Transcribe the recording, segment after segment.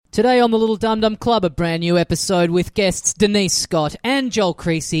Today on the Little Dum Dum Club, a brand new episode with guests Denise Scott and Joel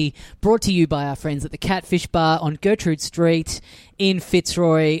Creasey, brought to you by our friends at the Catfish Bar on Gertrude Street in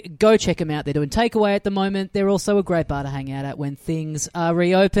Fitzroy. Go check them out. They're doing takeaway at the moment. They're also a great bar to hang out at when things are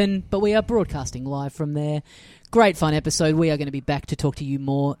reopened, but we are broadcasting live from there. Great fun episode. We are going to be back to talk to you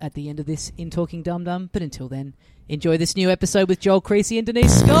more at the end of this in Talking Dum Dum, but until then, enjoy this new episode with Joel Creasey and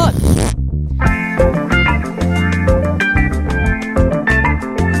Denise Scott.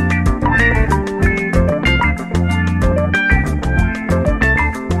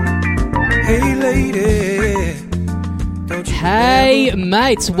 Hey lady, don't you Hey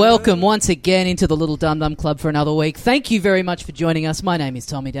mates, welcome once again into the Little Dum Dum Club for another week. Thank you very much for joining us. My name is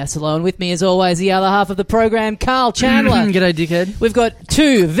Tommy Dassolo, and with me as always the other half of the program, Carl Chandler. G'day, dickhead. We've got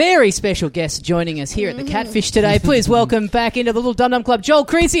two very special guests joining us here at the Catfish today. Please welcome back into the Little Dum Dum Club, Joel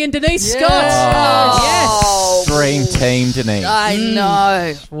Creasey and Denise Scott. Oh, dream team, Denise. I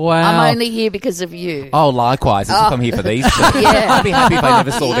know. Wow. I'm only here because of you. Oh, likewise. As if I'm here for these two. Yeah. I'd be happy if I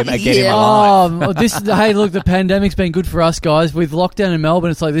never saw them again in my life. Hey, look, the pandemic's been good for us, guys. With lockdown in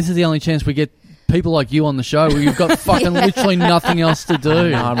Melbourne, it's like this is the only chance we get people like you on the show where you've got fucking literally nothing else to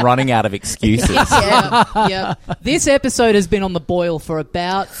do. I'm running out of excuses. Yeah. This episode has been on the boil for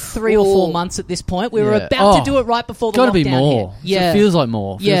about 3 or 4 months at this point. We were about to do it right before the lockdown Got to be more. hit. Yeah. It feels like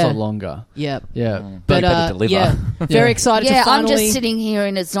more. Feels Yeah. like longer. Yeah. Yeah. But better deliver. yeah, very excited to Yeah, finally... I'm just sitting here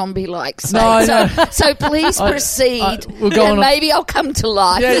in a zombie-like state. No. So please proceed, we're going and maybe I'll come to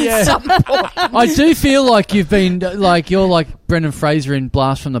life at some point. I do feel like you've been like you're like Brendan Fraser in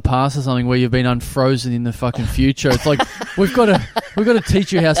Blast from the Past or something, where you've been unfrozen in the fucking future. It's like we've got to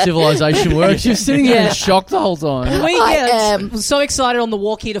teach you how civilization works. You're sitting here in shock the whole time. I was so excited on the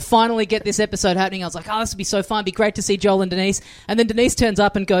walk here to finally get this episode happening. I was like, oh, this would be so fun. It'd be great to see Joel and Denise. And then Denise turns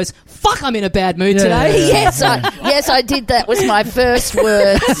up and goes, fuck, I'm in a bad mood today. Yes, I did. That was my first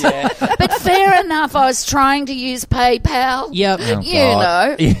words. But fair enough, I was trying to use PayPal. Yep. Oh, You God.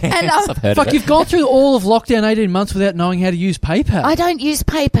 know. Yes, And I've heard of it. You've gone through all of lockdown 18 months without knowing how to use PayPal. I don't use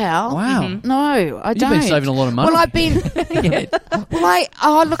PayPal. Wow. No, I don't. You've been saving a lot of money. Well, I've been...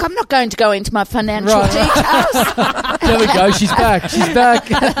 look, I'm not going to go into my financial details. There we go. She's back. She's back.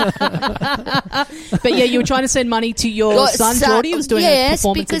 But yeah, you were trying to send money to your son, Geordie. He was doing a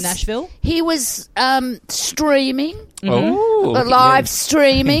performance in because Nashville. He was streaming, Oh, live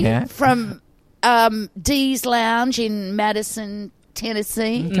streaming Yeah. from Dee's Lounge in Madison,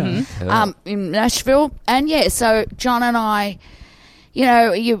 Tennessee, in Nashville. And so John and I,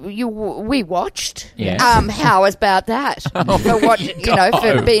 we watched. Yes. How about that?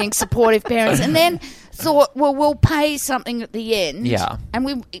 For being supportive parents, and then thought, well, we'll pay something at the end. Yeah. And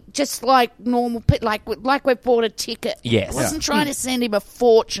we just like normal, like we bought a ticket. Yes. I wasn't trying to send him a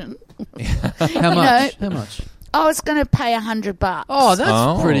fortune. How much? How much? I was going to pay $100. Oh,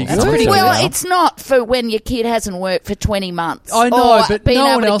 that's pretty good. That's pretty good. Well, it's not for when your kid hasn't worked for 20 months. I know, or but being no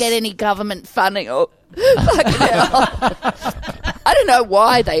able one to else... get any government funding. Or, fucking hell. I don't know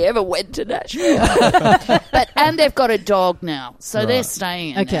why they ever went to Nashville. And they've got a dog now, so they're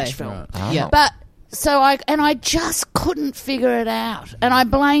staying in Nashville. Right. Oh. Yeah. But so I just couldn't figure it out, and I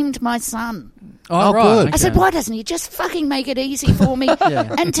blamed my son. Oh, right. good. Okay. I said, why doesn't he just fucking make it easy for me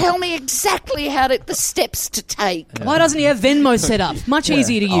and tell me exactly the steps to take? Why doesn't he have Venmo set up? Much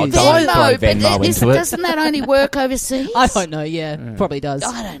easier to use. don't throw Venmo, Venmo but into it. doesn't that only work overseas? I don't know, probably does.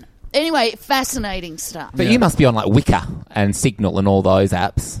 I don't know. Anyway, fascinating stuff. But you must be on like Wicker and Signal and all those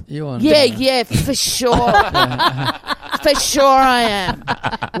apps. You on? Yeah, for sure. For sure I am.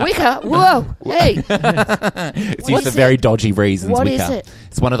 Wicker? Whoa. Hey. It's used for very dodgy reasons, What Wicker. is it?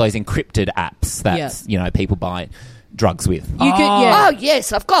 It's one of those encrypted apps that people buy drugs with. You could, yeah. Oh,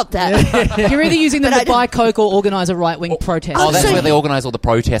 yes, I've got that. You're either using them to buy coke or organise a right-wing protest. Oh, that's so- where they organise all the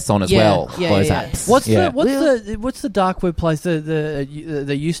protests on as well. Those apps. What's the dark web place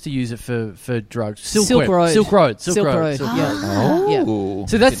they used to use it for drugs? Silk Road. Silk Road. Yeah. Oh.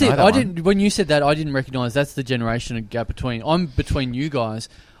 So that's Didn't it. know that one. didn't. When you said that, I didn't recognise that's the generation gap between. I'm between you guys.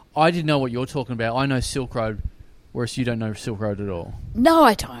 I didn't know what you're talking about. I know Silk Road, whereas you don't know Silk Road at all. No,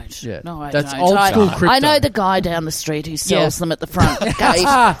 I don't. Yeah. No, I That's don't. old school crypto. I know the guy down the street who sells them at the front gate.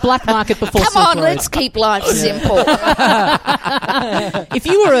 Black market before Come Silk on, Road. let's keep life simple. If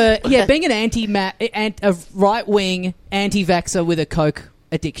you were being a right-wing anti-vaxxer with a coke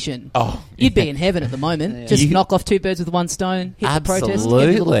addiction, you'd be in heaven at the moment. Just knock off 2 birds with 1 stone, hit the protest, get a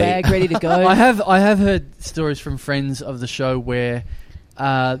little bag ready to go. I have heard stories from friends of the show where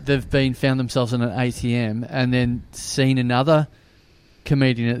they've found themselves in an ATM and then seen another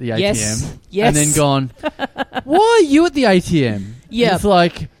comedian at the ATM, Yes. and then gone, "Why are you at the ATM?" Yeah. And it's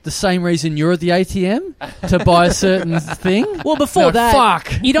like the same reason you're at the ATM to buy a certain thing? Well, before No, that,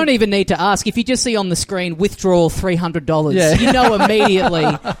 fuck. you don't even need to ask. If you just see on the screen withdrawal $300, Yeah. you know immediately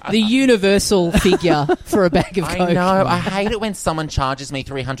the universal figure for a bag of coke. I know. I hate it when someone charges me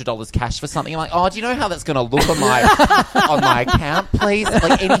 $300 cash for something. I'm like, oh, do you know how that's going to look on my account, please?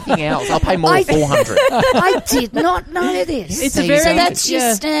 Like anything else, I'll pay more than $400. I did not know this. It's a very- So that's your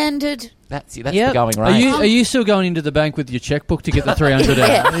yeah. standard. That's Yep. the going rate. Are you still going into the bank with your checkbook to get the 300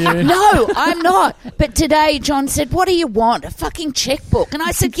 out? Yeah. No, I'm not. But today, John said, "What do you want? A fucking checkbook?" And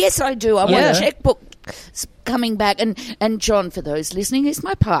I said, "Yes, I do. I want Yeah. a checkbook." Coming back, and John, for those listening, is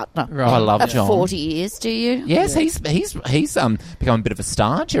my partner. Right. I love Of John. 40 years, do you? Yes, he's become a bit of a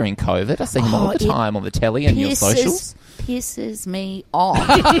star during COVID. I see him all the it time on the telly and your socials. Pisses me off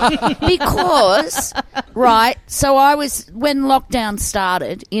because, right? So I was when lockdown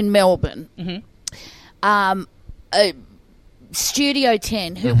started in Melbourne. Studio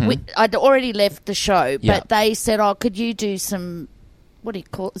 10, who I'd already left the show, Yeah. but they said, "Oh, could you do some? What do you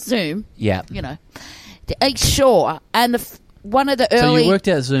call it? Zoom? Yeah. You know, sure." And one of the So early, you worked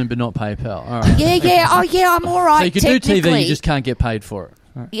out Zoom but not PayPal. All right. yeah. Oh, yeah. I'm all right. So you can do TV, technically. you just can't get paid for it.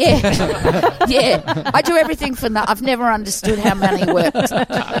 All right. Yeah, yeah. I do everything for nothing. I've never understood how money works.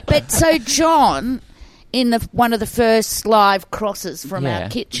 But so John, in one of the first live crosses from Yeah. our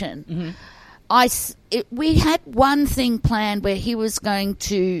kitchen, we had one thing planned where he was going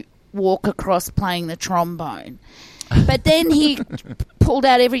to walk across playing the trombone, but then he pulled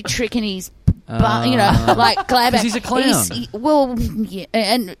out every trick in his. Like Glabber. 'Cause he's a clown. Yeah,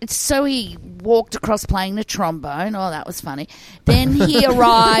 and so he walked across playing the trombone. Oh, that was funny. Then he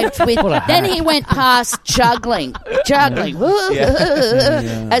arrived with. Then he went past juggling,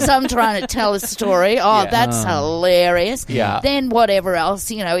 as I'm trying to tell a story. Oh, that's hilarious. Yeah. Then whatever else,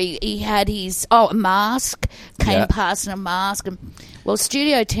 he had his a mask came past in a mask, and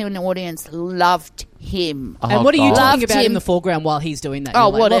Studio 10 audience loved him. And what are you God. talking about Loved in him. the foreground while he's doing that?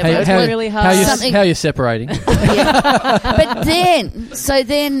 Oh, You're like, whatever. "Look, Hey, it's how- really How hard." you, Something- how you separating?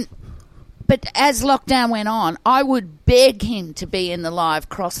 But as lockdown went on, I would beg him to be in the live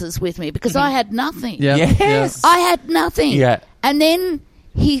crosses with me because I had nothing. Yeah. Yes. I had nothing. Yeah. And then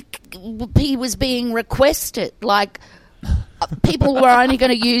he was being requested, like people were only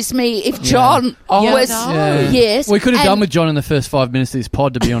going to use me if John was. Yeah. Yes. We could have And- done with John in the first 5 minutes of this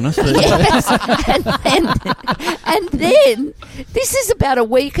pod, to be honest. But Yes. and then this is about a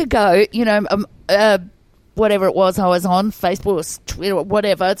week ago, whatever it was I was on, Facebook or Twitter or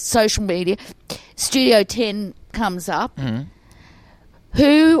whatever, social media, Studio 10 comes up.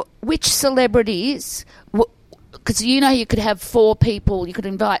 Which celebrities, because you could have 4 people, you could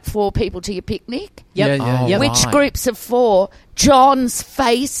invite 4 people to your picnic. Yep. Yeah, Yep. Which groups of 4? John's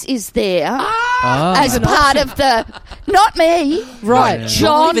face is there as part of the, not me. Right. Yeah.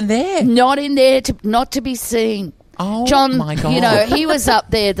 John, Not even there. not in there, not to be seen. Oh, John, my God. he was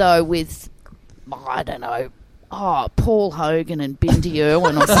up there though with, I don't know, Paul Hogan and Bindi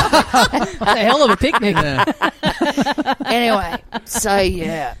Irwin or something. It's a hell of a picnic. Anyway, so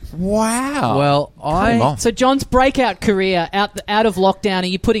yeah. Wow. well, Cut him off. So John's breakout career out of lockdown. Are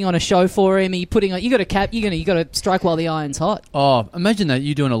you putting on a show for him? Are you putting on? You got to cap. You got to strike while the iron's hot. imagine that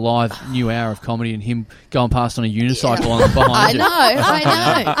you doing a live new hour of comedy and him going past on a unicycle on behind you.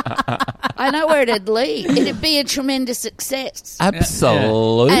 I know where it'd lead. It'd be a tremendous success.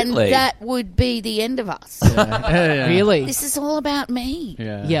 Absolutely. And that would be the end of us. Yeah. Really? This is all about me.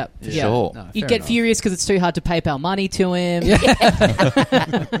 Yeah. Yep. Yeah. Yep. Sure. No, You'd fair get enough. furious because it's too hard to PayPal money to him.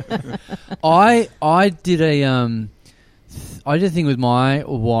 I did a thing with my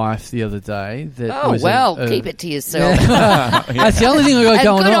wife the other day. That was keep it to yourself. That's the only thing I got And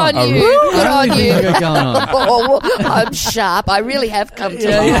going good on. on you. Good on Only thing you. I got going on. Oh, I'm sharp. I really have come to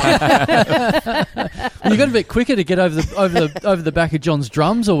life. You got a bit quicker to get over the back of John's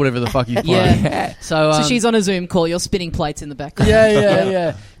drums or whatever the fuck he's playing. Yeah. So, So she's on a Zoom call. You're spinning plates in the background.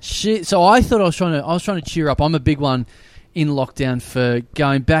 yeah. So I thought I was trying to cheer up. I'm a big one in lockdown for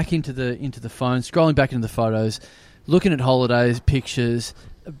going back into the phone, scrolling back into the photos, looking at holidays, pictures,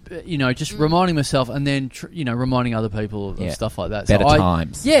 just reminding myself, and then reminding other people of stuff like that. Better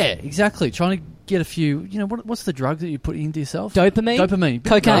times. Yeah, exactly. Trying to get a few. What's the drug that you put into yourself? Dopamine?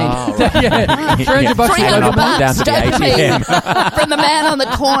 Cocaine. Oh, right. Yeah, $300 for $300 dopamine. down to the Dopamine from the man on the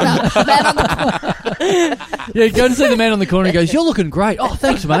corner. Yeah, go and see the man on the corner and goes, "You're looking great." Oh,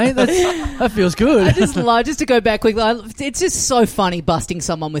 thanks, mate. That feels good. I just love, just to go back quickly, it's just so funny busting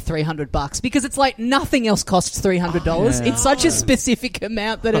someone with $300 because it's like nothing else costs $300. Yeah. It's such a specific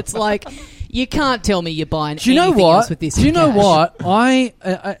amount that it's like You can't tell me you're buying Do you know anything what? else with this. Do you in know cash. what? I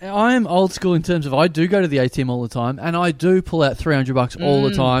am old school in terms of I do go to the ATM all the time, and I do pull out $300 all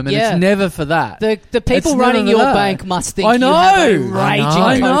the time, and yeah. it's never for that. The people It's running never your that. bank must think I know. you have a raging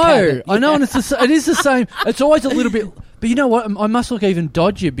I coke know, habit. I know, and it is the same. It's always a little bit, but you know what? I must look even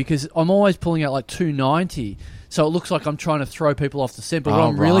dodgier because I'm always pulling out like $2.90. So it looks like I'm trying to throw people off the scent, but what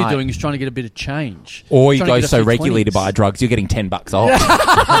I'm really doing is trying to get a bit of change. Or you Trying to go get a so few regularly 20s. to buy drugs, you're getting $10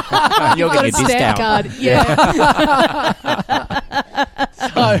 off. You're Got getting a a stamp discount. card. Yeah.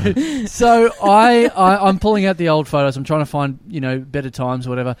 So I'm pulling out the old photos. I'm trying to find, better times or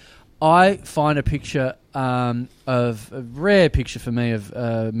whatever. I find a picture of a rare picture for me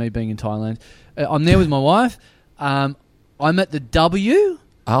of me being in Thailand. I'm there with my wife. I'm at the W.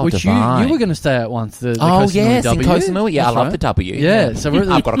 Oh, which you divine. were going to stay at once. The Oh, Koh Samui yes, in W. Koh Samui. Yeah, That's I love right. the W. Yeah, so we're at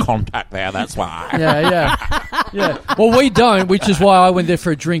the- I've got a contact there, that's why. Yeah. Well, we don't, which is why I went there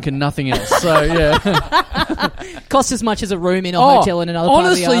for a drink and nothing else. So, yeah. Costs as much as a room in a hotel in another part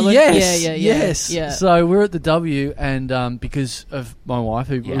of the honestly, island. yes. Yeah. Yes. So we're at the W, and because of my wife,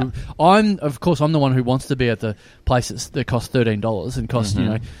 who I'm the one who wants to be at the places that cost $13 and cost,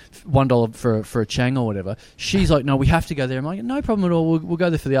 $1 for a chang or whatever. She's like, no, we have to go there. I'm like, no problem at all. We'll go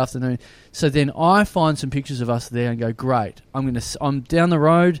there for the afternoon. So then I find some pictures of us there and go, great. I'm down the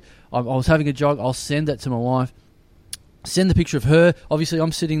road. I was having a jog. I'll send that to my wife. Send the picture of her. Obviously,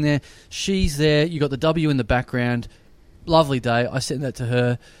 I'm sitting there. She's there. You got the W in the background. Lovely day. I send that to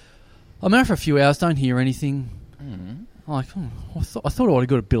her. I'm out for a few hours. Don't hear anything. I'm like, I thought I would have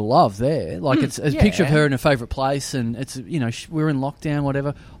got a bit of love there. Like it's a picture of her in her favourite place, and it's we're in lockdown,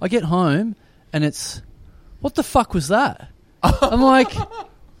 whatever. I get home, and it's what the fuck was that? I'm like,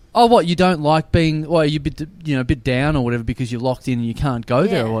 oh, what, you don't like being? Well, you're a bit down or whatever because you're locked in and you can't go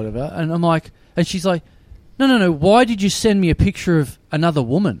there or whatever. And I'm like, and she's like, no. Why did you send me a picture of another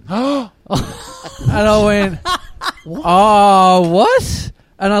woman? And I went, oh, what?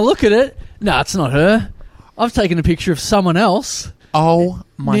 And I look at it. No, it's not her. I've taken a picture of someone else. Oh,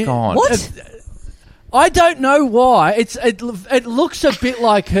 my God. What? I don't know why. It looks a bit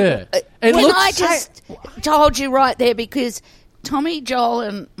like her. I just told you right there because Tommy, Joel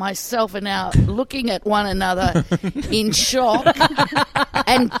and myself are now looking at one another in shock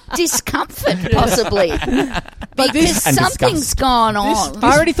and discomfort, possibly. Because something's gone on.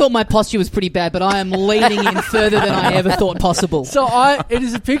 I already thought my posture was pretty bad, but I am leaning in further than I ever thought possible. So it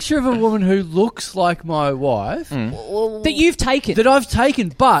is a picture of a woman who looks like my wife That you've taken. that I've taken,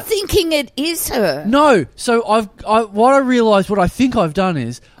 but Thinking it is her. no. So what I realised, what I think I've done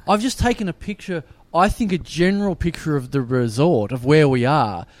is I've just taken a picture. I think a general picture of the resort of where we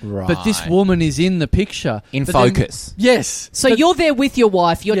are, but this Right. woman is in the picture In But then- focus. yes. So you're there with your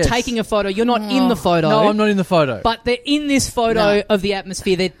wife. You're Yes. taking a photo. You're not in the photo. No, I'm not in the photo. But in this photo of the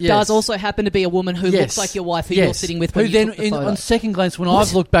atmosphere, there does also happen to be a woman who looks like your wife who you're sitting with when who you then, took the photo. on second glance, when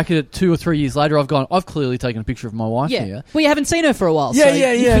I've looked back at it 2 or 3 years later, I've clearly taken a picture of my wife yeah. here. Well, you haven't seen her for a while, so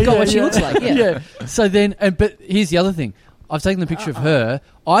you forgot what she looks like. Yeah. So then, but here's the other thing. I've taken the picture of her.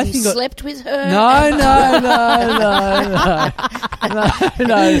 I You think slept with her? No.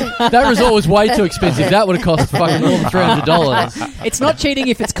 That resort was way too expensive. That would have cost fucking more than $300. It's not cheating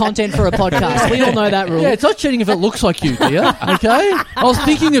if it's content for a podcast. We all know that rule. Yeah, it's not cheating if it looks like you, dear. Okay? I was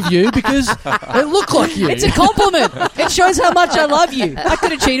thinking of you because it looked like you. It's a compliment. It shows how much I love you. I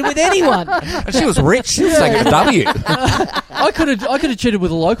could have cheated with anyone. She was rich. She was taking the W. I could have cheated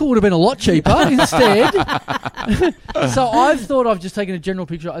with a local. Would have been a lot cheaper instead. So I've thought I've just taken a general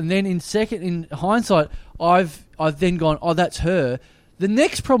picture, and then in hindsight, I've then gone, oh, that's her. The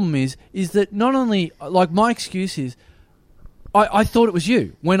next problem is that not only, like, my excuse is, I thought it was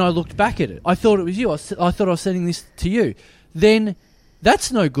you when I looked back at it. I thought it was you. I thought I was sending this to you. Then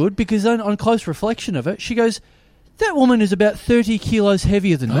that's no good because on close reflection of it, she goes, that woman is about 30 kilos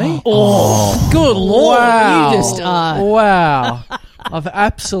heavier than me. Oh, good lord! Wow. You just Wow. I've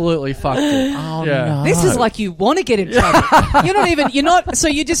absolutely fucked it. Oh, Yeah. no. This is like you want to get in trouble.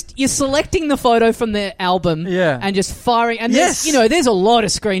 You're selecting the photo from the album and just firing. And Yes. there's a lot of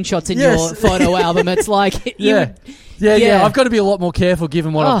screenshots in Yes. your photo album. It's like, Yeah. I've got to be a lot more careful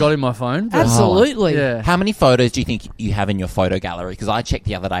given what I've got in my phone. but- absolutely. Yeah. How many photos do you think you have in your photo gallery? Because I checked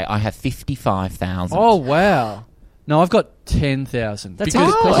the other day. I have 55,000. Oh, wow. No, I've got 10,000. That's a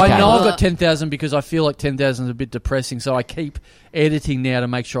Because good I question. know I've got 10,000 because I feel like 10,000 is a bit depressing, so I keep editing now to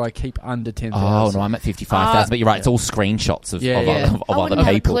make sure I keep under 10,000. Oh, no, I'm at 55,000. But you're right, it's all screenshots of I other wouldn't have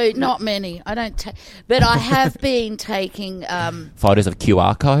a people. clue. Not many. I don't but I have been taking Photos of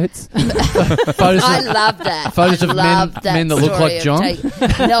QR codes. Photos I of, love that. Photos I of love men that look story like of John?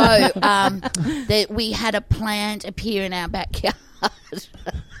 that we had a plant appear in our backyard.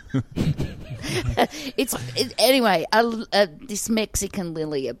 Anyway, this Mexican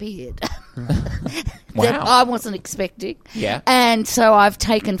lily appeared. Wow. That I wasn't expecting. Yeah. And so I've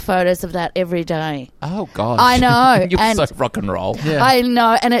taken photos of that every day. Oh, gosh. I know. You're and so rock and roll. Yeah. I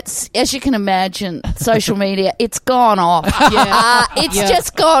know. And it's, as you can imagine, social media, it's gone off. It's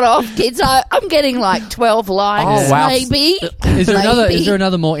just gone off, kids. I'm getting like 12 likes, Oh, wow. maybe. Is there Maybe.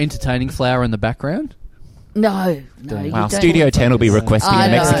 another more entertaining flower in the background? No. You Wow, don't Studio want 10 will be requesting I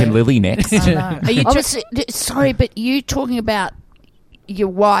a know. Mexican lily next. I know. Are you I was, sorry, but you talking about your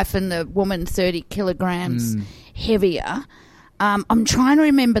wife and the woman 30 kilograms heavier. I'm trying to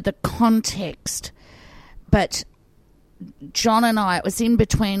remember the context, but John and I, it was in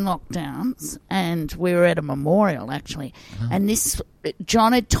between lockdowns, and we were at a memorial actually, and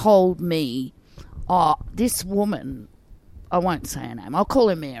John had told me, this woman, I won't say her name, I'll call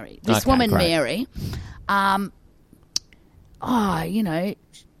her Mary. This Okay, woman, great. Mary,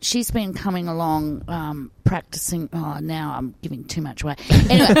 she's been coming along practicing. Oh, now I'm giving too much away.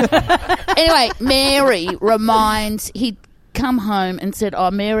 Anyway, Mary he'd come home and said,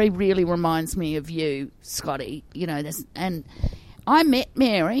 Mary really reminds me of you, Scotty. And I met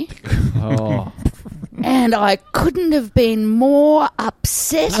Mary. Oh. And I couldn't have been more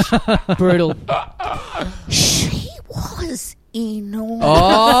upset. Brutal. She was enormous.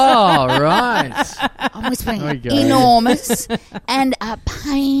 Oh, right. I'm whispering, There we go. enormous, and a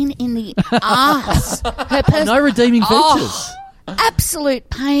pain in the ass. Her No redeeming features. Absolute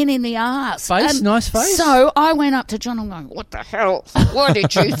pain in the ass. Face? Nice face? So I went up to John and I'm going, what the hell? Why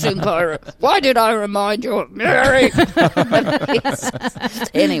did you think why did I remind you of Mary?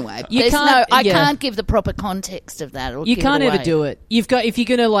 Anyway, I can't give the proper context of that. You can't ever do it. If you're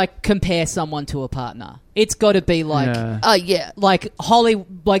going to like compare someone to a partner, it's got to be like Oh, yeah. like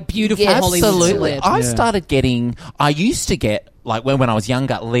beautiful Yes. Hollywood Absolutely. celeb. I started getting, I used to get, like when I was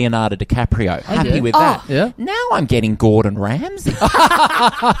younger, Leonardo DiCaprio. Happy with that. Yeah. Now I'm getting Gordon Ramsay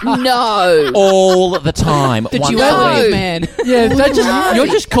No. all the time. The Once duality a of week. man. Yeah, you're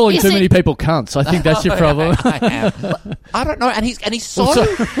just calling Is too it- many people cunts. I think that's your problem. I am. I don't know, and he's so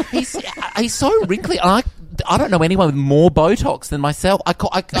he's so wrinkly. And I don't know anyone with more Botox than myself. I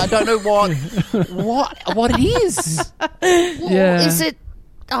don't know what it is. Yeah. Is it,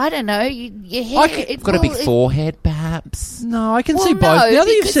 I don't know, your hair. Got a big forehead, perhaps. No, I can Well, see both. no, Now that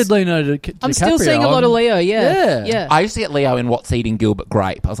you've because- said Leonardo DiCaprio, I'm still seeing a lot of Leo. Yeah. Yeah. I used to get Leo in What's Eating Gilbert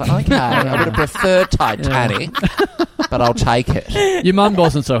Grape. I was like, okay, I would have preferred Titanic, but I'll take it. Your mum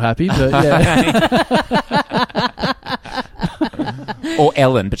wasn't so happy, but yeah. Or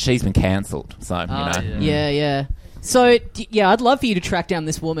Ellen, but she's been cancelled, so you know. Yeah. So, I'd love for you to track down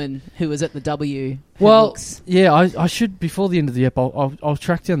this woman who was at the W. who Well, looks- yeah, I should, before the end of the ep, I'll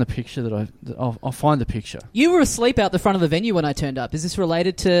track down the picture I'll find the picture. you were asleep out the front of the venue when I turned up. Is this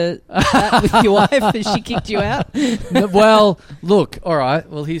related to that with your wife that she kicked you out? Well, look, all right.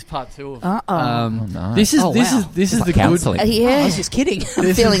 Well, here's part two of no. This is Oh, this wow. is this is Like the counselling. I Yeah. was just kidding.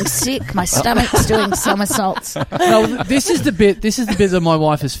 I'm feeling sick. My stomach's doing somersaults. good. No, this is the bit that my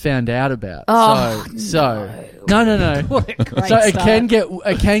wife has found out about. Oh, so no. What a great So it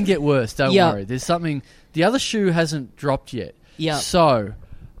start. can get worse. Don't Yeah. worry. There's something. The other shoe hasn't dropped yet. Yeah. So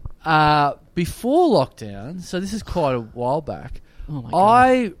before lockdown, so this is quite a while back. Oh my God.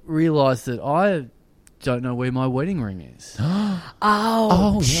 I realised that I don't know where my wedding ring is.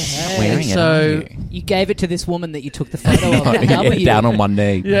 Oh, yeah. Wearing it, So- aren't you? You gave it to this woman that you took the photo of at Yeah, W. down on one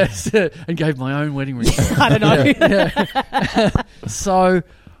knee. Yes, and gave my own wedding ring. I don't know. Yeah. So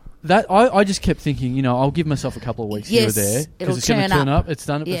that I just kept thinking, I'll give myself a couple of weeks here or Yes, there it'll because it's going to turn turn up. up. It's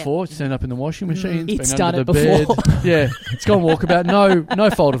done it Yeah. before. It's turned up in the washing machine. It's been done under it the before. bed. Yeah, it's gone walkabout. No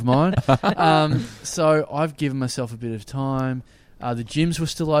fault of mine. So I've given myself a bit of time. The gyms were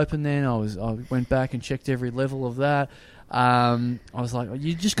still open then. I went back and checked every level of that. I was like,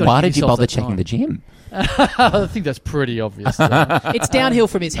 you just got. Why did you bother checking the gym? I think that's pretty obvious. It's downhill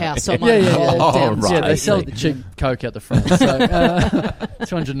from his house, so I might Yeah. roll Oh, down. right. Yeah, they sell I see. cheap Coke out the front. So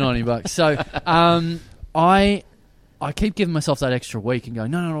 $290. So I keep giving myself that extra week and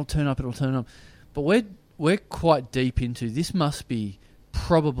going, no, it'll turn up. But we're quite deep into this. Must be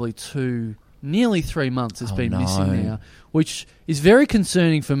probably nearly 3 months it's been missing now, which is very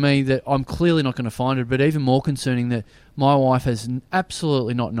concerning for me that I'm clearly not going to find it, but even more concerning that my wife has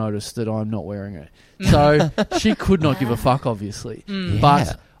absolutely not noticed that I'm not wearing it. So she could not give a fuck, obviously.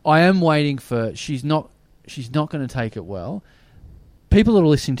 But I am waiting for... She's not going to take it well. People that are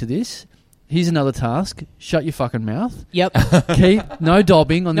listening to this, here's another task. Shut your fucking mouth. Yep. Keep no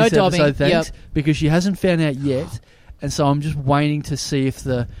dobbing on No this dobbing, episode, thanks. yep. Because she hasn't found out yet. And so I'm just waiting to see if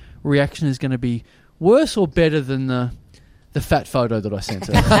the reaction is going to be worse or better than The fat photo that I sent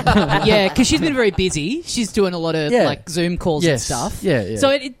her. Yeah, because she's been very busy. She's doing a lot of Yeah. like Zoom calls and Yes. stuff. Yeah. So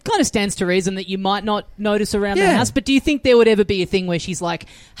it kind of stands to reason that you might not notice around the Yeah. house. But do you think there would ever be a thing where she's like,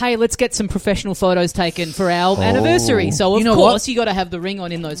 "Hey, let's get some professional photos taken for our anniversary"? So of You know course what? you got to have the ring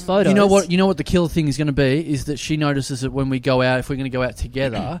on in those photos. You know what the killer thing is going to be is that she notices that when we go out, if we're going to go out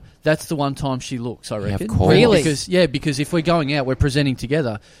together, that's the one time she looks, I reckon. of course. Really? Because if we're going out, we're presenting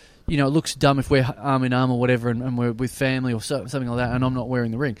together. You know, it looks dumb if we're arm in arm or whatever, and we're with family or something like that, and I'm not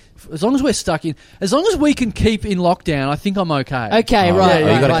wearing the ring. As long as we're stuck in, as long as we can keep in lockdown, I think I'm okay. Okay, Oh, right. yeah,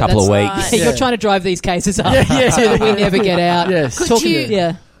 right, you got a right, couple of that's- weeks. Right. Yeah, you're trying to drive these cases up Yeah. so that we never get out. Yes. Could Talking you- to-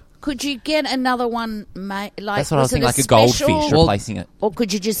 yeah. Could you get another one, like That's what I was it thinking, like a special, goldfish Well- replacing it. or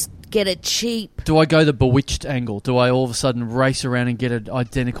could you just get it cheap? Do I go the bewitched angle? Do I all of a sudden race around and get an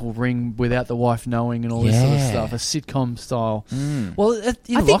identical ring without the wife knowing and all this sort of Yeah. stuff? A sitcom style. Well, I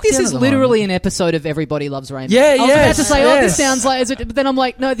think this is literally an episode of Everybody Loves Raymond. Yeah, I was about yes, to say, yes. this sounds like... But then I'm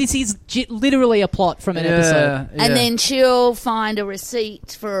like, no, this is literally a plot from an episode. And then she'll find a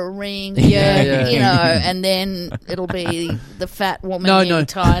receipt for a ring. Yeah, yeah. You know, and then it'll be the fat woman No, in no.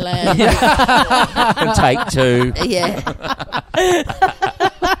 Thailand. And take two. Yeah.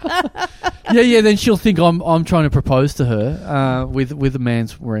 yeah. Then she'll think I'm trying to propose to her with a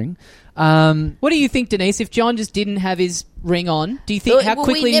man's ring. What do you think, Denise? If John just didn't have his ring on, do you think how Well,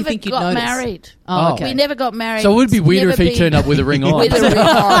 quickly we do you never think you'd got notice? married. Oh, okay. We never got married. So it would be It's weirder if never he turned been up with a ring on. with a ring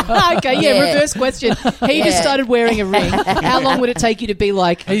on. Okay, yeah, reverse question. He just started wearing a ring. How long would it take you to be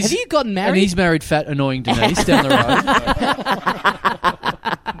like, have you gotten married? And he's married fat, annoying Denise down the road.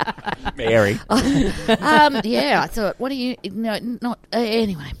 Mary. Yeah, I thought, what do you... No, not...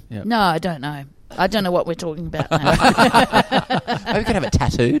 anyway. Yep. No, I don't know. I don't know what we're talking about now. Maybe we could have it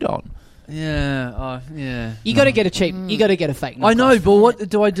tattooed on. Yeah. You got to get a cheap. You got to get a fake. I know, knockoff. but what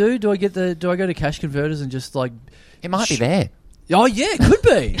do I do? Do I go to cash converters and just like? It might be there. Oh yeah, it could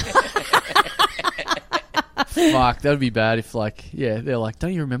be. Fuck, that would be bad if they're like,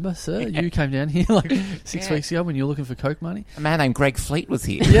 don't you remember, sir? You came down here like 6 weeks ago when you were looking for Coke money. A man named Greg Fleet was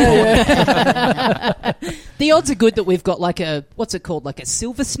here. Yeah. The odds are good that we've got like a what's it called, like a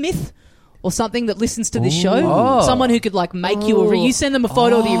silversmith or something that listens to this show. Oh. Someone who could like make you a ring. You send them a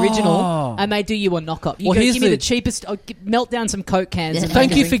photo of the original and they do you a knockup. You Well, go, here's give me the- the cheapest. Melt down some Coke cans. And Thank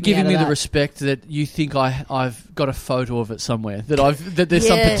make a you ring for me giving out me of the that. respect that you think I've got a photo of it somewhere that there's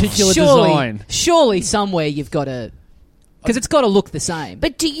some Yeah. particular design. Surely somewhere you've got to, because it's got to look the same.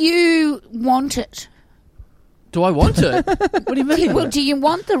 But do you want it? Do I want it? What do you mean? Well, do you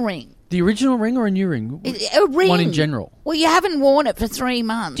want the ring? The original ring or a new ring? A ring. One in general. Well, you haven't worn it for 3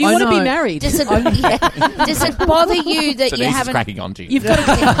 months. do you I want to be know. married? Does it, does it bother you that you Denise is haven't... cracking onto you. You've got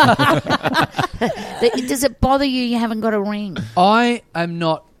to. Does it bother you haven't got a ring? I am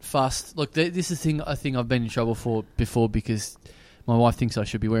not fussed. Look, this is a thing I've been in trouble for before because my wife thinks I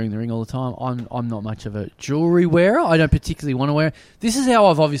should be wearing the ring all the time. I'm not much of a jewellery wearer. I don't particularly want to wear it. This is how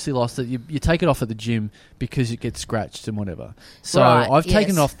I've obviously lost it. You take it off at the gym because it gets scratched and whatever. So Right, I've taken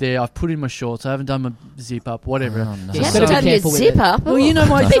yes. it off there. I've put in my shorts. I haven't done my zip up, whatever. Oh, no. You Just haven't gotta be done your careful with zip it. up. Well, you know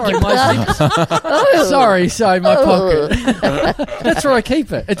my zip. Oh. Sorry, my pocket. That's where I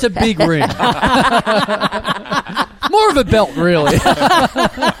keep it. It's a big ring. More of a belt, really.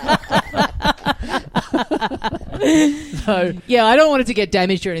 So, Yeah, I don't want it to get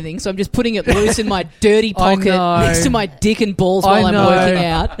damaged or anything, so I'm just putting it loose in my dirty I pocket know. next to my dick and balls while I'm know. working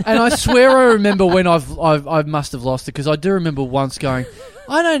out. And I swear I remember when I must have lost it because I do remember once going,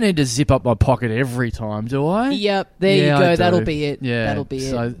 I don't need to zip up my pocket every time, do I? Yep, there Yeah, you I go. do. That'll be it. Yeah, That'll be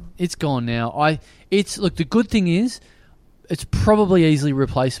so it. it's gone now. Look, the good thing is it's probably easily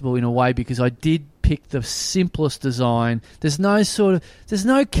replaceable in a way because I did pick the simplest design. There's no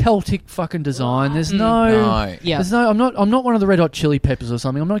Celtic fucking design. There's No. Yeah. There's no. I'm not one of the Red Hot Chili Peppers or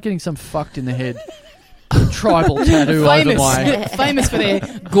something. I'm not getting some fucked in the head tribal tattoo over my. Famous for their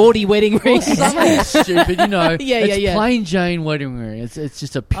gaudy wedding rings. Something stupid, you know. Yeah. Plain Jane wedding ring. It's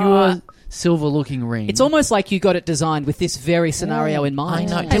just a pure silver looking ring. It's almost like you got it designed with this very scenario in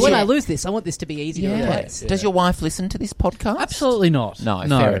mind. I know. Hey, when Yeah. I lose this, I want this to be easy to replace. Does your wife listen to this podcast? absolutely not. No,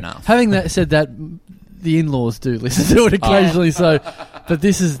 fair enough. Having said that, the in-laws do listen to it occasionally. So, but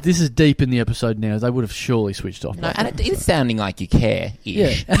this is deep in the episode now. They would have surely switched off. No, by and it is sounding like you care.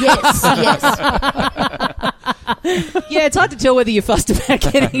 Yeah. Yes. Yeah, it's hard to tell whether you're fussed about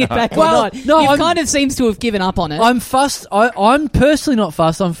getting it back or Well, not. no, You've I'm- kind of seems to have given up on it. I'm fussed. I'm personally not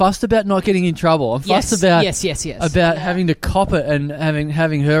fussed. I'm fussed about not getting in trouble. I'm fussed about yes. about having to cop it and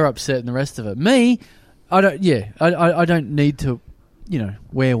having her upset and the rest of it. Me, I don't. Yeah, I don't need to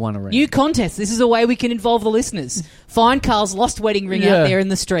wear one around. New contest. This is a way we can involve the listeners. Find Carl's lost wedding ring out there in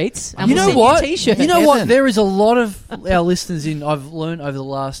the streets, and you we'll know send what? you a T-shirt. You know what? There is a lot of our listeners I've learned over the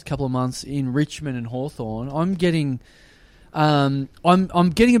last couple of months in Richmond and Hawthorn. I'm getting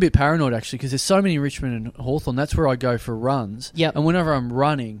a bit paranoid actually because there's so many in Richmond and Hawthorn. That's where I go for runs. Yep. And whenever I'm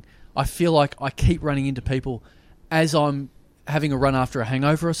running, I feel like I keep running into people as I'm having a run after a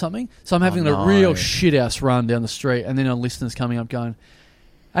hangover or something. So I'm having a real shit-house run down the street, and then our listeners coming up going,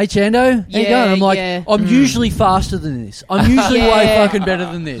 "Hey, Chando, how you going?" I'm like, I'm usually faster than this. I'm usually way fucking better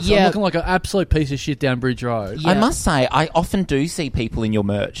than this. I'm looking like an absolute piece of shit down Bridge Road. I must say, I often do see people in your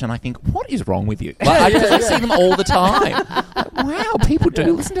merch, and I think, what is wrong with you? I see them all the time. Wow, people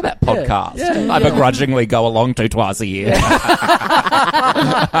do listen to that podcast. I begrudgingly go along to twice a year.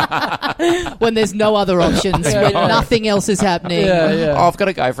 When there's no other options, when nothing else is happening. Oh, I've got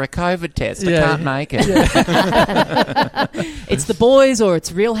to go for a COVID test. I can't make it. It's the boys or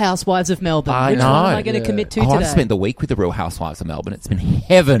it's Real Housewives of Melbourne. I Which know. one am I going to commit to today? I've spent the week with the Real Housewives of Melbourne. It's been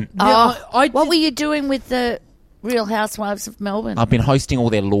heaven. What were you doing with the Real Housewives of Melbourne? I've been hosting all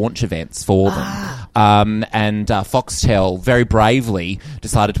their launch events for them. And Foxtel very bravely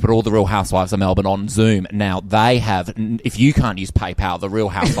decided to put all the Real Housewives of Melbourne on Zoom. Now, they have, if you can't use PayPal, the Real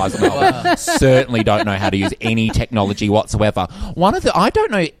Housewives of Melbourne certainly don't know how to use any technology whatsoever. I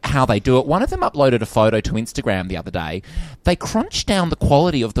don't know how they do it. One of them uploaded a photo to Instagram the other day. They crunched down the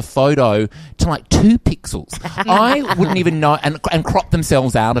quality of the photo to like 2 pixels. I wouldn't even know, and cropped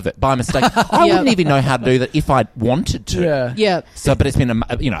themselves out of it by mistake. I wouldn't even know how to do that if I wanted to. Yeah. So, but it's been,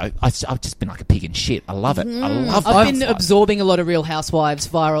 I've just been like a pig in shit. I love it. I love it. I've been absorbing a lot of Real Housewives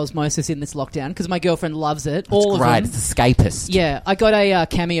via osmosis in this lockdown because my girlfriend loves it. All of them. It's escapist. Yeah, I got a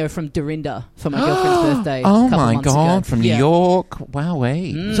cameo from Dorinda for my girlfriend's birthday. Oh a couple my months God, ago. from New York.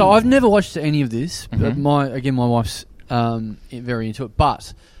 Wowee. So I've never watched any of this. But my wife's very into it.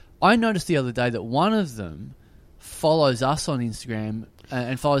 But I noticed the other day that one of them follows us on Instagram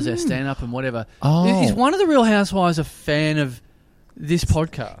and follows our stand-up and whatever. Oh. Is one of the Real Housewives a fan of this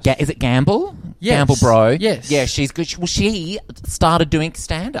podcast? Is it Gamble? Yes. Gamble Bro? Yes. Yeah, she's good. Well, she started doing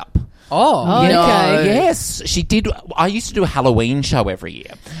stand-up. Oh, okay. Yes, she did. I used to do a Halloween show every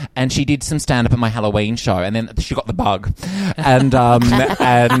year, and she did some stand-up at my Halloween show, and then she got the bug, and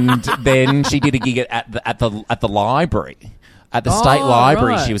and then she did a gig at the library, at the state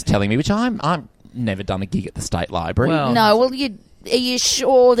library. Right. She was telling me, which I'm never done a gig at the state library. Well, No, well, are you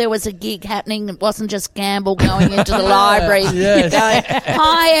sure there was a gig happening? It wasn't just Gamble going into the library. Yes. Going,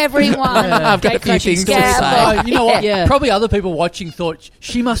 hi, everyone. I've got a few things to Gamble. say. You know what? Yeah. Probably other people watching thought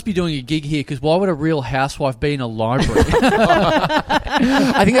she must be doing a gig here because why would a Real Housewife be in a library?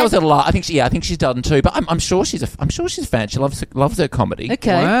 I think that was a lot. I think she's done too. But I'm sure she's a fan. She loves her comedy.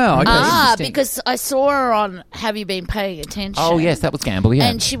 Okay. Wow. Okay. Interesting. Because I saw her on Have You Been Paying Attention? Oh yes, that was Gamble. Yeah.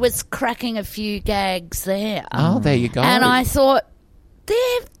 And she was cracking a few gags there. Oh, there you go. And I thought,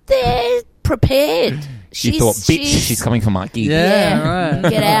 they're prepared. She thought, bitch, she's coming for my gig. Yeah, right.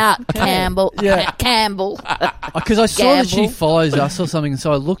 Get out, Campbell. Yeah. Campbell. Because I saw that she Gamble. follows us or something, and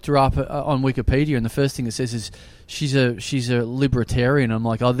so I looked her up on Wikipedia, and the first thing it says is she's a libertarian. I'm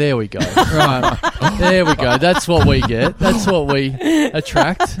like, oh, there we go. Right, there we go. That's what we get. That's what we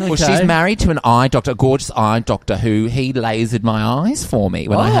attract. Well, Okay. she's married to an eye doctor, a gorgeous eye doctor, who he lasered my eyes for me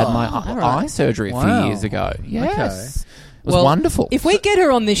when I had my eye surgery a few Wow. years ago. Yes. Okay. It was Well, wonderful. If we get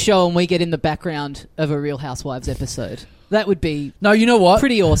her on this show and we get in the background of a Real Housewives episode, that would be No, you know what?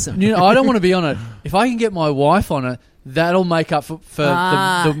 pretty awesome. You know, I don't want to be on it. If I can get my wife on it, that'll make up for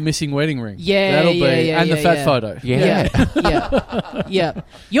the missing wedding ring. Yeah, that'll yeah, be yeah, and the yeah, fat yeah. photo. Yeah. Yeah.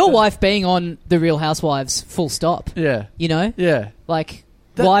 Your wife being on the Real Housewives, full stop. yeah, You know, yeah. like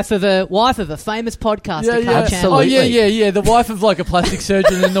wife of a famous podcaster. Yeah, Carl Chandler. Oh, yeah. The wife of like a plastic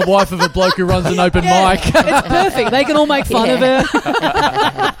surgeon and the wife of a bloke who runs an open mic. It's perfect. They can all make fun of her.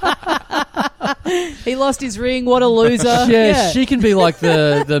 He lost his ring. What a loser. Yeah, she can be like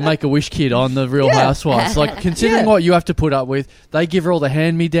the Make-A-Wish kid on the Real Housewives. Like, considering what you have to put up with, they give her all the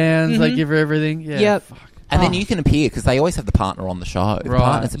hand-me-downs, they give her everything. Yeah. Yep. Fuck. And then you can appear, because they always have the partner on the show. The Right.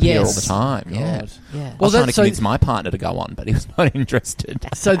 partners appear Yes. all the time. Yeah. God. Yeah. I was trying to that's so- convince my partner to go on, but he was not interested.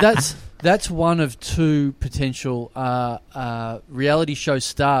 So that's one of 2 potential reality show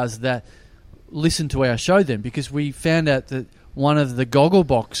stars that listen to our show then, because we found out that one of the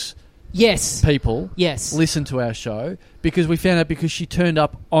Gogglebox Yes. people Yes. listen to our show because we found out because she turned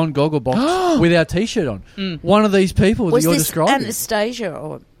up on Gogglebox with our T-shirt on. One of these people Was that you're this describing. Anastasia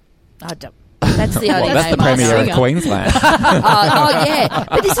or... I don't... That's the only Well, that's the name I Premier know. of Queensland. Oh, yeah.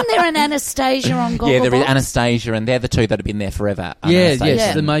 But isn't there an Anastasia on Gogglebox? Yeah, there is Anastasia, and they're the 2 that have been there forever. Yeah, Anastasia yes,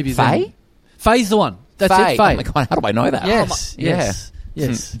 Yeah. there may be Faye? Faye's the one. That's Faye. it, Faye. Oh my God, how do I know that? Yes, Oh my- yes,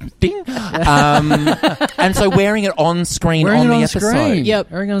 yes. Ding. And so wearing it on screen Wearing on it the on episode. screen.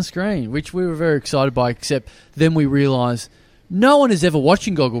 Yep. Wearing it on screen, which we were very excited by, except then we realised no one is ever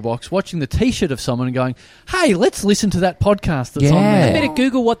watching Gogglebox, watching the T-shirt of someone and going, hey, let's listen to that podcast that's on Yeah. I there. better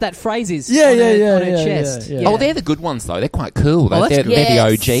Google what that phrase is Yeah, on yeah, her, yeah, on her yeah, chest. yeah, yeah. Oh, they're the good ones, though. They're quite cool. Oh, that's They're good. the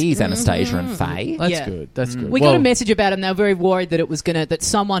Yes. OGs, Anastasia and Faye. That's Yeah. good. That's good. We got Well, a message about it, and they were very worried that it was that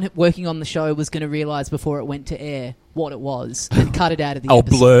someone working on the show was going to realise before it went to air what it was and cut it out of the Oh,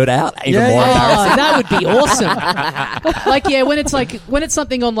 episode. blurred out. Even Yeah, more yeah. embarrassing. Oh, that would be awesome. when it's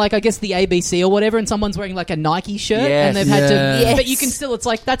something on I guess the ABC or whatever, and someone's wearing a Nike shirt, Yes. and they've had to, Yes. but you can still, it's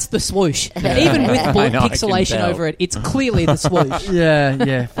that's the swoosh. Even with I board know, I can pixelation tell. over it, it's clearly the swoosh.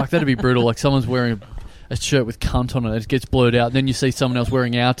 Yeah. Fuck, that'd be brutal. Like someone's wearing a shirt with cunt on it, it gets blurred out. And then you see someone else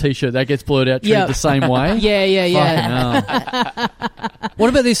wearing our T-shirt, that gets blurred out, treated Yeah. the same way. Yeah. Fucking hell. What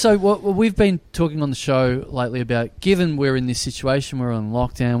about this? So what we've been talking on the show lately about, given we're in this situation, we're on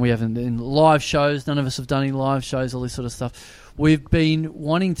lockdown, we haven't in live shows, none of us have done any live shows, all this sort of stuff. We've been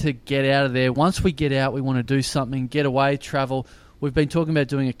wanting to get out of there. Once we get out, we want to do something, get away, travel. We've been talking about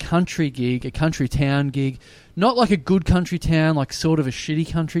doing a country gig, a country town gig. Not like a good country town, like sort of a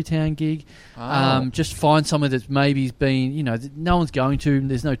shitty country town gig. Just find somewhere that's maybe been, that no one's going to,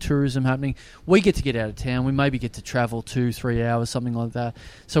 there's no tourism happening. We get to get out of town. We maybe get to travel 2-3 hours, something like that.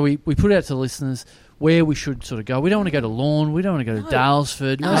 So we put it out to listeners where we should sort of go. We don't want to go to Lawn. We don't want to go to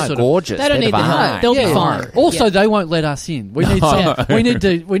Dalesford. No, sort of. gorgeous. They don't They're need the divine. help. They'll be Yeah. fine. Also, Yeah. they won't let us in. We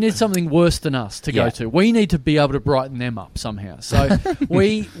need we need something worse than us to go Yeah. to. We need to be able to brighten them up somehow. So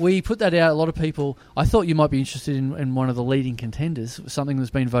we put that out. A lot of people. I thought you might be interested in one of the leading contenders. Something that's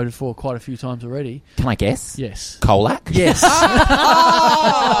been voted for quite a few times already. Can I guess? Yes. Colac? Yes.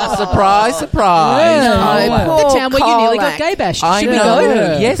 Oh, surprise, surprise. Yeah. Colac. Oh, The town where you nearly got Colac. gay bashed. I Should we know. go?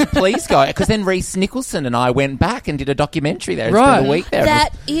 Yeah. Yes, please go. Because then Reese Nicholson and I went back and did a documentary there. Right. Spent a week there. That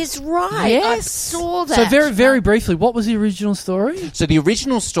is right. I Yes. saw that. So very, very briefly, what was the original story? So the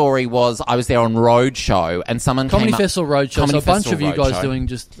original story was I was there on Roadshow and someone Comedy came up... Festival Roadshow. So Comedy a bunch Festival of you guys Roadshow. doing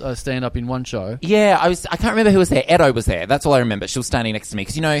just stand up in one show. Yeah, I can't remember who was there. Edo was there. That's all I remember. She was standing next to me.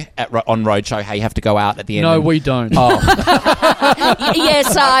 Because on Roadshow how you have to go out at the end. No, and- we don't. Oh,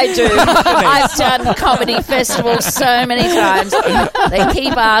 Yes, I do. I've done comedy festivals so many times. They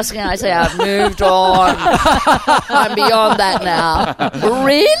keep asking. I say, I've moved on. I'm beyond that now.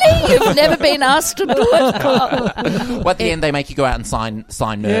 Really? You've never been asked to do it? well, at the end they make you go out and sign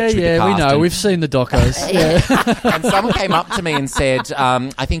merch with the we cast. know. And- We've seen the docos. Yeah. and someone came up to me and said,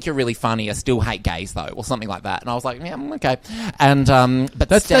 I think you're really funny. I still hate gays, though, or something like that. And I was like, yeah, okay. And but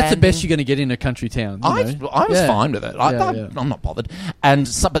That's the best you're going to get in a country town. I was Yeah. fine with it. Yeah. I'm not bothered. And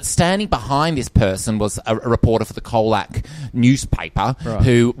but standing behind this person was a reporter for the Colac newspaper Right.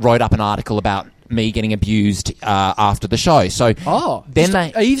 who wrote up an article about me getting abused after the show. So just then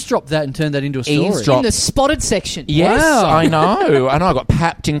they eavesdropped that and turned that into a story. Eavesdrop. In the spotted section. Yes, Wow. I know. I got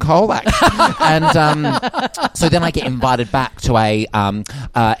papped in Colac. And so then I get invited back to a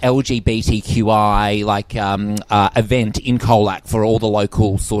LGBTQI event in Colac for all the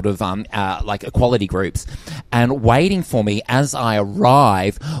local sort of equality groups. And waiting for me as I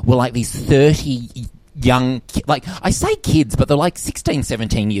arrive were these 30 young, I say kids, but they're 16,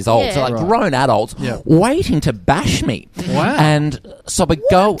 17 years old. Yeah. So Right. grown adults Yeah. waiting to bash me. Wow. And so I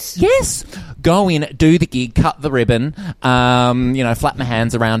go in, do the gig, cut the ribbon, flap my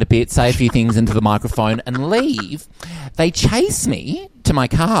hands around a bit, say a few things into the microphone and leave. They chase me to my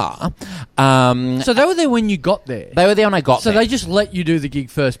car. So they were there when you got there. They were there when I got So there. they just let you do the gig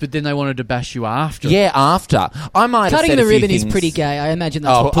first, but then they wanted to bash you after. Yeah, after. I might have Cutting said the a few ribbon is things. pretty gay. I imagine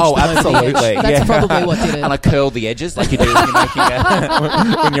that's what pushed Oh, them over the edge. absolutely. That's yeah. probably what did it. And I curled the edges like you do when you're making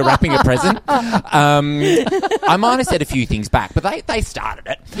when you're wrapping a present. I might have said a few things back, but they started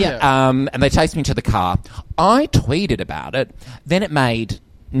it. Yeah. And they chased me to the car. I tweeted about it. Then it made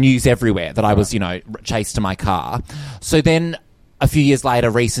news everywhere that I was, chased to my car. So then a few years later,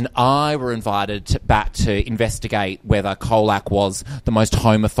 Reese and I were invited back to investigate whether Colac was the most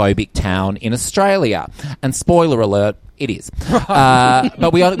homophobic town in Australia. And spoiler alert, it is.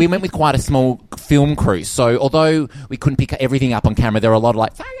 But we went with quite a small film crew. So although we couldn't pick everything up on camera, there were a lot of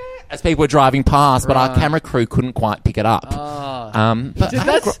as people were driving past, but our Right. camera crew couldn't quite pick it up.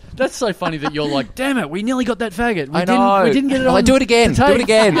 But That's so funny that you're like, damn it, we nearly got that faggot. I know. We didn't get it on. Like, do it again. the Do it tape."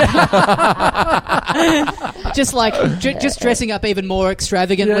 again. Just like just dressing up even more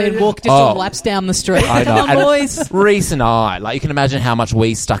extravagantly and walk just Oh. on laps down the street. I know. Come on, And boys. Reese and I, like, you can imagine how much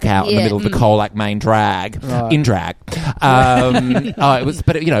we stuck out in the Yeah. middle of the Colac main drag, Right. in drag. It was,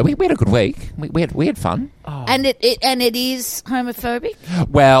 but you know, we had a good week. We had fun. And it is homophobic,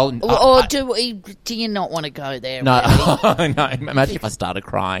 Well, or do you not want to go there? no, really? no. Imagine if I started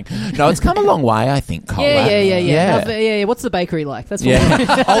crying. No, it's come a long way. I think. Colac. Yeah. What's the bakery like? That's what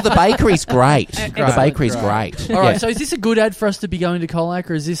Yeah. Oh, the bakery's great. The Great. bakery's great. All right, Yeah. so is this a good ad for us to be going to Colac,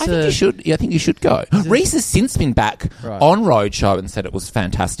 or is this I think you should. Yeah, I think you should go. Reese has since been back Right. on Roadshow and said it was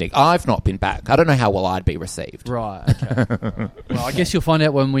fantastic. I've not been back. I don't know how well I'd be received. Right, okay. Well, I guess you'll find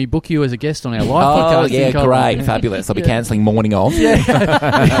out when we book you as a guest on our live Oh podcast. yeah, in Colac. great, fabulous. I'll be cancelling morning of. So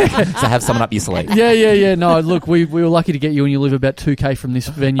have someone up your sleeve. Yeah. No, look, we were lucky to get you, and you live about 2K from this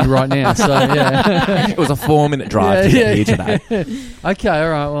venue right now. So yeah. It was a 4-minute drive to get here today. Okay, all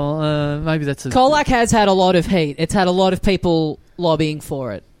right. Well, maybe that's a Colac has had a lot of heat. It's had a lot of people lobbying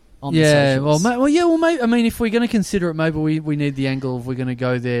for it on the Yeah, socials. maybe. I mean, if we're going to consider it, maybe we need the angle of we're going to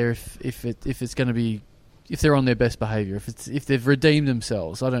go there if it's going to be. If they're on their best behaviour, if they've redeemed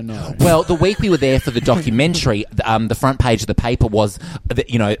themselves, I don't know. Well, the week we were there for the documentary, the front page of the paper was,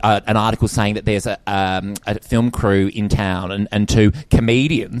 an article saying that there's a film crew in town and 2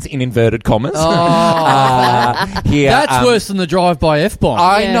 comedians in inverted commas. Here, That's worse than the drive-by F-bomb.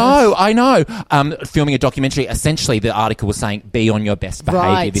 I know. Filming a documentary. Essentially, the article was saying, "Be on your best behaviour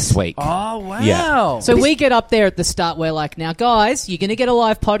Right. this week." Oh wow! Yeah. So we get up there at the start. We're like, now, guys, you're going to get a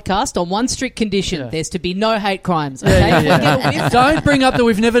live podcast on one strict condition: Yeah. there's to be no hate crimes. Okay, Yeah. Don't bring up that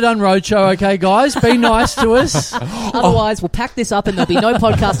we've never done roadshow, okay, guys? Be nice to us. Otherwise, we'll pack this up and there'll be no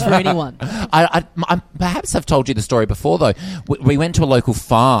podcast for anyone. I perhaps I've told you the story before, though. We went to a local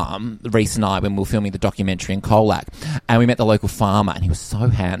farm, Reese and I, when we were filming the documentary in Colac, and we met the local farmer, and he was so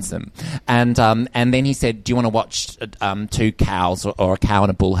handsome. And then he said, "Do you want to watch 2 cows or a cow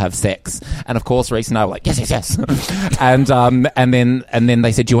and a bull have sex?" And of course, Reese and I were like, "Yes." and then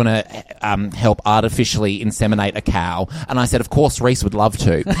they said, "Do you want to help artificially inseminate a cow?" And I said, "Of course, Reese would love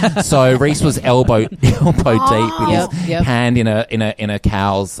to." So Reese was elbow deep with his hand in a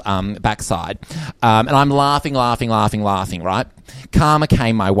cow's backside, and I'm laughing. Right, karma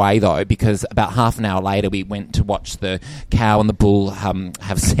came my way though, because about half an hour later we went to watch the cow and the bull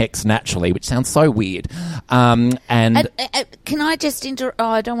have sex naturally, which sounds so weird. And Can I just interrupt? Oh,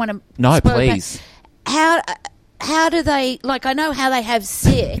 I don't want to. no, spoil it, please. but how do they, like, I know how they have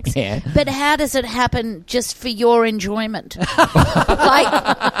sex, Yeah. but how does it happen just for your enjoyment? Okay,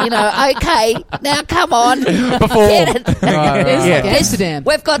 now come on. Before- Get it. Right. Yeah. Amsterdam.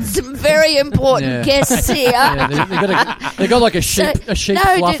 We've got some very important guests here. Yeah, they got like a sheep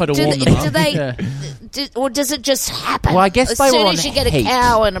fluffer to warm them up. Do they, Yeah. or does it just happen? Well, I guess as they soon were as on you get a heat.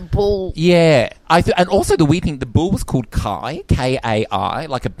 cow and a bull. Yeah, and also the weird thing, the bull was called Kai, Kai,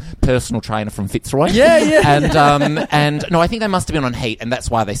 like a personal trainer from Fitzroy. Yeah. And no, I think they must have been on heat, and that's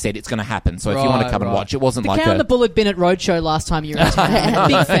why they said it's going to happen. So if you want to come and watch, it wasn't The like cow and the bull had been at Roadshow last time you were in town.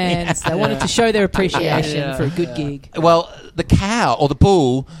 Big fans. They wanted to show their appreciation for a good gig. Well, the cow or the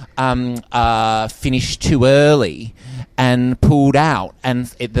bull finished too early and pulled out, and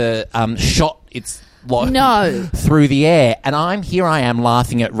the shot its No. through the air, and I am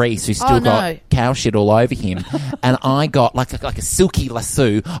laughing at Reese, who's still got cow shit all over him, and I got like a silky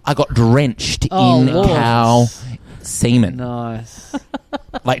lasso. I got drenched in Lord. cow semen, Nice.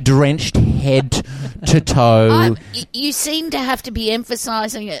 like drenched head to toe. You seem to have to be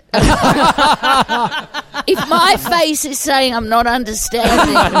emphasising it. If my face is saying I'm not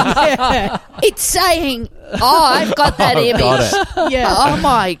understanding, it's saying, I've got that image. Got it. Yeah. Oh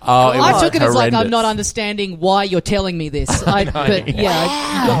my Oh, God. it I was took it as like I'm horrendous. not understanding why you're telling me this. I got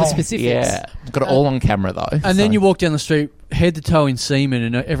the specifics. Yeah, got it all on camera though. And then you walk down the street, head to toe in semen,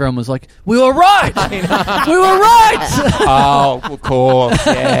 and everyone was like, "We were right. We were right." Oh, of course,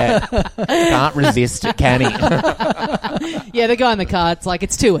 yeah. Can't resist it, can he? Yeah, the guy in the car, it's like,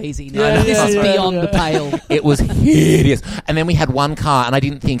 it's too easy. No, Yeah, this yeah, is yeah, beyond yeah. the pale. It was hideous. And then we had one car, and I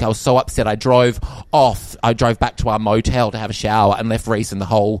didn't think, I was so upset. I drove off. I drove back to our motel to have a shower and left Reese and the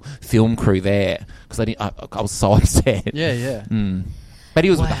whole film crew there because I was so upset. Yeah. But he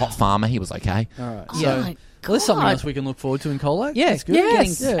was with the hot farmer. He was okay. All right. Oh So my well, there's something God. else we can look forward to in Colac. Yeah, That's good.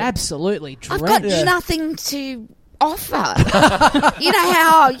 yes, Yeah. absolutely. I've got Drenched. nothing to offer. You know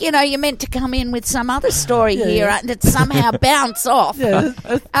how, you're meant to come in with some other story here and it somehow bounce off. Yeah,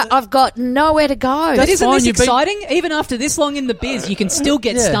 I've got nowhere to go. But isn't fine, this you've been- exciting? Even after this long in the biz, you can still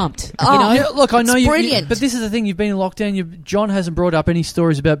get stumped. Oh, You know? Yeah, look, I know It's you, brilliant. but this is the thing. You've been in lockdown. John hasn't brought up any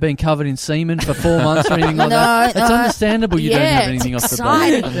stories about being covered in semen for 4 months or anything like that. It's understandable you don't have anything off it's the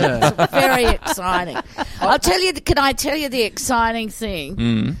bat. exciting. Yeah. It's very exciting. I'll tell you. Can I tell you the exciting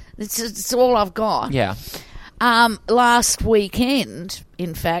thing? It's all I've got. Yeah. Last weekend,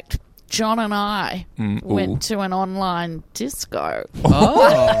 in fact, John and I Ooh. went to an online disco.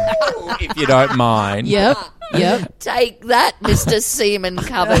 Oh, If you don't mind. Yep. Take that, Mr. Seaman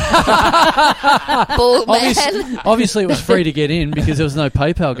covered bull man. obviously it was free to get in because there was no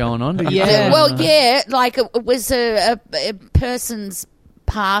PayPal going on. But Yeah. Well, yeah, like it was a person's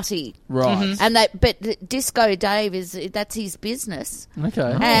party, right. but Disco Dave that's his business,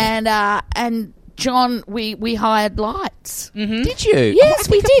 Okay. and John, we hired lights. Did you? Yes,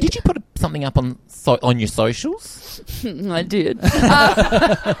 we did. Did you put something up on your socials? I did. No,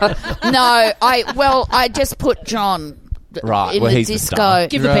 I just put John Right, in well, the he's the disco. star.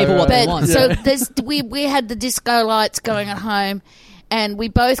 Give the people what they want. So we had the disco lights going at home, and we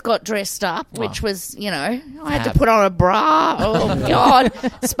both got dressed up, which was, I had to put on a bra. Oh, God.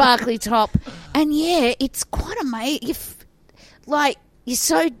 Sparkly top. And, yeah, it's quite amazing. You're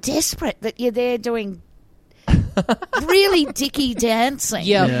so desperate that you're there doing really dicky dancing.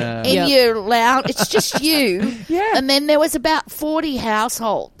 Yeah. In your lounge. It's just you. Yeah. And then there was about 40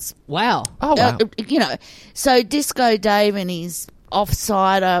 households. Wow. Oh, wow. So Disco Dave and his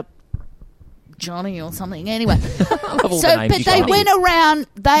offsider Johnny or something. Anyway, Of all so the names but you they got. went around.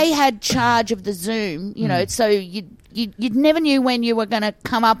 They had charge of the Zoom. So you never knew when you were going to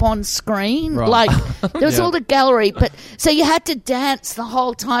come up on screen. Right. Like there was all the gallery, but so you had to dance the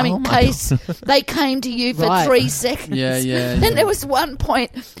whole time in case they came to you for Right. 3 seconds. Yeah. Then there was one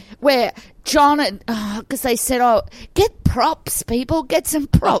point where John, because they said, get props, people, get some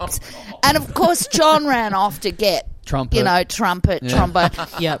props. And, of course, John ran off to get, Trumpet. trombone.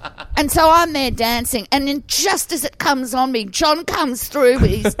 Yep. And so I'm there dancing, and then just as it comes on me, John comes through with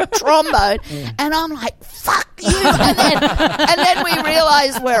his trombone, and I'm like, fuck you. And then we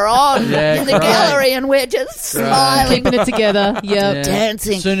realise we're on in the great. gallery, and we're just smiling. Keeping it together. Yep. Yeah.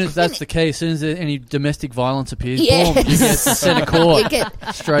 Dancing. As soon as that's the key, as soon as any domestic violence appears, Yes. boom, you get to centre court. You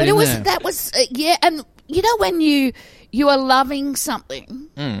get- Straight but in it was there. that was and when you are loving something,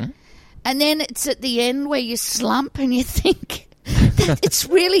 and then it's at the end where you slump and you think that it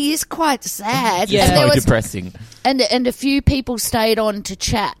really is quite sad. Yeah. And there So was depressing. and a few people stayed on to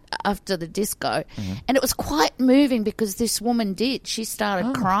chat after the disco, and it was quite moving because this woman she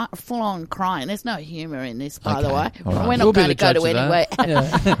started crying, full on crying. There's no humour in this, by the way. All right. We're We'll not be going to the go judge to of that.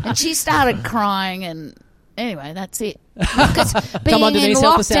 anywhere. And she started crying, and anyway, that's it. Because Come on, being in Denise,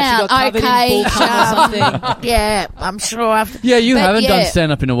 help us out. She got covered in okay, bull cum or something. yeah, I'm sure I've. Yeah, you but haven't done yeah.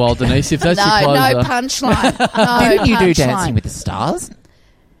 stand up in a while, Denise. If that's your No closer. punchline. No Didn't you do punchline. Dancing with the Stars?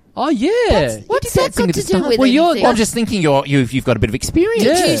 Oh yeah. What's that Dancing got with to the do Stars? with Well, you're- anything? Well, I'm just thinking you've got a bit of experience.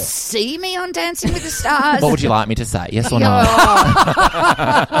 Did Yeah. you see me on Dancing with the Stars? What would you like me to say? Yes or Oh, no?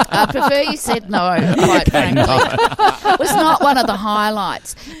 I prefer you said no, quite frankly. It was not one of the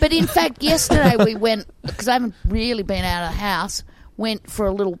highlights. But in fact, yesterday we went, because I haven't really been out of the house, went for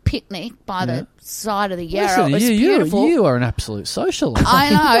a little picnic by the side of the Yarra. Listen, It was you beautiful. you are an absolute socialist.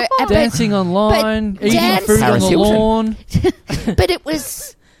 I know. and but- Dancing online, but eating dancing- food on Paris the Hilton. lawn. But it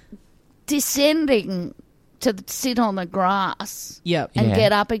was descending to sit on the grass Yep. and Yeah.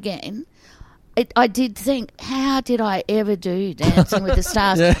 get up again. I did think, how did I ever do Dancing with the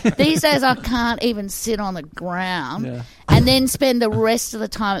Stars? These days I can't even sit on the ground and then spend the rest of the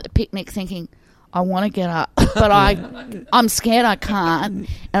time at the picnic thinking, I want to get up, but I'm scared I can't, and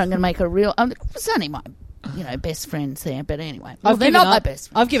I'm going to make a real... it's only my best friends there, but anyway. Well, they're not my best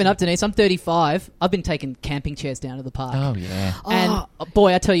friends. I've given up, Denise. I'm 35. I've been taking camping chairs down to the park. Oh, yeah. And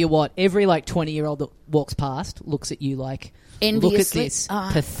boy, I tell you what, every 20-year-old that walks past looks at you like, look at Enviously. this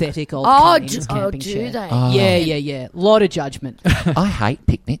pathetic old Oh, cunt in his do camping do chair. they? Oh. Yeah. Lot of judgment. I hate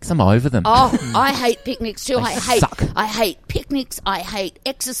picnics. I'm over them. Oh, I hate picnics too. They suck. I hate picnics. I hate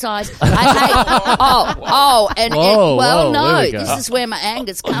exercise. and Whoa, whoa, no, there we go. this is where my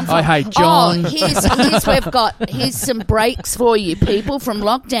anger's come from. I hate John. Oh, here's some breaks for you people from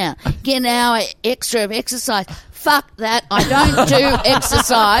lockdown. Get an hour extra of exercise. Fuck that. I don't do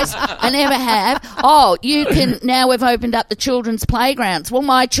exercise. I never have. Oh, you can, now we've opened up the children's playgrounds. Well,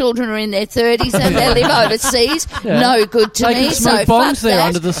 my children are in their 30s and they live overseas. No good to They me. can smoke so bombs fuck there that.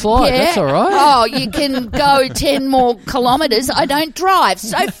 under the slide. That's all right. Oh, you can go 10 more kilometres. I don't drive.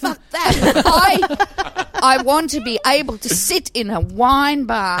 So fuck that. I want to be able to sit in a wine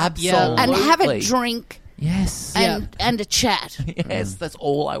bar Absolutely. and have a drink. Yes. And a chat. Yes, that's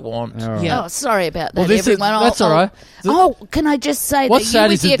all I want. All right. Yeah. Oh, sorry about that, Well, everyone. that's all right. Can I just say What's that sad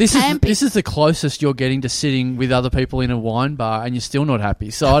you is with that your camping... this is the closest you're getting to sitting with other people in a wine bar, and you're still not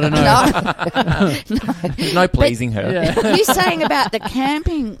happy. So I don't know. No pleasing her. Yeah. You're saying about the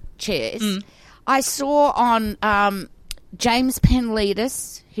camping chairs. I saw on James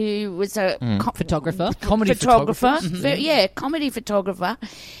Penleadis, who was a Photographer. Comedy photographer. photographer. Yeah, comedy photographer.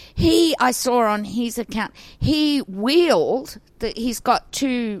 I saw on his account, he wheeled, he's got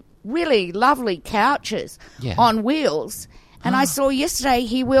 2 really lovely couches on wheels. And I saw yesterday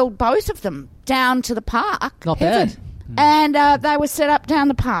he wheeled both of them down to the park. Not bad. And they were set up down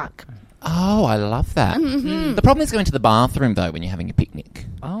the park. Oh, I love that. Mm-hmm. The problem is going to the bathroom, though, when you're having a picnic.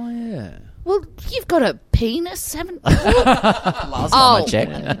 Oh, yeah. Well, you've got a penis, haven't you? Last time I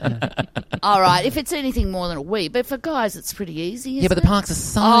checked. All right, if it's anything more than a wee. But for guys, it's pretty easy, isn't Yeah, but the it? parks are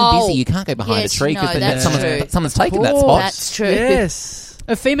so busy. You can't go behind yes, a tree no, because that's true. someone's taken that spot. That's true. Yes.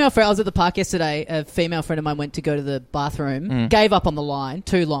 A female friend, I was at the park yesterday, a female friend of mine went to go to the bathroom, gave up on the line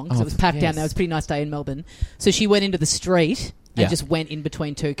too long because it was packed down there. It was a pretty nice day in Melbourne. So she went into the street and just went in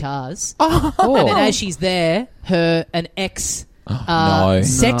between 2 cars. And then as she's there, an ex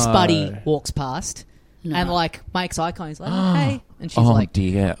sex buddy walks past and makes eye contact. He's like, hey. And she's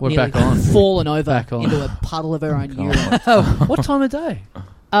dear. We're nearly back on. fallen over Back on. into a puddle of her own urine. What time of day?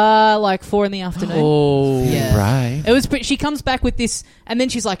 4 in the afternoon. Oh, Yeah. Right. It was pretty, she comes back with this, and then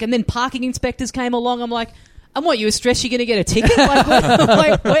she's like, and then parking inspectors came along. I'm like, and what, you were stressed you're going to get a ticket?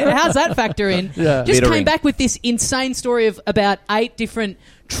 How's that factor in? Yeah. Just Littering. came back with this insane story of about 8 different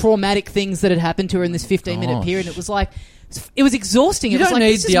traumatic things that had happened to her in this 15-minute period. It was like, it was exhausting. You It was don't like,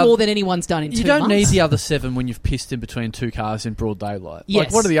 need this is the more oth- than anyone's done in 2 You months. don't need the other 7 when you've pissed in between 2 cars in broad daylight.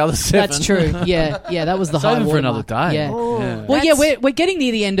 Yes. What are the other 7? That's true. Yeah, that was the Save high them for another watermark. day. Yeah. Oh, Well, yeah, that's- we're getting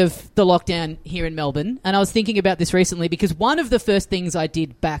near the end of the lockdown here in Melbourne, and I was thinking about this recently because one of the first things I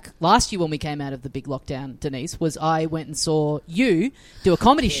did back last year when we came out of the big lockdown, Denise, was I went and saw you do a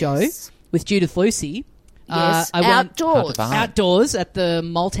comedy show with Judith Lucy. Yes, I went outdoors. outdoors at the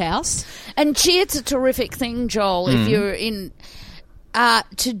Malt House. And gee, it's a terrific thing, Joel, if you're in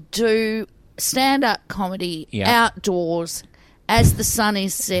to do stand-up comedy outdoors as the sun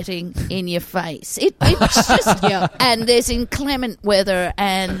is setting in your face. It's just and there's inclement weather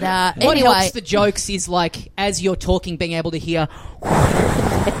and What anyway. helps the jokes is like as you're talking, being able to hear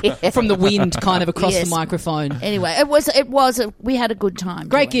from the wind kind of across Yes. the microphone. Anyway, we had a good time.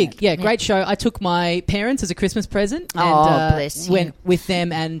 Great doing gig, it. great show. I took my parents as a Christmas present and Bless you. went with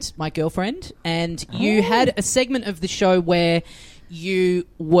them and my girlfriend. And you had a segment of the show where you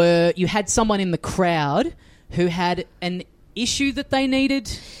had someone in the crowd who had an issue that they needed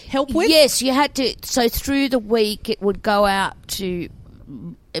help with. Yes, you had to. So through the week, it would go out to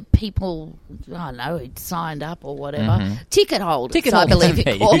people. I don't know, who'd signed up or whatever. Ticket holders, Ticket I holders. believe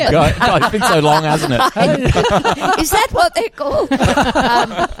There it you called. go. God, it's been so long, hasn't it? Is that what they're called?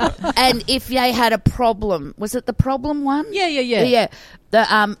 And if they had a problem, was it the problem one? Yeah.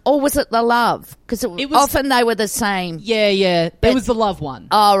 Or was it the love? Because It was- often they were the same. Yeah. But- It was the love one.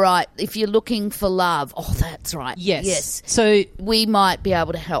 Oh, right. If you're looking for love, that's right. Yes. So We might be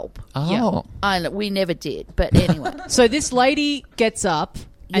able to help. Oh. We never did, but anyway. this lady gets up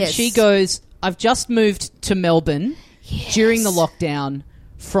and Yes. she goes, I've just moved to Melbourne during the lockdown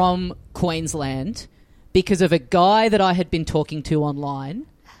from Queensland because of a guy that I had been talking to online,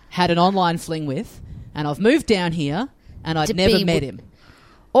 had an online fling with, and I've moved down here and I'd To never be met with- him.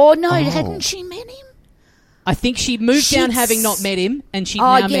 Oh, no, hadn't she met him? I think she moved down She's- having not met him, and she Oh,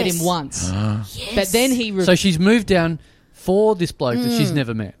 now met yes. him once. Yes. But then he... So she's moved down for this bloke that she's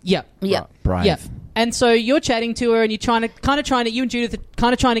never met. Yeah. Yeah. Brave. Yeah. And so you're chatting to her and you're trying to, you and Judith are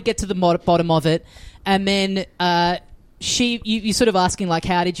kind of trying to get to the bottom of it. And then you're sort of asking, like,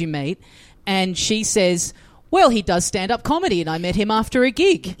 how did you meet? And she says, well, he does stand-up comedy and I met him after a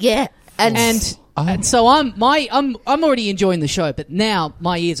gig. Yeah. And so I'm already enjoying the show, but now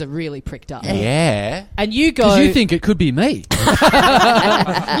my ears are really pricked up. Yeah. And you go... Because you think it could be me.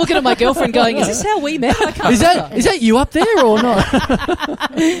 looking at my girlfriend going, is this how we met? I can't Is that you up there or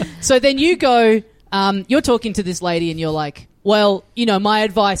not? So then you go, you're talking to this lady and you're like, well, my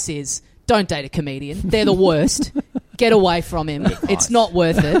advice is don't date a comedian. They're the worst. Get away from him. It's not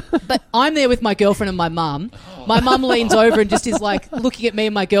worth it. But I'm there with my girlfriend and my mum. My mum leans over and just is like looking at me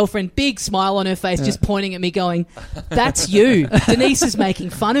and my girlfriend, big smile on her face, just pointing at me going, that's you. Denise is making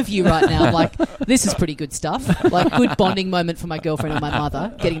fun of you right now. Like, this is pretty good stuff. Like, good bonding moment for my girlfriend and my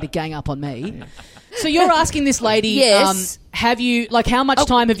mother, getting to gang up on me. So you're asking this lady, Yes. have you, like, how much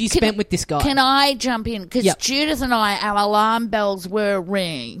time have you spent with this guy? Can I jump in? Because Yep. Judith and I, our alarm bells were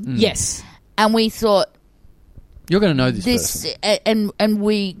ringing, Yes. and we thought You're going to know this person. and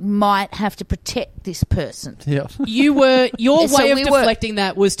we might have to protect this person. Yeah. Your So way of we were- deflecting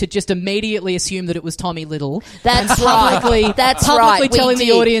that was to just immediately assume that it was Tommy Little. That's and right. publicly, That's publicly right. We telling the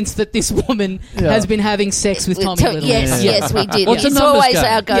did. audience that this woman has been having sex with Tommy Little. Yes, Yeah. yes, we did. Well, it's a He's numbers always game.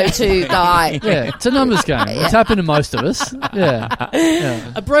 our go-to guy. Yeah, it's a numbers game. It's happened to most of us.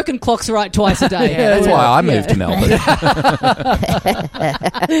 Yeah. A broken clock's right twice a day. Yeah, that's why I moved to Melbourne.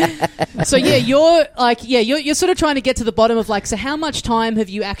 So yeah, you're sort of trying to get to the bottom of like, so how much time have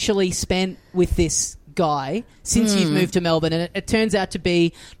you actually spent with this guy since you've moved to Melbourne? And it turns out to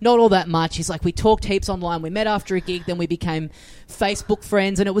be not all that much. He's like, we talked heaps online. We met after a gig, then we became Facebook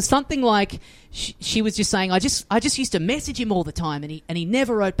friends, and it was something like she was just saying, I just used to message him all the time, and he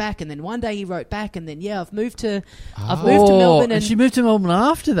never wrote back. And then one day he wrote back, and then I've moved to Melbourne, and she moved to Melbourne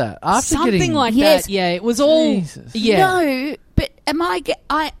after that. After something getting, like Yes. that. Yeah, it was all Jesus. No, but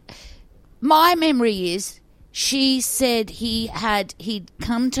my memory is she said she'd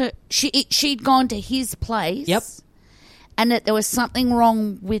gone to his place. Yep. And that there was something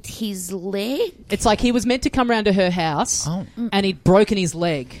wrong with his leg. It's like he was meant to come round to her house, and he'd broken his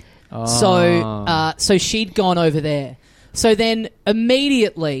leg. Oh. So she'd gone over there. So then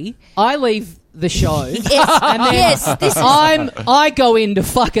immediately I leave the show. Yes, And then yes. This is I go into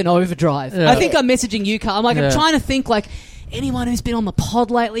fucking overdrive. Yeah. I think I'm messaging you, Carl. I'm like, Yeah. I'm trying to think like anyone who's been on the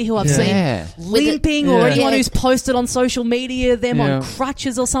pod lately who I've Yeah. seen limping, or Yeah. anyone Yeah. who's posted on social media, them Yeah. on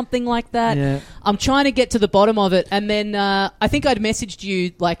crutches or something like that. Yeah. I'm trying to get to the bottom of it. And then I think I'd messaged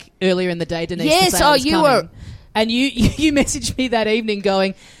you like earlier in the day, Denise. to Yes, say I was you coming. were- And you messaged me that evening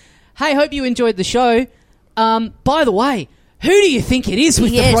going, hey, hope you enjoyed the show. By the way, who do you think it is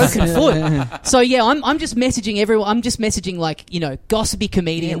with Yes. the broken foot? So yeah, I'm just messaging everyone. I'm just messaging like, gossipy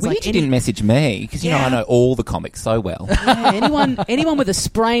comedians. Weird like you didn't message me because I know all the comics so well. anyone with a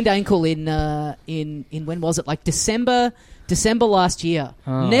sprained ankle in when was it, like December last year.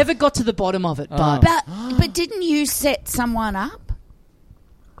 Never got to the bottom of it, but but didn't you set someone up?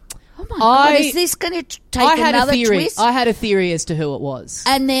 Oh my I- God, is this going to take I had another a theory. twist? I had a theory as to who it was.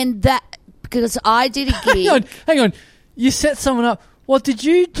 And then because I did a gig. Hang on. You set someone up. What, did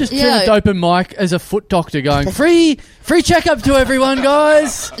you just Yeah. turn open mic as a foot doctor going, free checkup to everyone,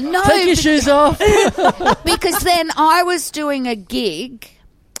 guys? No, Take your shoes off. because then I was doing a gig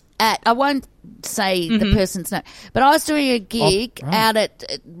at, I won't say the person's name, but I was doing a gig right. out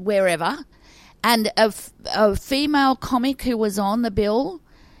at wherever, and a female comic who was on the bill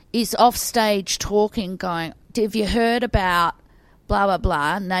is off stage talking, going, have you heard about blah, blah,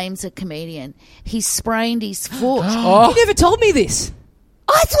 blah, names a comedian. He sprained his foot. You never told me this.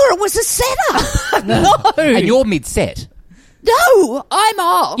 I thought it was a setup. No. And you're mid-set. No, I'm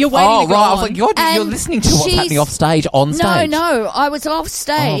off. You're waiting Oh, to go right. I on. was like, you're And listening to what's she's- happening off stage, on stage. No, I was off Oh,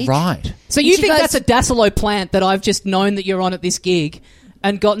 stage. right. So you She think goes- that's a Dassilo plant that I've just known that you're on at this gig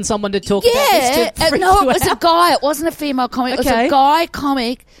and gotten someone to talk about Yeah, this to freak no, you it was a out? guy. It wasn't a female comic. It was Okay. a guy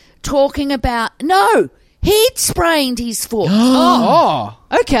comic talking about he'd sprained his foot. Oh.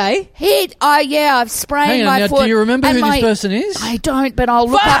 Okay. I've sprained Hang on, my now, foot. do you remember and who my- this person is? I don't, but I'll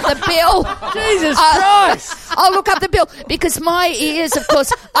look up the bill. Jesus Christ. I'll look up the bill because my ears, of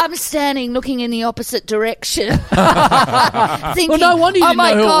course, I'm standing looking in the opposite direction. Thinking, Well, no wonder you oh didn't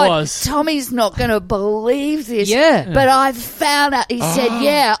my know who it God, was." Tommy's not going to believe this. Yeah. But I've found out, he said,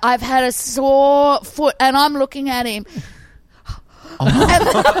 yeah, I've had a sore foot, and I'm looking at him.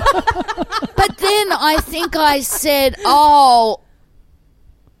 But then I think I said,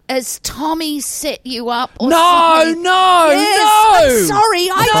 has Tommy set you up? Or something? Yes, I'm sorry.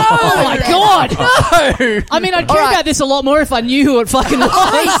 Oh my God! No! I mean, I'd care right. about this a lot more if I knew who it fucking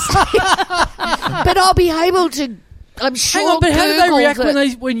was. But I'll be able to. I'm sure. Hang on, but how did they Google react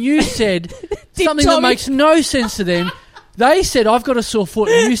that- when you said something that Tommy- makes no sense to them? They said, I've got a sore foot,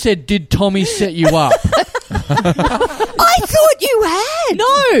 and you said, did Tommy set you up? I thought you had.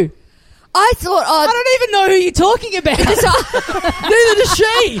 No! I thought. I don't even know who you're talking about. Neither does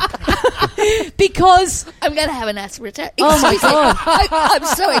she. Because I'm going to have an asthma attack. Oh my Excuse me. God. I'm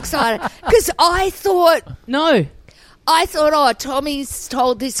so excited because I thought, no. Tommy's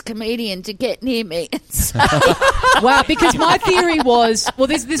told this comedian to get near me and say, Wow, because my theory was, well,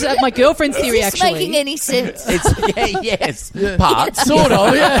 this is my girlfriend's is theory this actually. making any sense? Yes. Parts. Sort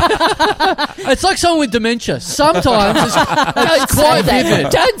of, yeah. It's like someone with dementia. Sometimes it's Don't say quite that.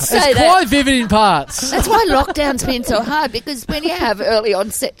 vivid. Don't say It's that. quite vivid in parts. That's why lockdown's been so hard, because when you have early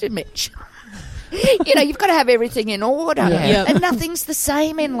onset dementia. You've got to have everything in order. Yeah. And nothing's the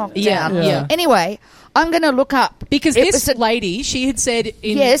same in lockdown. Yeah. Anyway, I'm going to look up. Because It this was a- lady, she had said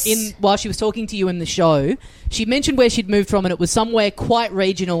Yes. while she was talking to you in the show, she mentioned where she'd moved from, and it was somewhere quite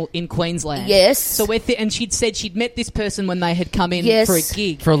regional in Queensland. Yes. So and she'd said she'd met this person when they had come in Yes. for a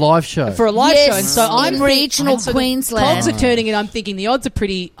gig. For a live show. For a live Yes, show. And so I'm in regional and so the Queensland. Cogs are turning, and I'm thinking the odds are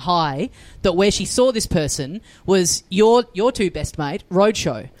pretty high that where she saw this person was your two best mate,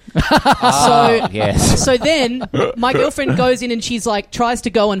 Roadshow. Yes. So then my girlfriend goes in and she's like, tries to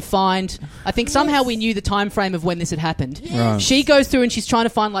go and find, I think somehow we knew the time frame of when this had happened. Right. She goes through and she's trying to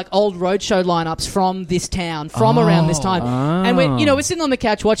find like old roadshow lineups from this town, from around this time. And we're sitting on the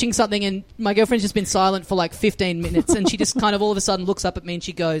couch watching something, and my girlfriend's just been silent for like 15 minutes, and she just kind of all of a sudden looks up at me and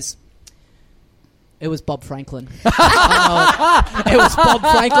she goes, "It was Bob Franklin." It was Bob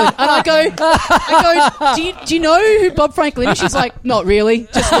Franklin. And I go, do you know who Bob Franklin is? She's like, "Not really.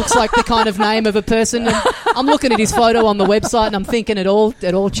 Just looks like the kind of name of a person." And I'm looking at his photo on the website and I'm thinking it all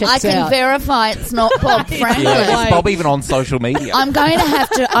checks I can out. verify it's not Bob Franklin. Yeah, is Bob even on social media? I'm going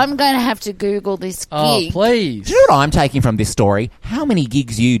to have to Google this gig. Oh, please. Do you know what I'm taking from this story? How many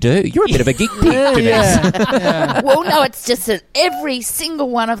gigs you do? You're a bit of a gig pig, Denise. Yeah. Well, no, it's just that every single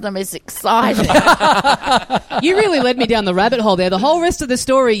one of them is exciting. You really led me down the rabbit hole there. The whole rest of the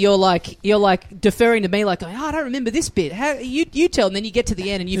story, you're like deferring to me, like, I don't remember this bit. How you tell, and then you get to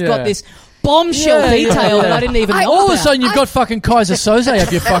the end, and you've got this bombshell detail that I didn't even know All of a about. sudden, you've got fucking Kaiser Soze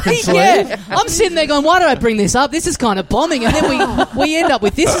up your fucking sleeve. Yeah, I'm sitting there going, why did I bring this up? This is kind of bombing, and then we end up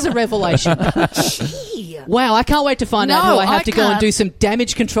with this as a revelation. Gee. Wow, I can't wait to find out No, who I have I to go and can't. do some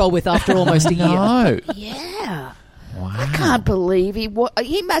damage control with after almost a year. No. Yeah. Wow. I can't believe he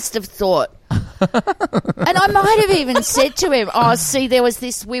must have thought. And I might have even said to him, see,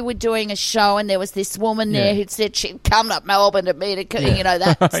 we were doing a show and there was this woman there who'd said she'd come up Melbourne to meet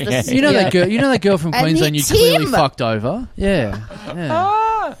that's the You know that girl from And Queensland you it's clearly him. fucked over? Yeah.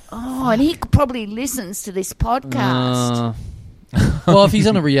 Oh, and he probably listens to this podcast. Well, if he's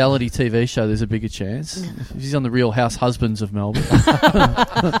on a reality TV show, there's a bigger chance. If he's on the Real House Husbands of Melbourne.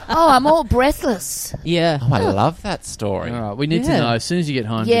 I'm all breathless. Yeah. Oh, I love that story. All right, we need to Yeah. know as soon as you get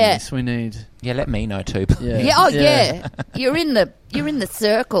home. Yeah. Denise, we need. Yeah, let me know too. Yeah. Yeah. You're in the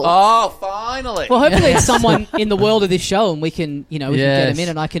circle. Oh, finally. Well, hopefully it's someone in the world of this show, and we can get him in,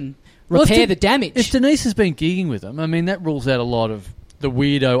 and I can Well, if repair De- the damage. If Denise has been gigging with them, I mean, that rules out a lot of the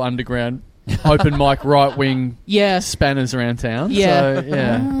weirdo underground open mic right wing spanners around town. Yeah. So,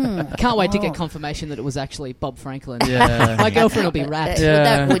 yeah. Can't wait to get confirmation that it was actually Bob Franklin. Yeah. My girlfriend will be wrapped. Yeah.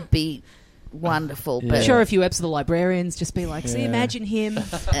 That would be wonderful. Yeah. But Sure, a few eps of the librarians just be like, see, imagine him.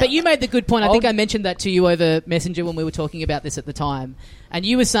 But you made the good point. I think I mentioned that to you over Messenger when we were talking about this at the time. And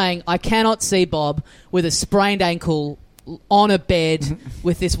you were saying, I cannot see Bob with a sprained ankle on a bed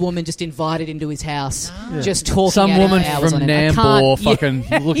with this woman just invited into his house, just talking Some at him woman hours from on end. I Nambour can't-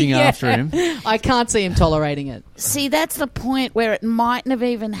 fucking looking after him. I can't see him tolerating it. see, that's the point where it mightn't have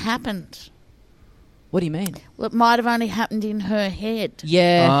even happened. What do you mean? Well, it might have only happened in her head.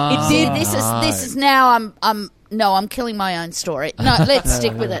 Yeah, it did. This is now I'm killing my own story. No, let's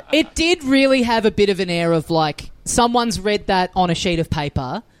stick with it. It did really have a bit of an air of like someone's read that on a sheet of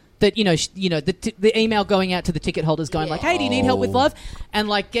paper. That the email going out to the ticket holders going like, hey, do you need help with love? And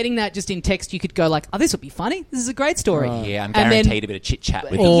like getting that just in text, you could go like, oh, this will be funny. This is a great story. Yeah, I'm And then- guaranteed a bit of chit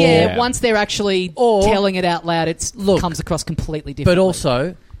chat with Or- him. Yeah, once they're actually telling it out loud, it comes across completely different. But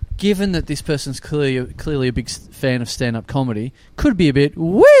also, given that this person's clearly a big fan of stand-up comedy, could be a bit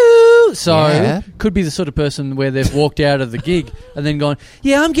woo. So could be the sort of person where they've walked out of the gig and then gone,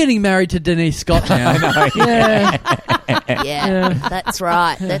 yeah, I'm getting married to Denise Scott now. Yeah, that's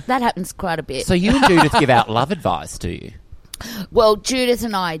right. That happens quite a bit. So you and Judith give out love advice, do you? Well, Judith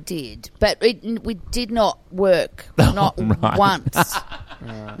and I did, but we did not work, not once.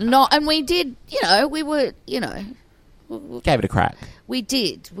 Not, and we did. We were. Gave it a crack. We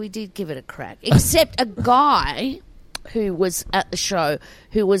did give it a crack. Except a guy who was at the show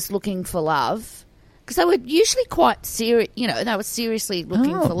who was looking for love. Because they were usually quite serious, they were seriously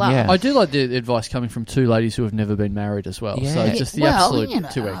looking for love. yeah. I do like the advice coming from two ladies who have never been married as well. Yeah. So just the Well,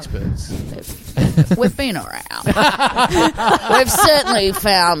 absolute two experts. We've been around. We've certainly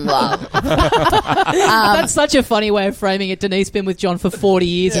found love. that's such a funny way of framing it. Denise been with John for 40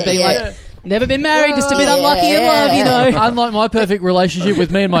 years and being like, never been married, just a bit unlucky in love, Unlike my perfect relationship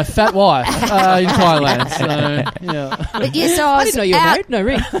with me and my fat wife in Thailand. So, yeah. But yes, I I was didn't know you were married. No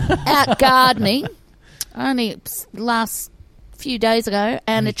ring. out gardening only last few days ago,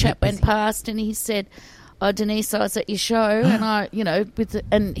 and a chap went past and he said, oh, Denise, I was at your show, and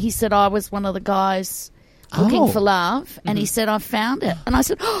and he said I was one of the guys looking for love, and he said, I found it. And I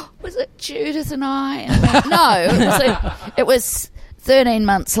said, was it Judith and I? And I went, no, it was 13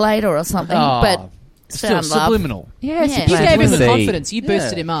 months later or something, but still found love. subliminal. Yes, You gave him the See. confidence. You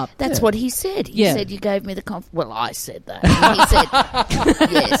boosted him up. That's what he said. He Yeah. said, you gave me the confidence. Well, I said that. And he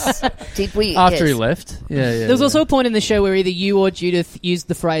said, yes. Did we? After he Yes. left. Yeah. There was also a point in the show where either you or Judith used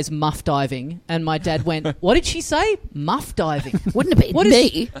the phrase muff diving, and my dad went, what did she say? Muff diving. Wouldn't have been What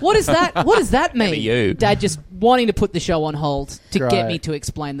me. what is that? What does that mean? Maybe you. Dad just wanting to put the show on hold to get Great. me to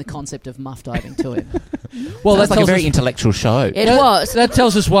explain the concept of muff diving to him. Well, That's that like a tells very us, intellectual show. It was. that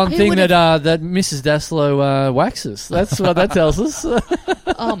tells us one Who thing would've- that Mrs. Daslow waxes. That's what that tells us.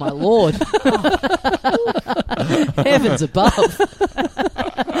 Oh, my Lord. Heavens above.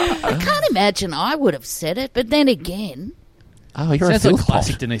 I can't imagine I would have said it, but then again, Oh, you're Sounds a like filth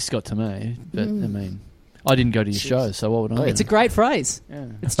classic pot. Denise Scott to me. But, I mean, I didn't go to your show, so what would I know? It's a great phrase. Yeah.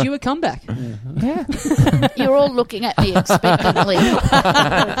 It's due a comeback. you're all looking at me expectantly.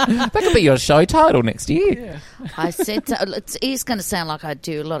 That could be your show title next year. I said, it's going to sound like I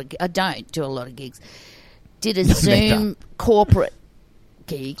do a lot of. I don't do a lot of gigs. Did a Zoom corporate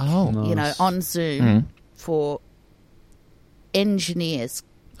gig, Oh, you know, Nice. on Zoom Mm. for engineers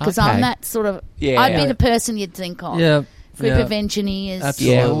because Okay. I'm that sort of. Yeah. I'd be the person you'd think of. Yeah. Group yeah. of engineers.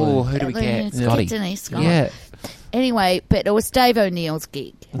 Absolutely. Yeah. Oh, who do we get? Let's Scotty. get Denise, Scott. Yeah. Anyway, but it was Dave O'Neill's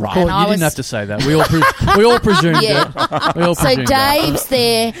gig. Right. Well, And I you was- didn't have to say that. We all presumed Yeah. it. We all So presumed that. Dave's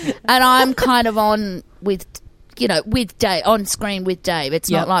there, and I'm kind of on with, with Dave, on screen with Dave. It's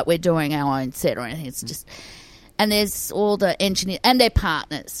Yep. not like we're doing our own set or anything. It's just, and there's all the engineers and their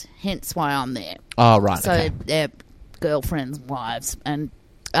partners. Hence why I'm there. Oh, right. So okay. their girlfriends, wives, and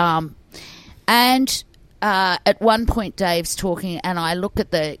at one point Dave's talking, and I look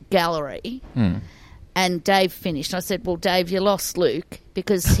at the gallery. And Dave finished. I said, well, Dave, you lost Luke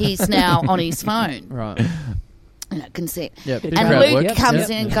because he's now on his phone. Right. Consent. Yeah, big And crowd Luke work. Yep, comes yep.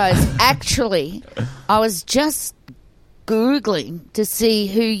 in and goes, actually, I was just Googling to see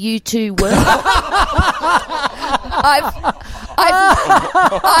who you two were.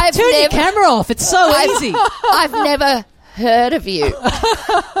 I've Turn your never, camera off. It's so easy. I've never heard of you.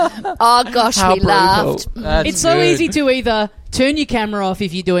 Oh, gosh, How we brutal. laughed. That's It's so good. easy to either turn your camera off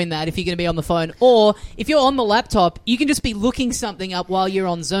if you're doing that, if you're going to be on the phone, or if you're on the laptop, you can just be looking something up while you're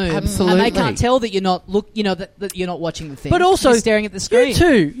on Zoom, Absolutely. and they can't tell that you're not that you're not watching the thing. But also, you're staring at the screen.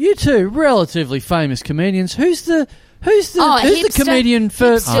 You two, relatively famous comedians. Who's the hipster- comedian for?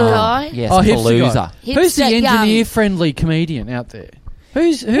 hipster guy. Yes, Oh, hipster Palooza. guy. Who's the Hipster young. engineer-friendly comedian out there?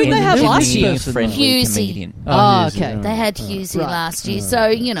 Who they have who's last this year? person? Friendly Hughesy. comedian. Oh, Hughesy, okay. right. They had Hughesy Right. last year, so,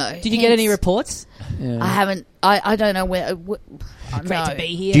 Did you get any hence- reports? Yeah. I haven't. I don't know where. Great no. to be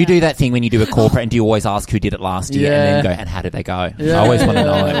here. Do you do that thing when you do a corporate and do you always ask who did it last year and then Yeah. go, and how did they go? Yeah. I always want to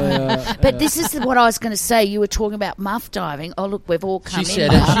know. Yeah. But this is what I was going to say. You were talking about muff diving. Oh, look, we've all come She in.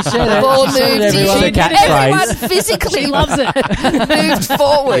 said it. now. She said it. We've all She said it, moved everyone. in. It's the catchphrase. Everyone physically loves it. moved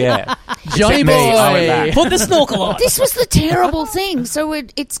forward. Yeah. Johnny Except me, I went boy. back. Put the snorkel on. This was the terrible thing. So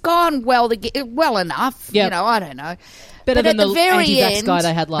it's gone well enough. Yep. You know, I don't know. Better But than at the the very anti-vax end- guy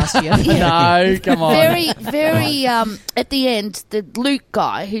they had last year. No, come on. Very, at the end, the Luke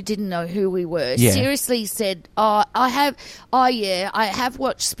guy who didn't know who we were Yeah. seriously said, I have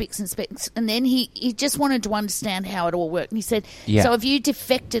watched Spicks and Specks. And then he just wanted to understand how it all worked. And he said, Yeah. so have you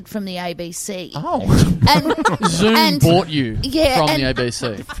defected from the ABC? Oh. And, Zoom and- bought you Yeah, from and- the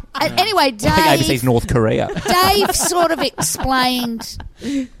ABC. and anyway, I think ABC's Dave, North Korea. Dave sort of explained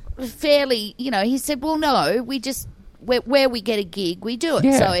fairly, he said, well, no, we just... Where we get a gig, we do it.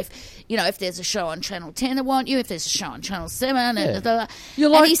 Yeah. So if there's a show on Channel 10 they want you, if there's a show on Channel 7, Yeah. and You're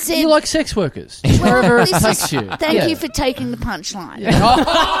like he said, you're like sex workers. well, Wherever it this takes is- you. Thank Yeah. you for taking the punchline.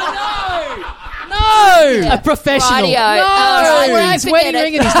 No. A professional. Radio. No, All right, he's forget wedding it.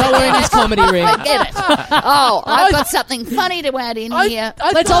 ring and he's not wearing his comedy ring. Forget it. Oh, I've got something funny to add in here.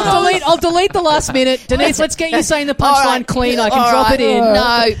 I'll delete the last minute. Denise, let's get you saying the All punchline right. clean. I can All drop right. it in.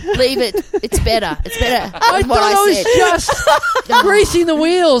 No, leave it. It's better. It's better I than what thought I I said. was just greasing the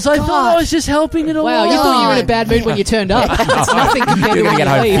wheels. I thought I was just helping it along. Wow, you thought you were in a bad mood when you turned up. It's nothing compared to You're when going to you get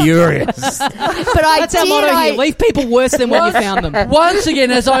home leave. furious. But I That's did. our motto here. Leave people worse than when you found them. Once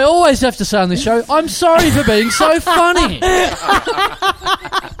again, as I always have to say on this show, I'm sorry for being so funny.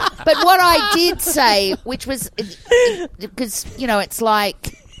 But what I did say, which was because it's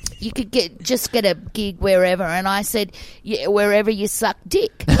like you could get a gig wherever, and I said, yeah, wherever you suck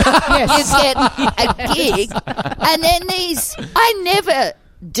dick, you get a gig. And then I never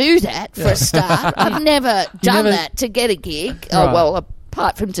do that for a start. I've never done never- that to get a gig. Right. Oh well,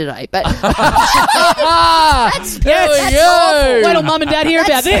 apart from today. But There we that's go. awful. Wait till mum and dad hear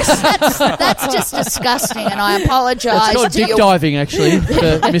about this. That's just disgusting, and I apologise It's called to dick your diving, actually,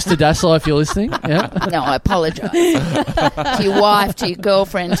 for Mr. Dassler, if you're listening. Yeah. No, I apologise to your wife, to your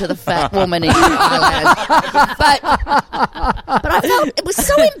girlfriend, to the fat woman in Thailand. But I felt it was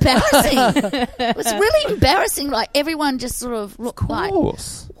so embarrassing. It was really embarrassing. Like everyone just sort of looked like,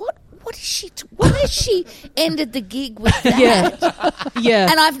 what is she? Why has she ended the gig with that? Yeah.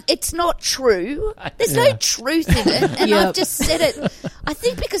 And it's not true. There's no truth in it. And I've just said it. I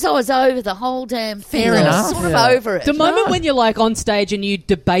think because I was over the whole damn thing. Fair I was enough. sort of over it. The moment when you're like on stage and you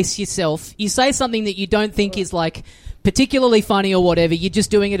debase yourself, you say something that you don't think is like particularly funny or whatever, you're just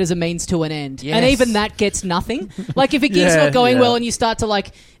doing it as a means to an end. Yes. And even that gets nothing. Like if a gig's Yeah, not going yeah. well and you start to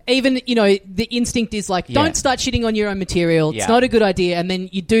like, even, you know, the instinct is like, don't start shitting on your own material. It's not a good idea. And then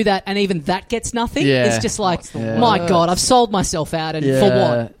you do that and even that gets nothing. Yeah. It's just like, Yeah. my God, I've sold myself out and for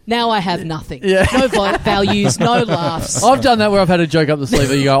what? Now I have nothing. Yeah. No values, no laughs. I've done that where I've had a joke up the sleeve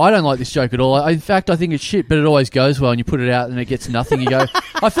where you go, I don't like this joke at all. In fact, I think it's shit, but it always goes well, and you put it out and it gets nothing. You go,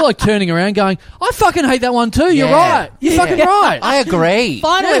 I feel like turning around going, I fucking hate that one too. You're right. You're fucking right. I agree.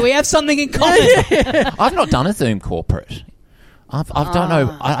 Finally, we have something in common. I've not done a Zoom corporate. I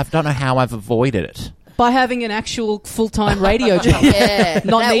don't know how I've avoided it. By having an actual full-time radio job. Yeah,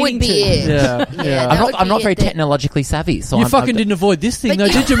 Not that needing would be to. it. Yeah, yeah. I'm not very technologically savvy, so You I'm fucking didn't avoid this thing,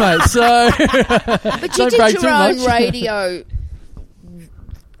 But though, did you, mate? So, But you Don't break did too your own much. radio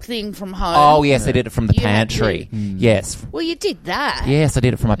thing from home. Oh yes, I did it from the You had to. pantry. Yes, Well, you did that. yes, I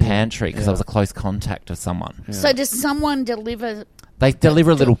did it from my pantry because I was a close contact of someone. So does someone deliver? They deliver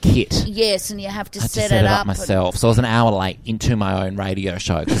a little kit. Yes, and you have to I had to set set it it up up myself, so I was an hour late into my own radio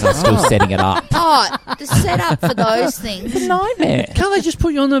show because I was still setting it up. Oh, the setup for those things. Nightmare. can't they just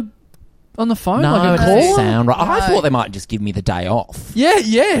put you on the phone No, like it a doesn't caller? sound right. I No. thought they might just give me the day off. Yeah,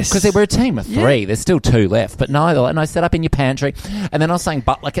 yes. Because they were a team of three. There's still two left. But no, they're like, no, set up in your pantry. And then I was saying,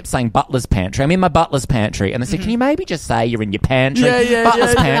 I kept saying butler's pantry. I'm in my butler's pantry. And they said, can you maybe just say you're in your pantry? Yeah, yeah,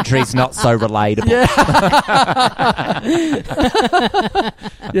 Butler's yeah, pantry's not so relatable.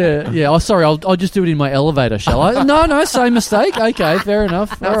 Yeah. Oh, sorry. I'll just do it in my elevator, shall I? No, same mistake. Okay, fair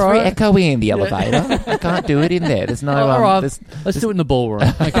enough. No, All it's right. very echoey in the elevator. I can't do it in there. There's no... All right. there's- Let's do it in the ballroom.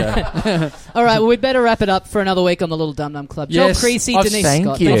 Okay. All right, well, we'd better wrap it up for another week on the Little Dum Dum Club. Joel Yes, Creasey, I've- Denise thank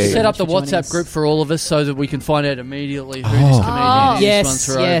Scott. you. thank I've so set much up the for joining WhatsApp us. group for all of us so that we can find out immediately who this Oh. comedian is Yes, once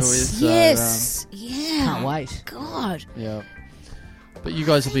we're yes. over with. So, Yes, yeah. Can't wait. God. yeah. But you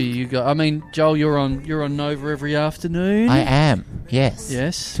guys will be... I mean, Joel, you're on Nova every afternoon. I am, yes.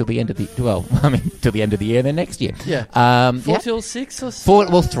 Yes. Till the end of the... Well, I mean, till the end of the year, then next year. Yeah. 4 yeah. till 6 or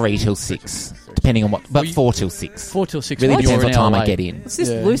so? 3 till 6, depending on what... But 4 till 6. 4 till 6. Really Well, depends you're what an hour time I late. get in. What's this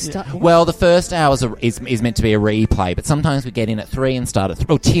Yeah. loose stuff? Well, the first hour is meant to be a replay, but sometimes we get in at 3 and start at 3.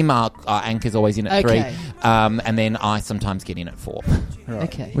 Well, Tim, our anchor's always in at Okay. 3, and then I sometimes get in at 4.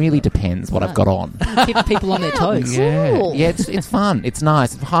 Okay. Really depends what I've got on. Keep people on their toes. Cool. Yeah, it's fun. It's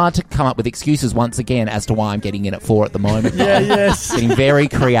nice. It's hard to come up with excuses once again as to why I'm getting in at 4 at the moment. Yeah, yes. Getting very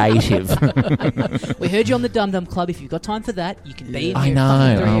creative. We heard you on the Dum Dum Club. If you've got time for that, you can be in I here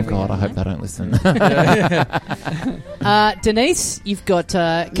know. fucking 3 Oh, every God, I night. hope they don't listen. Denise, you've got... keep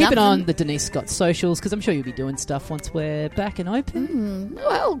an Nothing. eye on the Denise Scott socials, because I'm sure you'll be doing stuff once we're back and open.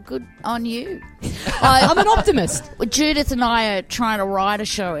 Well, good on you. I'm an optimist. Judith and I are trying to write a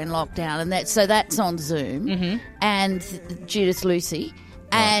show in lockdown, and that's on Zoom. And Judith Lucy.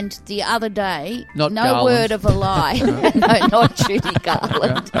 And the other day, Not no Garland. word of a lie. No, not Judy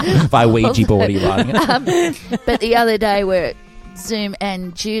Garland. By Ouija board, running it. But the other day we're at Zoom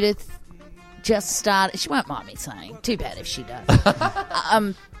and Judith just started, she won't mind me saying, too bad if she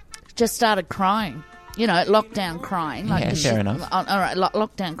does, just started crying. You know, lockdown crying. Like Yeah, fair enough. All right,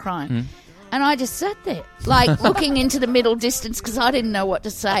 lockdown crying. And I just sat there, like, looking into the middle distance because I didn't know what to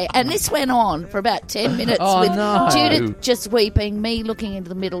say. And this went on for about 10 minutes Oh, with no. Judith just weeping, me looking into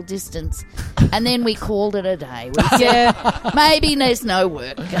the middle distance. And then we called it a day. We said, Yeah. maybe there's no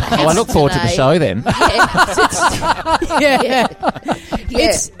work. Oh, I look forward to the show then. Yeah.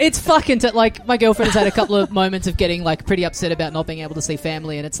 Yeah. It's fucking... like, my girlfriend has had a couple of moments of getting, like, pretty upset about not being able to see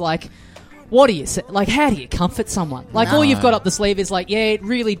family, and it's like... What do you say? Like, how do you comfort someone? Like, all you've got up the sleeve is like, yeah, it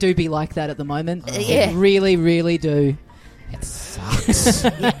really do be like that at the moment. Yeah. It really, really do. It sucks.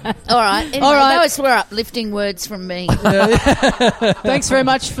 All right. Anyway, All right. those were uplifting words from me. Thanks very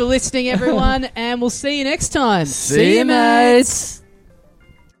much for listening, everyone, and we'll see you next time. See you, mates.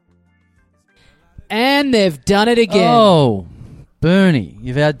 And they've done it again. Oh, Bernie,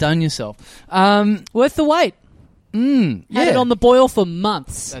 you've outdone yourself. Worth the wait. Yeah. Had it on the boil for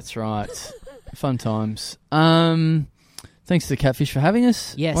months. That's right. Fun times. The Thanks to the Catfish for having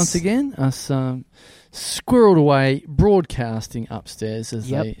us. Yes. Once again, us squirreled away broadcasting upstairs as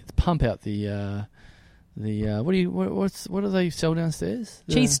Yep. they pump out the what do they sell downstairs?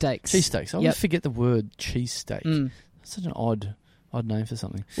 Cheesesteaks. Cheesesteaks. I always forget the word cheesesteak. That's such an odd name for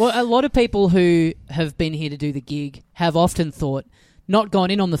something. Well, a lot of people who have been here to do the gig have often thought, not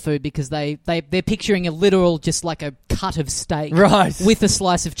gone in on the food because they're picturing a literal, just like a cut of steak, Right. with a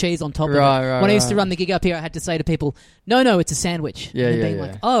slice of cheese on top of it. Right, When I used to right. run the gig up here, I had to say to people, no, it's a sandwich. Yeah, and yeah, being yeah.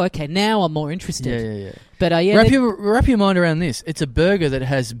 like, oh, okay, now I'm more interested. Yeah. But yeah, Wrap your mind around this. It's a burger that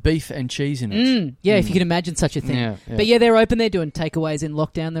has beef and cheese in it. if you can imagine such a thing. Yeah. But yeah, they're open. They're doing takeaways in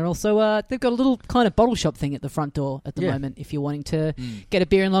lockdown. They're also they've got a little kind of bottle shop thing at the front door at the moment if you're wanting to get a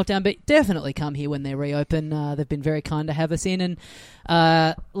beer in lockdown. But definitely come here when they reopen. They've been very kind to have us in and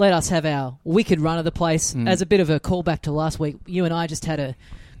let us have our wicked run of the place. As a bit of a callback to last week, you and I just had a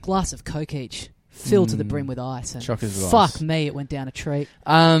glass of Coke each, filled to the brim with ice. And Chockers with fuck ice. me, it went down a treat.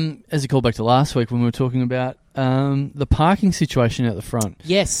 As a callback to last week when we were talking about the parking situation out the front.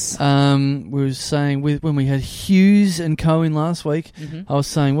 Yes. We were saying when we had Hughes and Co in last week, I was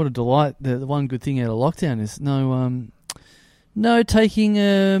saying what a delight. The one good thing out of lockdown is no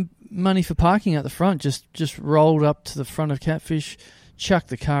taking money for parking out the front. Just rolled up to the front of Catfish, chucked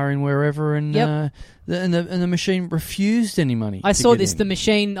the car in wherever, and the machine refused any money. I to saw get this. in. The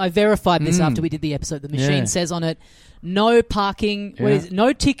machine, I verified this after we did the episode. The machine says on it, no parking,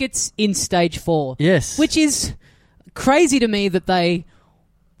 no tickets in stage 4. Yes. Which is crazy to me that they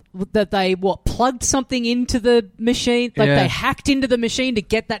plugged something into the machine, like they hacked into the machine to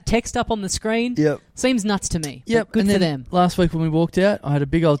get that text up on the screen. Yep. Seems nuts to me. Yep. But good and for then them. Last week when we walked out, I had a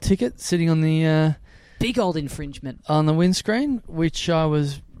big old ticket sitting on the Big old infringement. on the windscreen, which I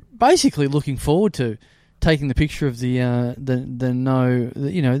was basically looking forward to taking the picture of the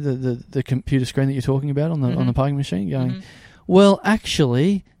computer screen that you're talking about on the parking machine, going, well,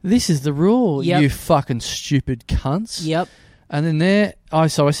 actually, this is the rule, you fucking stupid cunts. Yep. And then I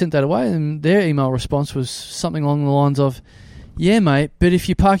sent that away, and their email response was something along the lines of, yeah, mate, but if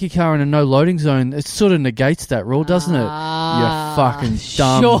you park your car in a no loading zone, it sort of negates that rule, doesn't it? You fucking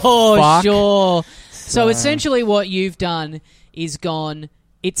dumb fuck. Sure. So essentially what you've done is gone,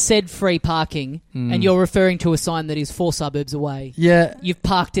 it said free parking, and you're referring to a sign that is 4 suburbs away. Yeah. You've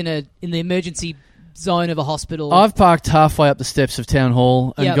parked in the emergency zone of a hospital. I've parked halfway up the steps of Town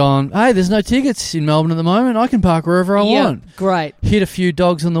Hall and gone, hey, there's no tickets in Melbourne at the moment. I can park wherever I want. Great. Hit a few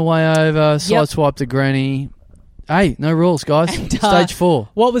dogs on the way over, sideswiped a granny. Hey, no rules, guys. And, Stage 4.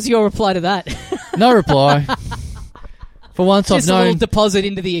 What was your reply to that? No reply. For once, Just I've a known little deposit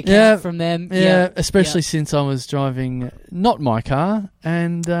into the account from them. Yeah, especially since I was driving not my car,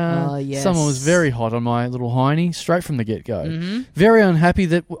 and someone was very hot on my little hiney straight from the get-go. Very unhappy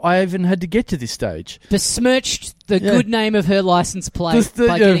that I even had to get to this stage. Besmirched the good name of her license plate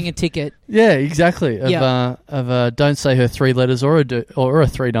by getting a ticket. Yeah, exactly. Of don't say her 3 letters or a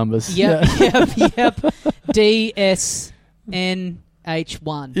 3 numbers. Yep. DSNH1.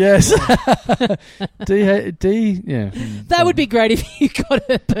 Yes. D. Yeah. That would be great if you got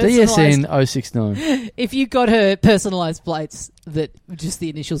her personalised. DSN 069. If you got her personalised plates that just the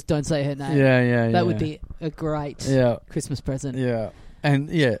initials don't say her name. Yeah. That would be a great Christmas present. Yeah. And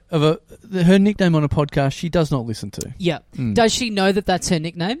her nickname on a podcast she does not listen to. Yeah. Does she know that that's her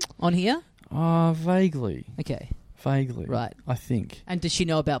nickname on here? Vaguely. Okay. Vaguely. Right. I think. And does she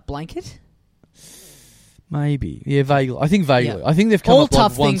know about Blanket? Maybe. Yeah, vaguely. I think vaguely. Yeah. I think they've come all up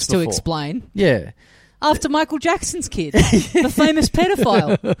tough like things once before. to explain. Yeah. After Michael Jackson's kid, the famous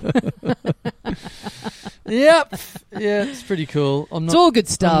pedophile. Yep. Yeah, it's pretty cool. It's all good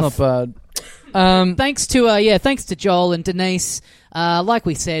stuff. I'm not bad. Thanks to Joel and Denise. Like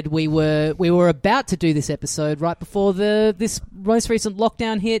we said, we were about to do this episode right before this most recent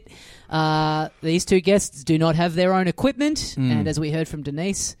lockdown hit. These 2 guests do not have their own equipment, and as we heard from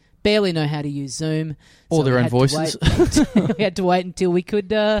Denise, barely know how to use Zoom or their own voices. We had to wait until we could,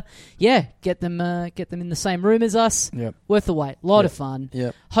 get them in the same room as us. Yep. Worth the wait. A lot of fun.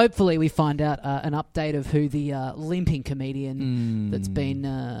 Yep. Hopefully, we find out an update of who the limping comedian that's been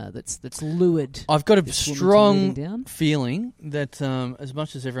that's lured. I've got a this woman to strong moving down. feeling that as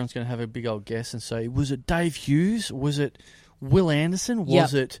much as everyone's going to have a big old guess and say, was it Dave Hughes? Was it Will Anderson?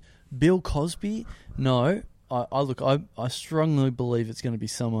 Was it Bill Cosby? No. I strongly believe it's going to be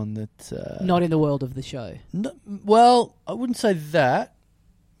someone that... not in the world of the show. Well, I wouldn't say that,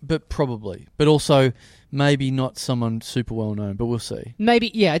 but probably. But also, maybe not someone super well known, but we'll see. Maybe,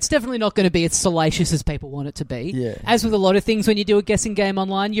 it's definitely not going to be as salacious as people want it to be. Yeah. As with a lot of things when you do a guessing game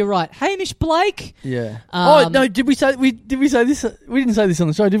online, you're right. Hamish Blake? Yeah. No, did we say this? We didn't say this on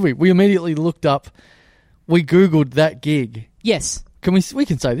the show, did we? We immediately looked up... we Googled that gig. Yes. We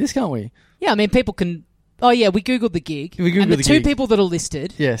can say this, can't we? Yeah, I mean, people can... Oh, yeah, we Googled the gig. And the two people that are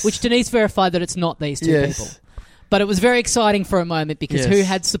listed, Yes. which Denise verified that it's not these two people. But it was very exciting for a moment because who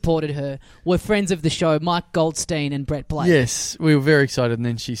had supported her were friends of the show, Mike Goldstein and Brett Blake. Yes, we were very excited, and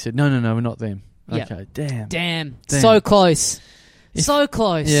then she said, no, we're not them. Yep. Okay, damn. So close. So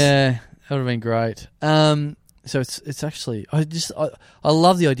close. Yeah, that would have been great. So it's actually... I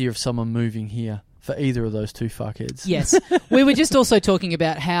love the idea of someone moving here for either of those two fuckheads. Yes. We were just also talking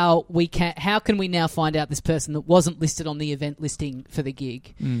about how can we now find out this person that wasn't listed on the event listing for the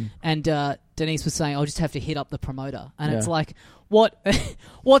gig. And Denise was saying, I'll just have to hit up the promoter. And it's like,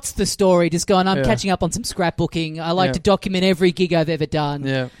 what's the story? Just going, I'm catching up on some scrapbooking. I like to document every gig I've ever done.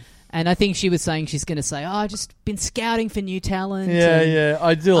 Yeah. And I think she was saying she's going to say, I've just been scouting for new talent. Yeah.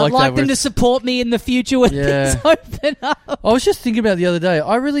 I do I'd like that. like them to support me in the future when things open up. I was just thinking about the other day.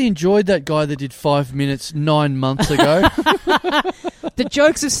 I really enjoyed that guy that did 5 minutes 9 months ago. The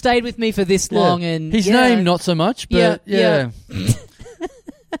jokes have stayed with me for this long. And his name, not so much, but yeah.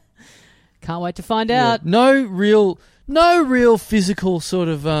 Can't wait to find out. No real physical sort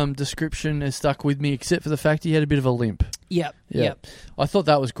of description has stuck with me, except for the fact he had a bit of a limp. Yep. I thought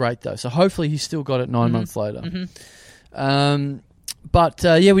that was great, though. So hopefully he's still got it 9 months later. But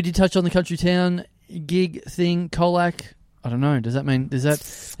we did touch on the Country Town gig thing. Colac, I don't know. Does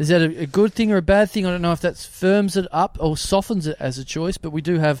that a good thing or a bad thing? I don't know if that firms it up or softens it as a choice. But we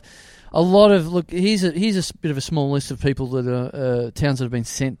do have a lot of Here's a bit of a small list of people that are towns that have been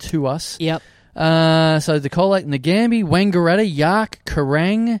sent to us. Yep. So the Colac, Ngambie, Wangaratta, Yark,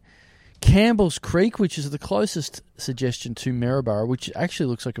 Kerrang, Campbell's Creek, which is the closest suggestion to Maryborough, which actually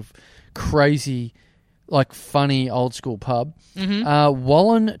looks like a crazy, funny old school pub.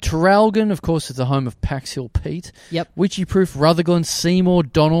 Wallen, Traralgon, of course, is the home of Pax Hill Pete. Yep. Witchyproof, Rutherglen, Seymour,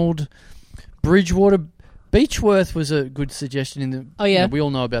 Donald, Bridgewater. Beechworth was a good suggestion. We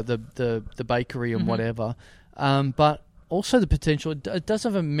all know about the bakery and whatever. But also the potential, it does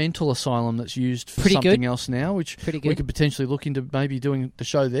have a mental asylum that's used for something else now, which we could potentially look into maybe doing the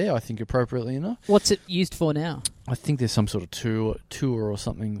show there, I think, appropriately enough. What's it used for now? I think there's some sort of tour or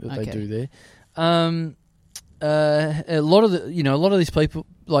something that they do there. A lot of these people,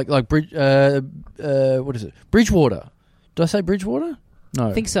 like Bridgewater. Did I say Bridgewater? No.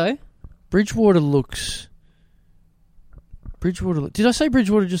 I think so. Bridgewater. Did I say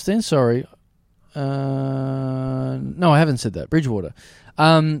Bridgewater just then? Sorry. No, I haven't said that. Bridgewater.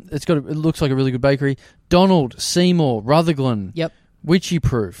 It looks like a really good bakery. Donald, Seymour, Rutherglen. Yep.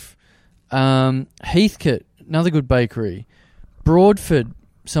 Witchyproof. Heathcote, another good bakery. Broadford,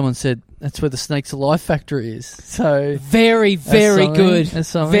 someone said that's where the Snakes Alive factory is. So very, very good.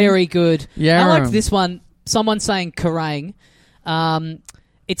 Very good. Yeah. I like this one. Someone saying Kerrang.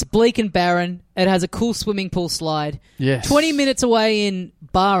 It's bleak and barren. It has a cool swimming pool slide. Yes. 20 minutes away in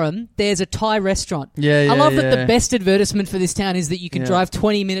Barham, there's a Thai restaurant. I love that the best advertisement for this town is that you can drive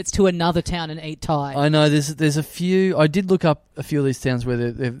 20 minutes to another town and eat Thai. I know. There's a few. I did look up a few of these towns where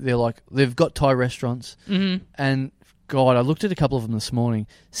they've got Thai restaurants. And God, I looked at a couple of them this morning.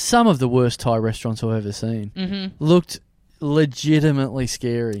 Some of the worst Thai restaurants I've ever seen. Looked legitimately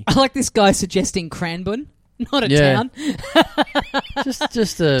scary. I like this guy suggesting Cranbourne. Not a town. just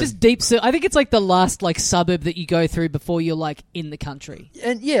deep. I think it's like the last suburb that you go through before you're in the country.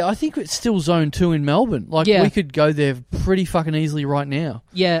 And I think it's still Zone 2 in Melbourne. We could go there pretty fucking easily right now.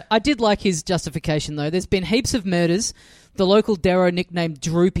 Yeah, I did like his justification though. There's been heaps of murders. The local Darrow nicknamed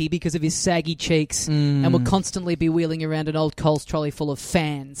Droopy because of his saggy cheeks and will constantly be wheeling around an old Coles trolley full of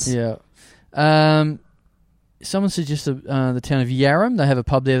fans. Yeah. Someone suggested the town of Yarram. They have a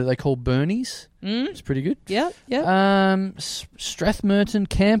pub there that they call Bernie's. It's pretty good. Yeah. Strathmerton,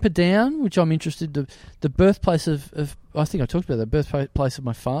 Camperdown, which I'm interested in. The birthplace of I think I talked about that, birthplace of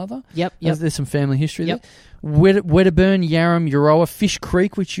my father. Yep. There's some family history there. Wedderburn, Yarram, Euroa, Fish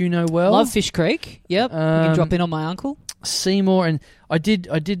Creek, which you know well. Love Fish Creek. Yep. You can drop in on my uncle. Seymour, and I did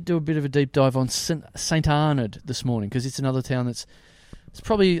do a bit of a deep dive on St Arnaud this morning because it's another town it's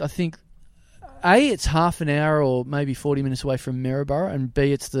probably, I think, A, it's half an hour or maybe 40 minutes away from Maryborough, and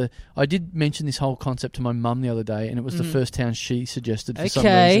B, I did mention this whole concept to my mum the other day, and it was the first town she suggested for some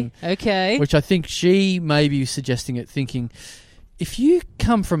reason. Okay. Which I think she may be suggesting it, thinking, if you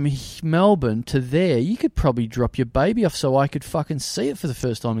come from Melbourne to there, you could probably drop your baby off so I could fucking see it for the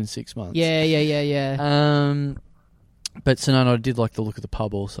first time in 6 months. Yeah. But St Arnaud, I did like the look of the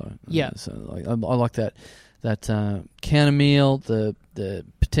pub also. Yeah. So I like that counter meal, the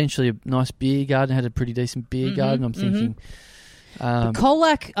potentially a nice beer garden. Had a pretty decent beer garden. I'm thinking.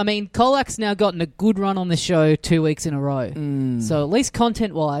 Colac's now gotten a good run on the show 2 weeks in a row. So at least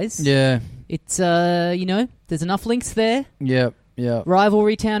content-wise, It's, there's enough links there. Yep. Yeah.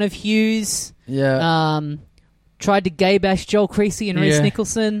 Rivalry town of Hughes. Yeah. Tried to gay bash Joel Creasey and Reece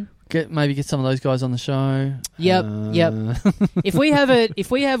Nicholson. Maybe get some of those guys on the show. Yep. If we have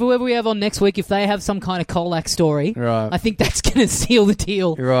whoever we have on next week, if they have some kind of Colac story, right, I think that's going to seal the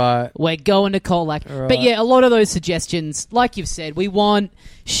deal. Right. We're going to Colac. Right. But yeah, a lot of those suggestions, like you've said, we want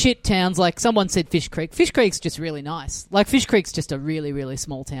shit towns. Like someone said Fish Creek. Fish Creek's just really nice. Like Fish Creek's just a really, really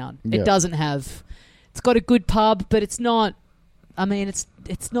small town. Yep. It doesn't have... It's got a good pub, but it's not... I mean, it's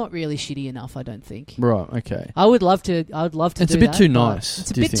not really shitty enough, I don't think. Right, okay. I would love to. It's a bit too nice.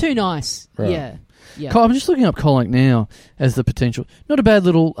 It's a bit too nice. Right. Yeah. I'm just looking up Colac now as the potential. Not a bad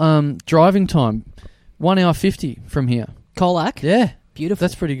little driving time. 1 hour 50 from here. Colac? Yeah. Beautiful.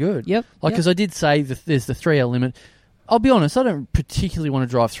 That's pretty good. Yep. Because I did say that there's the 3 hour limit. I'll be honest, I don't particularly want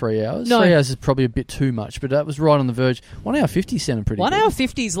to drive 3 hours. No. 3 hours is probably a bit too much, but that was right on the verge. 1 hour 50 sounded pretty good. 1 hour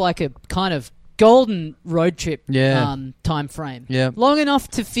 50 is like a kind of golden road trip time frame. Yeah. Long enough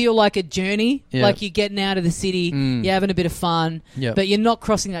to feel like a journey, Yeah. like you're getting out of the city, you're having a bit of fun, Yeah. but you're not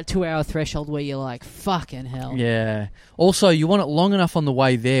crossing that 2 hour threshold where you're like, fucking hell. Yeah. Also, you want it long enough on the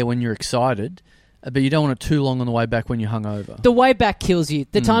way there when you're excited, but you don't want it too long on the way back when you're hungover. The way back kills you.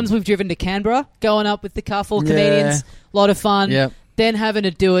 The times we've driven to Canberra, going up with the car full of comedians, a lot of fun. Yep. Then having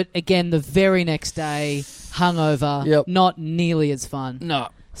to do it again the very next day, hungover, Yep. not nearly as fun. No.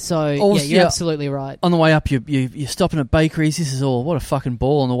 So, Also, you're absolutely right. On the way up, you're stopping at bakeries. This is all, what a fucking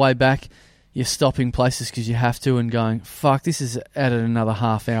ball. On the way back, you're stopping places because you have to and going, fuck, this is added another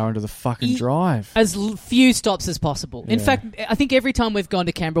half hour into the fucking drive. As few stops as possible. In fact, I think every time we've gone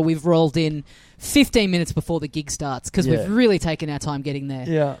to Canberra, we've rolled in 15 minutes before the gig starts because we've really taken our time getting there.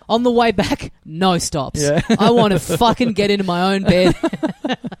 Yeah. On the way back, no stops. Yeah. I want to fucking get into my own bed.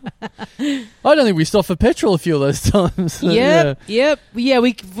 I don't think we stopped for petrol a few of those times. Yep.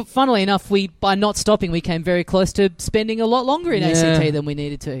 We, funnily enough, by not stopping, we came very close to spending a lot longer in ACT than we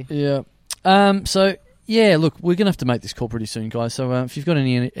needed to. Yeah. Look, we're going to have to make this call pretty soon, guys. So if you've got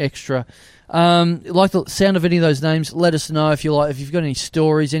any extra, like the sound of any of those names, let us know if you've got any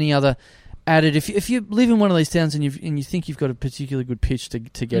stories, any other added. If you live in one of these towns and you think you've got a particularly good pitch to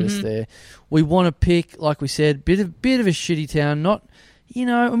get us there, we want to pick, like we said, bit of a shitty town, not.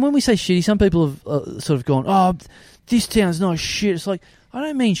 And when we say shitty, some people have sort of gone, oh, this town's not shit. It's like, I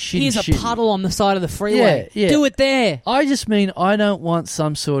don't mean shitty. Here's a puddle on the side of the freeway. Yeah. Do it there. I just mean I don't want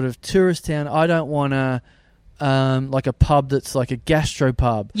some sort of tourist town. I don't want like a pub that's like a gastro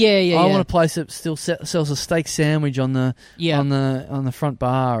pub. I want a place that still sells a steak sandwich on the front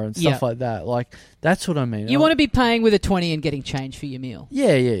bar and stuff like that. Like, that's what I mean. You want to be paying with a 20 and getting change for your meal.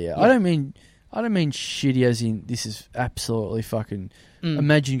 Yeah. I don't mean shitty as in this is absolutely fucking...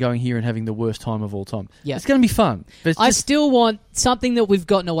 Imagine going here and having the worst time of all time. Yeah. It's going to be fun. But I still want something that we've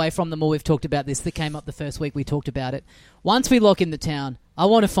gotten away from the more we've talked about this, that came up the first week we talked about it. Once we lock in the town, I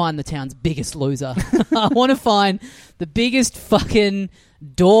want to find the town's biggest loser. I want to find the biggest fucking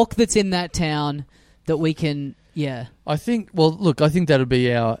dork that's in that town that we can, I think that'll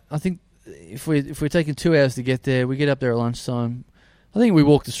be I think if we're taking 2 hours to get there, we get up there at lunchtime. I think we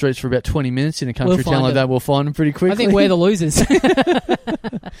walk the streets for about 20 minutes in a country town like that. We'll find them pretty quickly. I think we're the losers.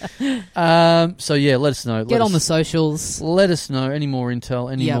 Let us know. Get on the socials. Let us know any more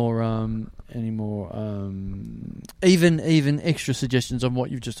intel, even extra suggestions on what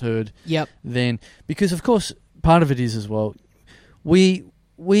you've just heard. Yep. Then, because of course, part of it is as well, we're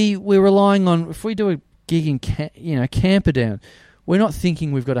relying on, if we do a gig in Camperdown, we're not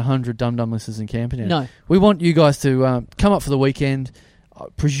thinking we've got 100 dum-dum listeners in Camperdown. No. We want you guys to come up for the weekend,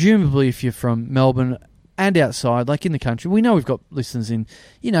 presumably if you're from Melbourne and outside, like in the country. We know we've got listeners in,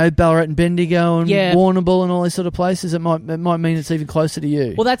 Ballarat and Bendigo and Warrnambool and all these sort of places. It might mean it's even closer to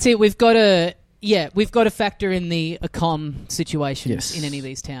you. Well, that's it. We've got to factor in the comm situations in any of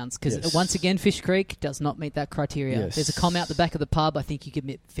these towns because once again, Fish Creek does not meet that criteria. Yes. There's a comm out the back of the pub. I think you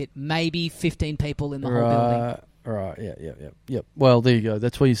could fit maybe 15 people in the whole building. Right, yeah. Well, there you go.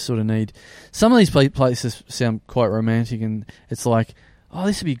 That's what you sort of need. Some of these places sound quite romantic, and it's like, oh,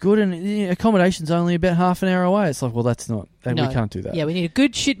 this would be good, and accommodation's only about half an hour away. It's like, well, that's not. We can't do that. Yeah, we need a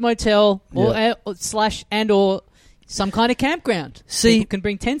good shit motel or some kind of campground. See, people can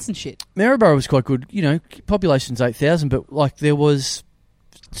bring tents and shit. Maryborough was quite good. Population's 8,000, but like there was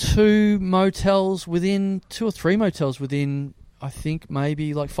 2 or 3 motels within. I think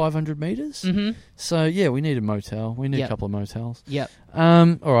maybe like 500 metres. Mm-hmm. So, we need a motel. We need a couple of motels. Yep.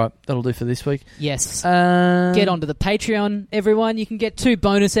 All right, that'll do for this week. Yes. Get onto the Patreon, everyone. You can get 2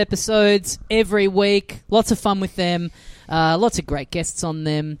 bonus episodes every week. Lots of fun with them. Lots of great guests on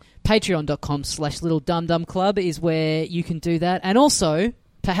them. Patreon.com/Little Dum Dum Club is where you can do that. And also,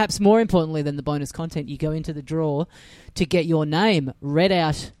 perhaps more importantly than the bonus content, you go into the draw to get your name read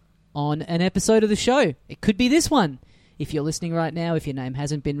out on an episode of the show. It could be this one. If you're listening right now, if your name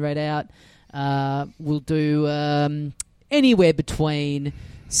hasn't been read out, we'll do anywhere between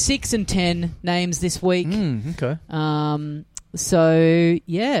 6 and 10 names this week. Okay. So,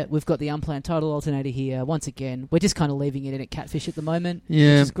 yeah, we've got the unplanned title alternator here. Once again, we're just kind of leaving it in at Catfish at the moment.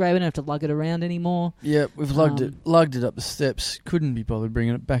 Yeah. Which is great. We don't have to lug it around anymore. Yeah, we've lugged it up the steps. Couldn't be bothered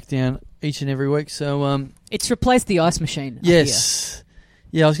bringing it back down each and every week. So it's replaced the ice machine. Yes.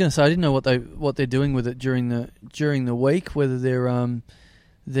 Yeah, I was going to say I didn't know what they're doing with it during the week. Whether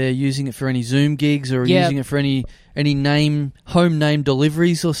they're using it for any Zoom gigs or using it for any home name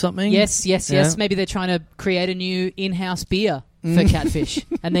deliveries or something. Yes. Maybe they're trying to create a new in-house beer for Catfish,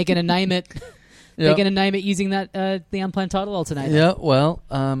 and they're going to name it. They're going to name it using that the unplanned title alternator. Yeah. Well,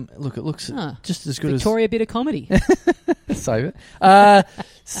 look, it looks just as good Victoria bit of comedy. Save it.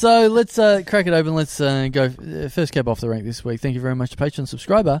 So let's crack it open. Let's go first cab off the rank this week. Thank you very much to Patreon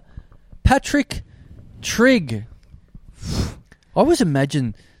subscriber Patrick Trigg. I always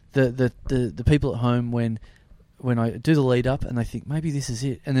imagine the people at home when I do the lead up and they think maybe this is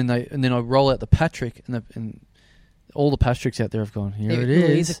it, and then I roll out the Patrick and all the Patricks out there have gone, here it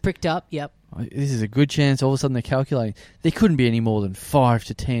is. It's pricked up. Yep. This is a good chance. All of a sudden they're calculating. There couldn't be any more than 5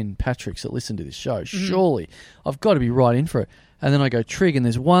 to 10 Patricks that listen to this show. Surely I've got to be right in for it. And then I go Trig, and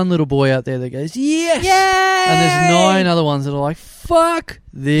there's one little boy out there that goes, yes! Yay! And there's 9 other ones that are like, fuck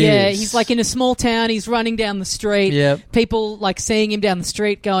this. Yeah, he's like in a small town. He's running down the street. Yep. People like seeing him down the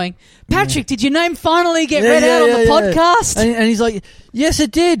street going, Patrick, did your name finally get read out on the podcast? And he's like, yes,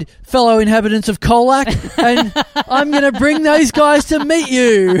 it did, fellow inhabitants of Colac. And I'm going to bring those guys to meet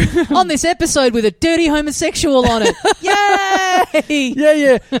you. On this episode with a dirty homosexual on it. Yay!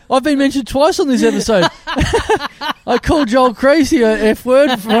 Yeah. I've been mentioned twice on this episode. I called Joel Creasey a F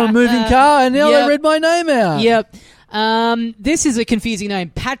word from a moving car, and now they read my name out. Yep. This is a confusing name.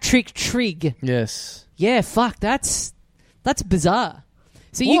 Patrick Trigg. Yes. Yeah, fuck, that's bizarre.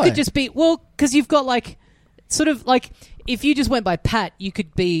 So Why? you could just be, because you've got like, sort of like, if you just went by Pat, you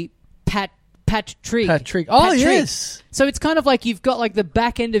could be Pat Trigg. Pat Trigg. Oh, Pat Trigg. yes. So it's kind of like you've got like the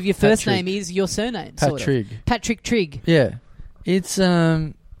back end of your first Patrick. name is your surname. Pat sort of. Trigg. Patrick Trigg. Yeah. It's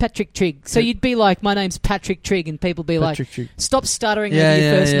Patrick Trigg. So you'd be like, my name's Patrick Trigg, and people be Patrick like, Trigg. stop stuttering over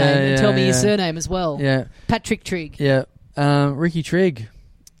your first name and tell me your surname as well. Yeah. Patrick Trigg. Yeah. Ricky Trigg.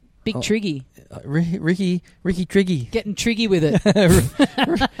 Big Triggy. Ricky Triggy. Getting triggy with it.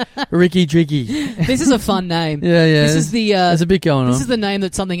 Ricky Triggy. This is a fun name. Yeah. This is the. There's a bit going on. This is the name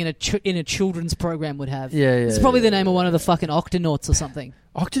that something in a children's program would have. Yeah. It's probably the name of one of the fucking Octonauts or something.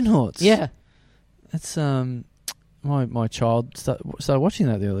 Octonauts. Yeah. That's my child started watching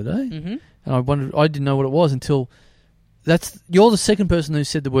that the other day, Mm-hmm. and I didn't know what it was until you're the second person who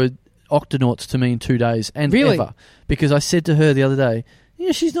said the word Octonauts to me in 2 days and Really? ever, because I said to her the other day,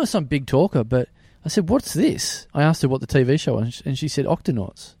 she's not some big talker, but I said, what's this? I asked her what the TV show was, and she said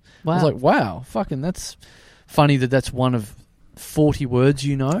Octonauts. Wow. I was like, wow, fucking that's funny that's one of 40 words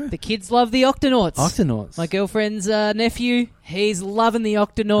you know. The kids love the Octonauts. Octonauts. My girlfriend's nephew, he's loving the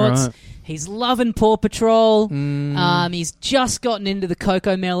Octonauts. Right. He's loving Paw Patrol. He's just gotten into the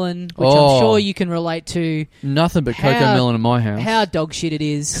Coco Melon, which I'm sure you can relate to. Nothing but Coco Melon in my house. How dog shit it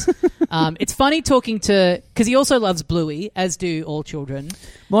is. It's funny talking to... Because he also loves Bluey, as do all children.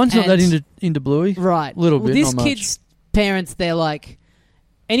 Mine's not that into Bluey. Right. Little bit, This not much. kid's parents, they're like...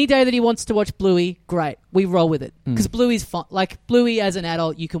 Any day that he wants to watch Bluey, great. We roll with it. Because Bluey's fun. Like, Bluey as an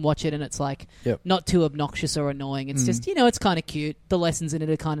adult, you can watch it and it's like not too obnoxious or annoying. It's just, it's kind of cute. The lessons in it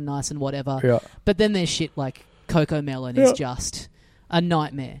are kind of nice and whatever. Yeah. But then there's shit like Coco Melon is just a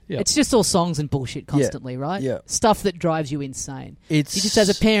nightmare. Yeah. It's just all songs and bullshit constantly, right? Yeah. Stuff that drives you insane. You just, as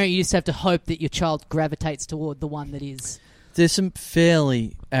a parent, you just have to hope that your child gravitates toward the one that is... There's some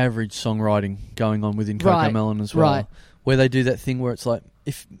fairly average songwriting going on within Coco Melon as well. Right. Where they do that thing where it's like,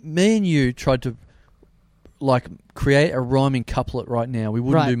 if me and you tried to like create a rhyming couplet right now, we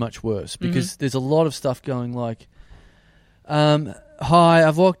wouldn't do much worse, because there's a lot of stuff going like, hi,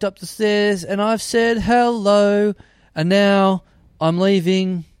 I've walked up the stairs and I've said hello, and now I'm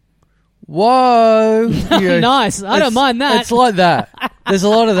leaving. Whoa. Nice. I don't mind that. It's like that. There's a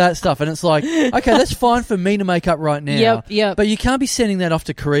lot of that stuff, and it's like, okay, that's fine for me to make up right now. Yep. But you can't be sending that off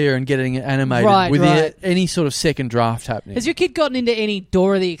to Korea and getting it animated with any sort of second draft happening. Has your kid gotten into any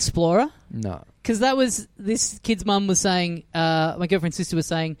Dora the Explorer? No. Because that was... This kid's mum was saying... my girlfriend's sister was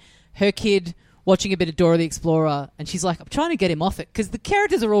saying her kid watching a bit of Dora the Explorer, and she's like, I'm trying to get him off it, because the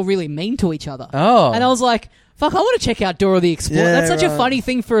characters are all really mean to each other. Oh. And I was like, fuck, I want to check out Dora the Explorer. Yeah, That's such a funny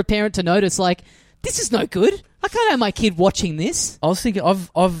thing for a parent to notice. Like, this is no good. I can't have my kid watching this. I was thinking,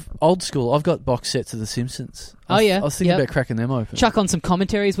 I've old school. I've got box sets of The Simpsons. I was thinking about cracking them open. Chuck on some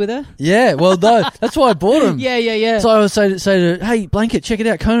commentaries with her. Yeah, well, no, that's why I bought them. Yeah. So I would say to her, hey, Blanket, check it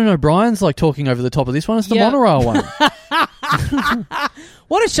out. Conan O'Brien's like talking over the top of this one. It's the monorail one.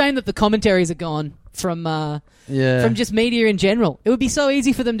 What a shame that the commentaries are gone from just media in general. It would be so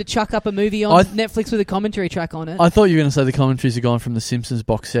easy for them to chuck up a movie on Netflix with a commentary track on it. I thought you were going to say the commentaries are gone from the Simpsons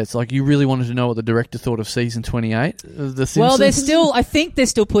box sets. Like, you really wanted to know what the director thought of season 28 of the Simpsons? Well, I think they're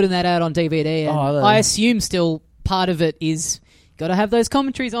still putting that out on DVD. And I assume still part of it is got to have those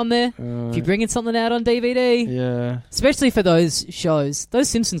commentaries on there. If you're bringing something out on DVD. Yeah. Especially for those shows. Those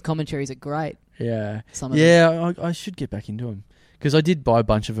Simpsons commentaries are great. Yeah. Some of them. I should get back into them. Because I did buy a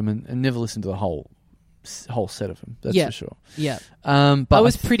bunch of them and never listened to the whole set of them. That's for sure. Yeah. But I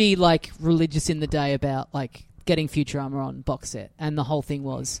was pretty religious in the day about getting Futurama on box set, and the whole thing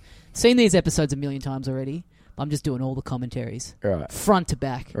was seen these episodes a million times already. I'm just doing all the commentaries, front to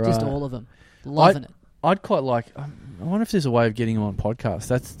back, just all of them, loving it. I'd quite like. I wonder if there's a way of getting them on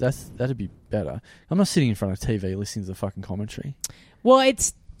podcasts. That'd be better. I'm not sitting in front of TV listening to the fucking commentary. Well,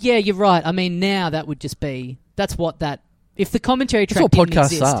 you're right. I mean, now that would just be if the commentary track that's what didn't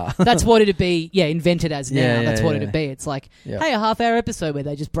podcasts exist, are. that's what it'd be. Yeah, invented as now. That's what it'd be. It's like, hey, a half-hour episode where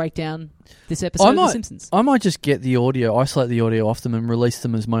they just break down this episode of The Simpsons. I might just get the audio, isolate the audio off them, and release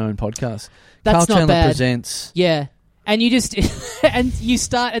them as my own podcast. That's Carl not Chandler bad. presents. Yeah. And you just and you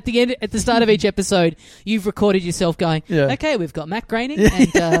start at the start of each episode, you've recorded yourself going, okay, we've got Matt Groening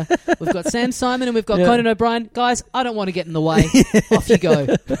and we've got Sam Simon and we've got Conan O'Brien. Guys, I don't want to get in the way. Off you go.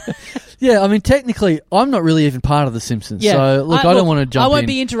 Yeah, I mean, technically, I'm not really even part of The Simpsons. Yeah. So, look, I don't want to jump in. I won't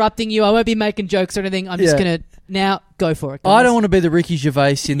be interrupting you. I won't be making jokes or anything. I'm just going to now go for it, guys. I don't want to be the Ricky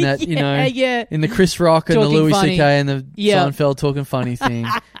Gervais in that, in the Chris Rock and talking the Louis funny. C.K. and the Seinfeld talking funny thing.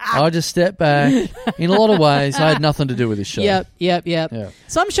 I just step back. In a lot of ways, I had nothing to do with this show. Yep.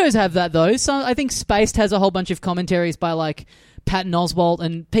 Some shows have that, though. I think Spaced has a whole bunch of commentaries by, Patton Oswalt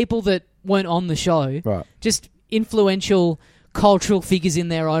and people that weren't on the show. Right. Just influential cultural figures in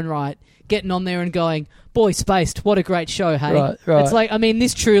their own right, getting on there and going, boy, Spaced, what a great show, hey? Right. It's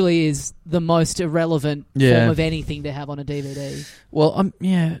this truly is the most irrelevant form of anything to have on a DVD. Well, I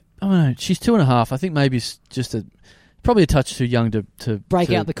don't know. She's 2.5. I think maybe it's just probably a touch too young to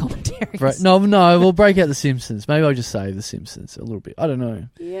break out the commentaries. No, we'll break out The Simpsons. Maybe I'll just say The Simpsons a little bit. I don't know.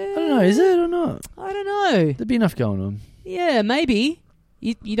 Yeah. I don't know. Is it or not? I don't know. There'd be enough going on. Yeah, maybe.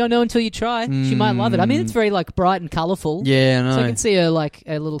 You don't know until you try. She might love it. I mean, it's very bright and colourful. Yeah, I know. So I can see her a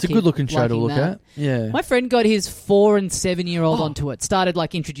little. It's a good looking show to look at. Yeah. My friend got his 4 and 7-year-old onto it. Started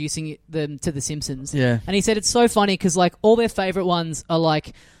introducing them to The Simpsons. Yeah. And he said it's so funny because all their favourite ones are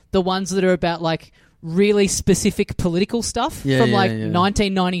the ones that are about really specific political stuff from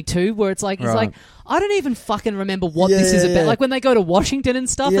 1992, where it's he's like, I don't even fucking remember what this is about. When they go to Washington and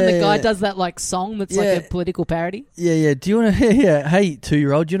stuff, and the guy does that song that's a political parody. Yeah. Do you want to? Yeah. Hey,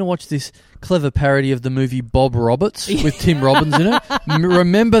 2-year-old, do you want to watch this clever parody of the movie Bob Roberts with Tim Robbins in it?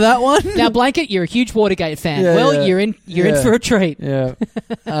 Remember that one? Now, Blanket, you're a huge Watergate fan. You're in for a treat. Yeah.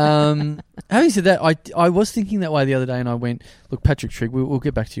 Having said that, I was thinking that way the other day, and I went, look, Patrick Trigg, we'll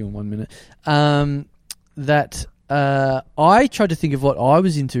get back to you in 1 minute. I tried to think of what I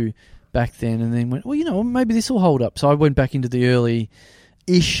was into back then, and then went, well, maybe this will hold up. So I went back into the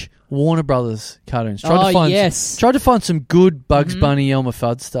early-ish Warner Brothers cartoons. Tried to find some good Bugs Bunny, Elmer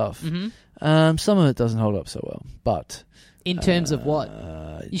Fudd stuff. Mm-hmm. Some of it doesn't hold up so well, but in terms of what?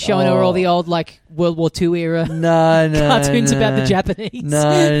 You showing her all the old World War II era cartoons about the Japanese?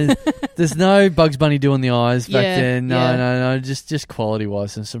 No, there's no Bugs Bunny doing the eyes back then. No. Just quality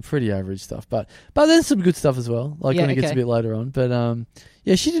wise, and some pretty average stuff. But there's some good stuff as well. When it gets a bit later on. But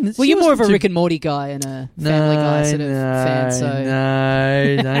she didn't. Well, you're more of a Rick and Morty guy and a Family Guy sort of fan. So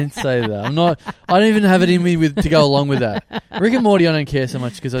no, don't say that. I'm not. I don't even have it in me to go along with that. Rick and Morty, I don't care so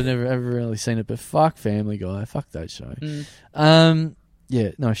much because I've never ever really seen it. But fuck Family Guy, fuck that show.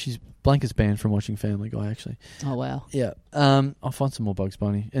 She's Blanca's banned from watching Family Guy, actually. Oh, wow. Yeah. I'll find some more Bugs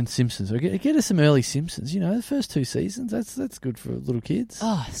Bunny and Simpsons. Get us some early Simpsons. The first 2 seasons. That's good for little kids.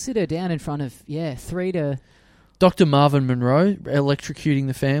 Oh, sit her down in front of 3 to... Dr. Marvin Monroe electrocuting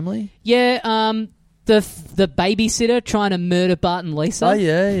the family. Yeah, the babysitter trying to murder Bart and Lisa. Oh,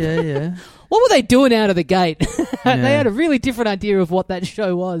 yeah. What were they doing out of the gate? They had a really different idea of what that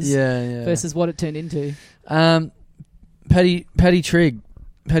show was versus what it turned into. Patty Trigg.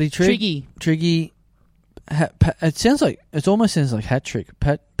 Triggy. It almost sounds like hat trick.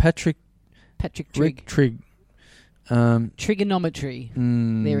 Patrick Trigg. Trigonometry.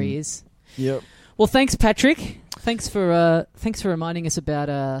 There he is. Yep. Well, thanks, Patrick. Thanks for reminding us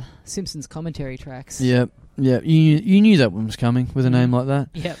about Simpsons commentary tracks. Yep. Yeah, you knew that one was coming with a name like that.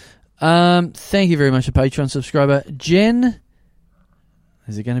 Yep. Thank you very much, a Patreon subscriber. Jen,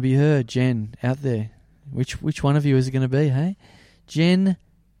 is it going to be her? Jen, out there. Which one of you is it going to be, hey? Jen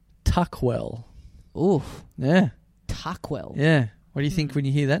Tuckwell. Ooh. Yeah. Tuckwell. Yeah. What do you think when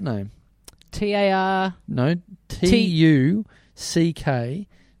you hear that name? T-A-R... No, Tuckwell.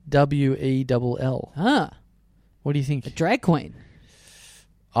 Ah. What do you A think? drag queen.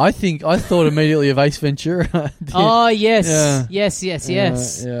 I thought immediately of Ace Ventura. Oh, yes. Yeah.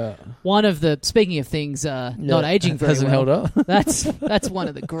 Yes. Yeah. One of the, speaking of things not aging very hasn't well. held up. That's one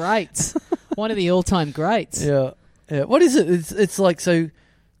of the greats. One of the all-time greats. Yeah. What is it? It's like, so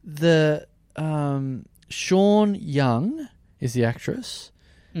the Sean Young is the actress,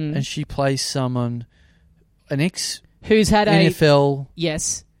 and she plays an ex Who's had NFL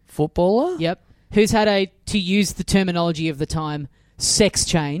yes, footballer. yep. Who's had to use the terminology of the time, sex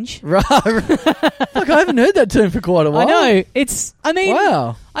change. Right. Look, I haven't heard that term for quite a while. I know.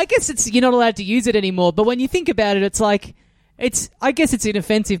 Wow. I guess you're not allowed to use it anymore, but when you think about it, it's like, I guess it's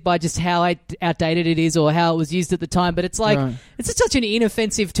inoffensive by just how outdated it is or how it was used at the time, but it's like, it's just such an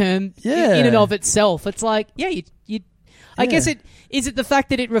inoffensive term in and of itself. It's like, I guess is it the fact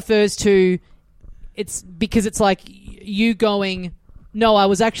that it refers to, it's because it's like you going, no, I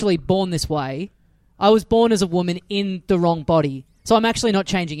was actually born this way. I was born as a woman in the wrong body. So I'm actually not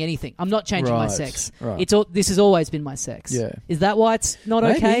changing anything. I'm not changing my sex. Right. This has always been my sex. Yeah. Is that why it's not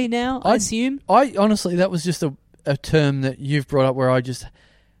Maybe. okay now, I assume? I honestly, that was just a term that you've brought up where I just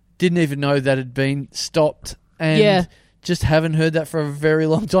didn't even know that had been stopped and just haven't heard that for a very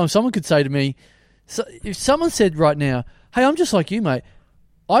long time. Someone could say to me, if someone said right now, hey, I'm just like you, mate,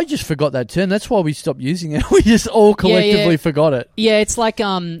 I just forgot that term. That's why we stopped using it. We just all collectively forgot it. Yeah, it's like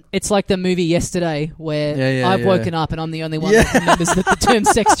the movie Yesterday where I've woken up and I'm the only one that remembers that the term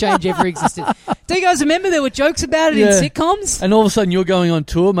sex change ever existed. Do you guys remember there were jokes about it in sitcoms? And all of a sudden you're going on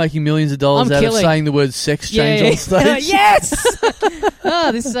tour making millions of dollars out of saying the word sex change on stage. Yes!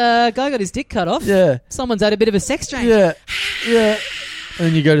 This guy got his dick cut off. Yeah. Someone's had a bit of a sex change. Yeah. And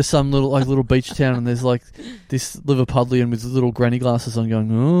then you go to some little beach town and there's like this Liverpudlian with little granny glasses on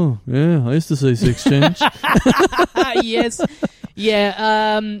going, oh, yeah, I used to see sex change. Yes.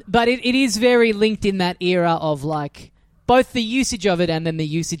 Yeah. But it is very linked in that era of like both the usage of it and then the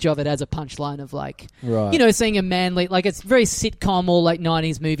usage of it as a punchline of like, seeing a manly, like it's very sitcom or like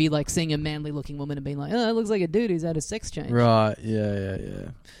 90s movie, like seeing a manly looking woman and being like, oh, it looks like a dude who's had a sex change. Right. Yeah.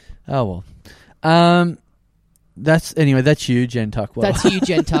 Oh, well. That's you, Jen Tuckwell. That's you,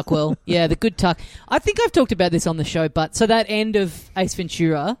 Jen Tuckwell. Yeah, the good Tuck. I think I've talked about this on the show, but so that end of Ace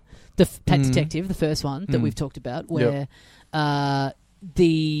Ventura, the Pet Detective, the first one that we've talked about, where it's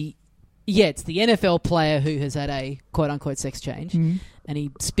the NFL player who has had a quote unquote sex change, and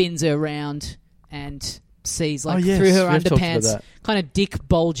he spins her around and sees through her underpants, kind of dick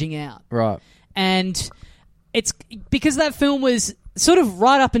bulging out. Right. And it's because that film was sort of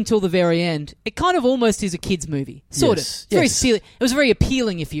right up until the very end, it kind of almost is a kid's movie. Sort of. Very silly. It was very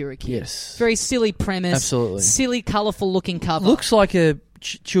appealing if you're a kid. Yes. Very silly premise. Absolutely. Silly, colourful looking cover. Looks like a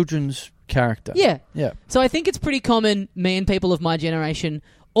children's character. Yeah. Yeah. So I think it's pretty common, me and people of my generation,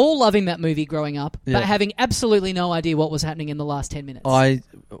 all loving that movie growing up, but having absolutely no idea what was happening in the last 10 minutes. I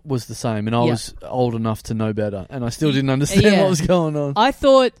was the same, and I was old enough to know better, and I still didn't understand what was going on. I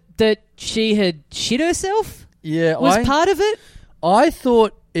thought that she had shit herself. Yeah. Was part of it. I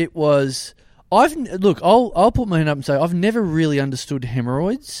thought it was. I'll put my hand up and say I've never really understood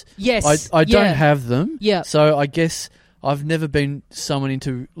hemorrhoids. Yes, I don't have them. Yeah. So I guess I've never been someone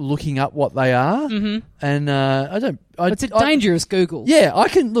into looking up what they are. Mm-hmm. And I don't. It's a dangerous Google. Yeah, I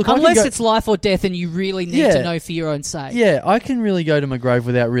can look. Unless it's life or death, and you really need to know for your own sake. Yeah, I can really go to my grave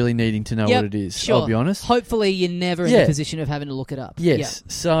without really needing to know what it is. Sure. I'll be honest. Hopefully, you're never in the position of having to look it up. Yes.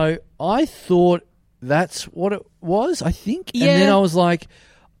 Yeah. So I thought that's what it was, I think. Yeah. And then I was like,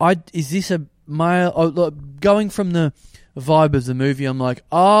 is this a male? Oh, look, going from the vibe of the movie, I'm like,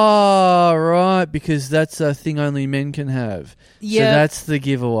 right, because that's a thing only men can have. Yeah. So that's the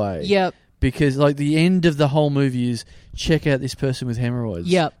giveaway. Yep. Because like the end of the whole movie is check out this person with hemorrhoids.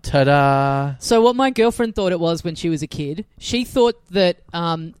 Yep. Ta-da. So what my girlfriend thought it was when she was a kid, she thought that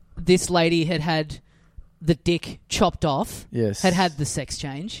this lady had the dick chopped off. Yes. Had the sex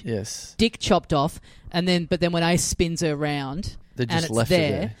change. Yes. Dick chopped off, but then when Ace spins her around they just and it's left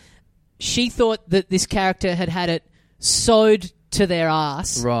there, she thought that this character had it sewed to their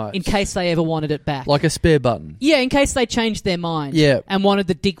ass in case they ever wanted it back. Like a spare button. Yeah, in case they changed their mind and wanted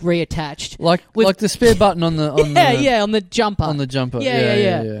the dick reattached. Like the spare button on the on the jumper. On the jumper.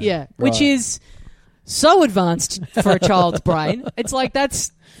 Yeah. Right. Which is so advanced for a child's brain. It's like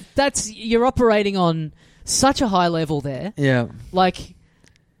that's you're operating on such a high level there. Yeah. Like,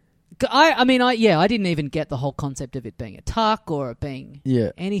 I mean, I didn't even get the whole concept of it being a tuck or it being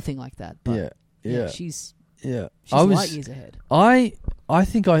anything like that. But she's light years ahead. I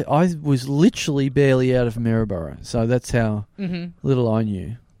think I was literally barely out of Maryborough, so that's how little I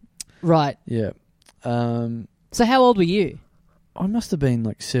knew. Right. Yeah. So how old were you? I must have been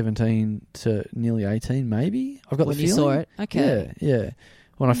like 17 to nearly 18, maybe. I've got when the you feeling. saw it. Okay. Yeah.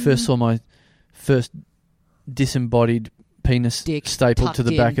 When I first saw my first disembodied penis Dick stapled to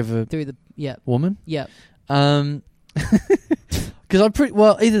the back of a woman. Yep. Because I'm pretty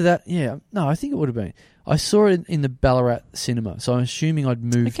well. Either that. Yeah. No, I think it would have been. I saw it in the Ballarat cinema, so I'm assuming I'd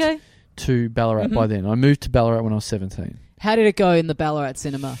moved to Ballarat by then. I moved to Ballarat when I was 17. How did it go in the Ballarat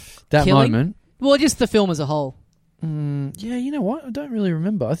cinema? That Killing? moment. Well, just the film as a whole. Yeah, you know what? I don't really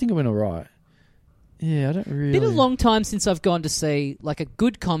remember. I think it went all right. Yeah, I don't really... Been a long time since I've gone to see like a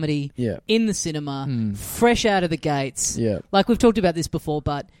good comedy in the cinema, fresh out of the gates. Yeah. Like we've talked about this before,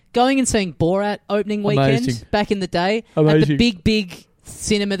 but going and seeing Borat opening weekend back in the day at the big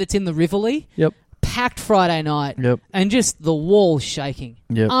cinema that's in the Rivoli. Yep. Packed Friday night. Yep. And just the walls shaking.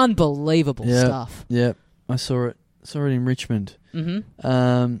 Yep. Unbelievable stuff. Yep. I saw it. In Richmond.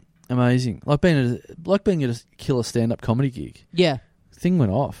 Mm-hmm. Amazing. Like being at a killer stand-up comedy gig. Yeah. Thing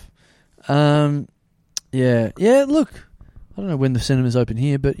went off. Yeah. Look, I don't know when the cinemas open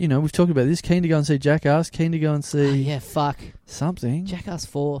here, but you know we've talked about this. Keen to go and see Jackass. Keen to go and see. Something. Jackass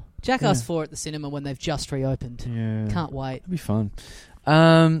 4. Jackass 4 at the cinema when they've just reopened. Yeah. Can't wait. It'll be fun.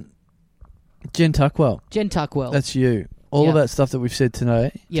 Jen Tuckwell. That's you. All of that stuff that we've said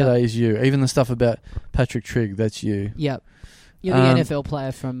today is you. Even the stuff about Patrick Trigg, that's you. Yep. You're the NFL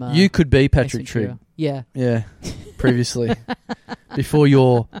player from... you could be Patrick Trigg. Yeah. Yeah, previously. Before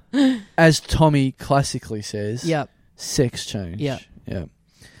your, as Tommy classically says, sex change. Yeah.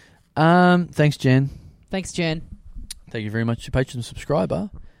 Thanks, Jen. Thanks, Jen. Thank you very much to patron subscriber.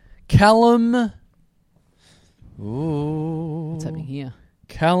 Callum. Ooh. What's happening here?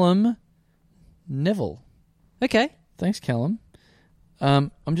 Callum Neville. Okay. Thanks, Callum.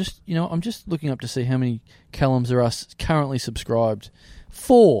 I'm just looking up to see how many Callums there are currently subscribed.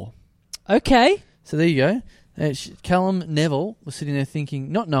 4. Okay. So there you go. Callum Neville was sitting there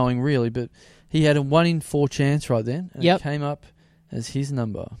thinking, not knowing really, but he had a 1 in 4 chance right then, and it came up as his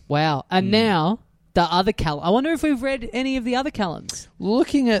number. Wow. And now the other Callum. I wonder if we've read any of the other Callums.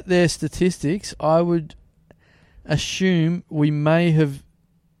 Looking at their statistics, I would assume we may have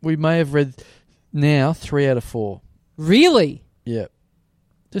read now 3 out of 4. Really? Yeah.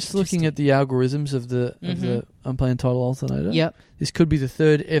 Just looking at the algorithms of the Unplanned Title Alternator. Yep. This could be the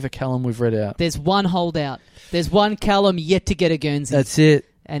 3rd ever Callum we've read out. There's one holdout. There's one Callum yet to get a Guernsey. That's it.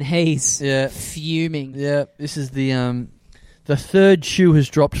 And he's fuming. Yeah. This is the 3rd shoe has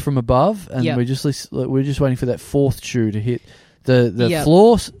dropped from above, and we're just waiting for that 4th shoe to hit the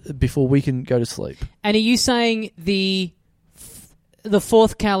floor before we can go to sleep. And are you saying the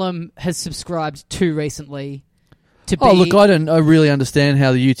 4th Callum has subscribed too recently? Oh, look, I don't really understand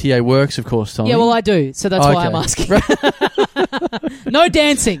how the UTA works, of course, Tommy. Yeah, well, I do, so that's why I'm asking. No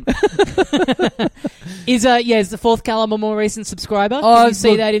dancing. Is the 4th Callum a more recent subscriber? Can you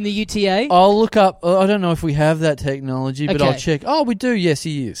see that in the UTA? I'll look up. I don't know if we have that technology, but I'll check. Oh, we do. Yes,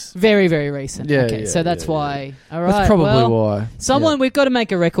 he is. Very, very recent. Yeah, so that's why. All right. That's probably why. We've got to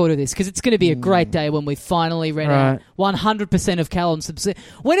make a record of this because it's going to be a great day when we finally read out 100% of Callum's.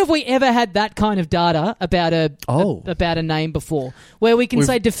 When have we ever had that kind of data about a name before, where we can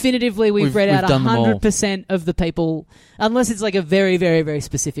say definitively we've read out 100% of the people, unless it's like a very, very, very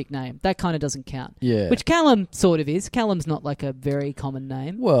specific name. That kind of doesn't count. Yeah. Which Callum sort of is. Callum's not like a very common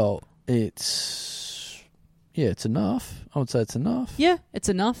name. Well, it's enough. I would say it's enough. Yeah, it's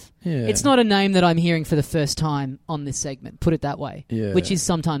enough. Yeah. It's not a name that I'm hearing for the first time on this segment, put it that way. Yeah. Which is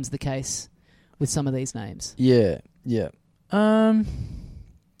sometimes the case with some of these names. Yeah.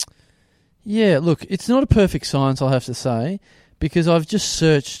 Yeah, look, it's not a perfect science, I'll have to say, because I've just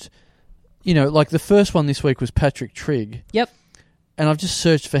searched, like the first one this week was Patrick Trigg. Yep. And I've just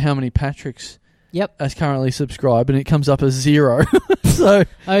searched for how many Patricks as currently subscribed, and it comes up as 0. So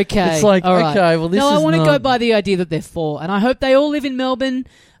okay, it's like, all right. Okay, well, this is I want to go by the idea that they're 4, and I hope they all live in Melbourne,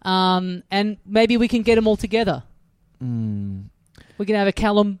 and maybe we can get them all together. We can have a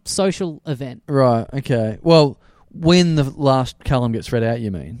Callum social event. Right, okay. Well, when the last Callum gets read out,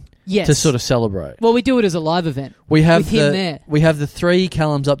 you mean? Yes. To sort of celebrate. Well, we do it as a live event. We have with him there. We have the 3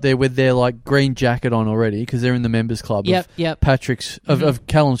 Callums up there with their like green jacket on already because they're in the members club. Yep. Patrick's of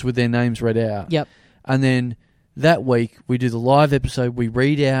Callums with their names read out. Yep. And then that week we do the live episode. We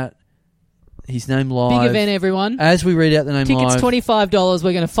read out his name live. Big event, everyone. As we read out the name Tickets live, $25.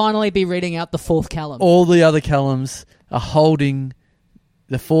 We're going to finally be reading out the fourth Callum. all the other Callums are holding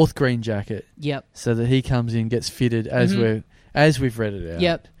the fourth green jacket Yep. so that he comes in, gets fitted as we've read it out.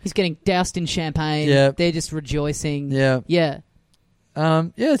 Yep. He's getting doused in champagne. Yep. They're just rejoicing. Yeah. Yeah. Yeah,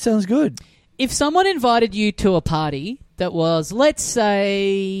 it sounds good. If someone invited you to a party that was, let's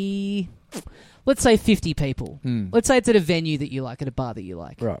say 50 people. Let's say it's at a venue that you like, at a bar that you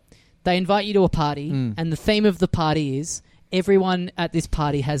like. Right. They invite you to a party, and the theme of the party is everyone at this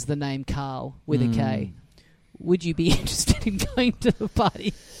party has the name Carl with a K. Would you be interested in going to the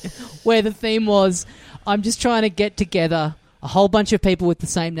party where the theme was, I'm just trying to get together a whole bunch of people with the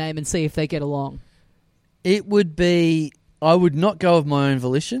same name and see if they get along? It would be... I would not go of my own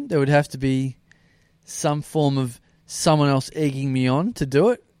volition. There would have to be some form of someone else egging me on to do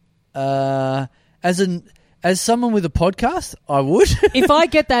it. As someone with a podcast, I would. If I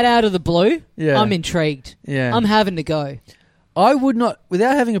get that out of the blue, Yeah. I'm intrigued. Yeah. I'm having to go. I would not...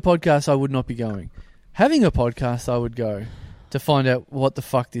 Without having a podcast, I would not be going. Having a podcast, I would go to find out what the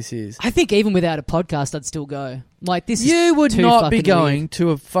fuck this is. I think even without a podcast, I'd still go. Like, this You is would too not be fucking going weird. to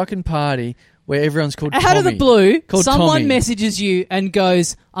a fucking party where everyone's called Tommy. Out of the blue, Called someone Tommy. messages you and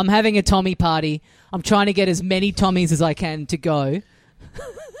goes, I'm having a Tommy party. I'm trying to get as many Tommies as I can to go.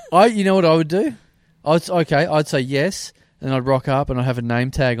 You know what I would do? I'd say yes, and I'd rock up and I'd have a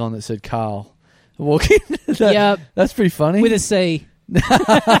name tag on that said Carl. Walk in. Yep. That's pretty funny. With a C.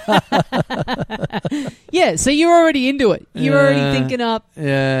 Yeah, so you're already into it. You're already thinking up.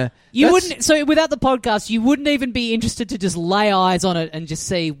 Yeah. So without the podcast, you wouldn't even be interested to just lay eyes on it and just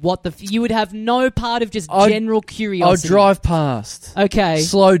see what you would have no part of just general I'll curiosity. drive past. Okay.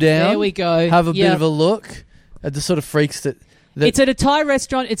 Slow down. There we go. Have a bit Yep. of a look at the sort of freaks that It's at a Thai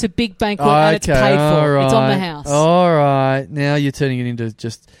restaurant. It's a big banquet and it's paid for. all It's on the right. house. All right. Now you're turning it into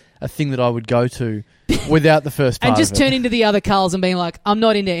just a thing that I would go to without the first part And just of it. turn into the other Carls and being like, I'm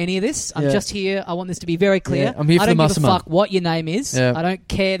not into any of this. I'm Yeah. just here. I want this to be very clear. Yeah, I'm here for I don't the give a muscle fuck what your name is. Yeah. I don't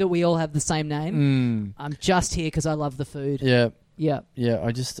care that we all have the same name. I'm just here because I love the food. Yeah. Yeah. Yeah.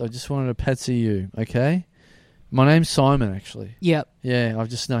 I just wanted to patsy you, okay? My name's Simon, actually. Yep. Yeah, I've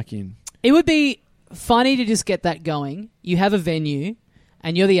just snuck in. It would be funny to just get that going. You have a venue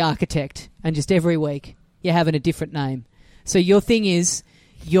and you're the architect and just every week you're having a different name. So your thing is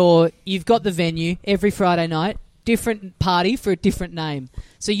you've got the venue every Friday night, different party for a different name.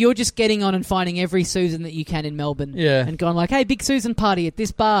 So you're just getting on and finding every Susan that you can in Melbourne. Yeah. And going like, hey, big Susan party at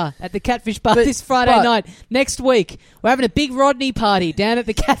this bar, at the Catfish Bar But- this Friday but- night. Next week, we're having a big Rodney party down at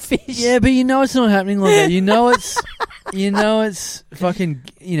the Catfish. Yeah, but you know it's not happening like that. You know it's fucking,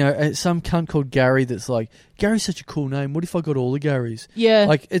 some cunt called Gary that's like, Gary's such a cool name. What if I got all the Garys? Yeah.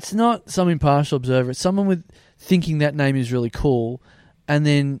 Like, it's not some impartial observer. It's someone with thinking that name is really cool and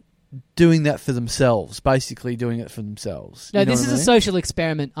then doing that for themselves, basically doing it for themselves. No, You know this what is I a mean? social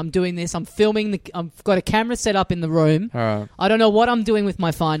experiment. I'm doing this. I'm filming. I've got a camera set up in the room. All right. I don't know what I'm doing with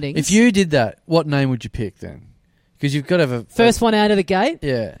my findings. If you did that, what name would you pick then? Because you've got to have a... First one out of the gate?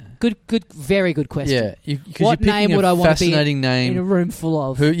 Yeah. Good, very good question. Yeah. What name would I want to be fascinating in a name. room full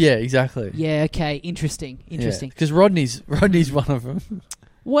of? Yeah, exactly. Yeah, okay. Interesting. Because Rodney's one of them.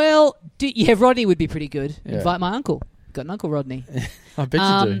 Well, Rodney would be pretty good. Yeah. Invite my uncle. Got an Uncle Rodney. I bet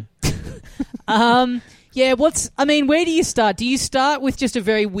you do. Yeah, where do you start? Do you start with just a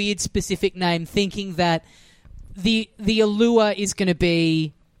very weird specific name thinking that the allure is going to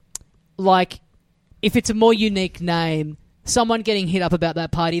be like, if it's a more unique name, someone getting hit up about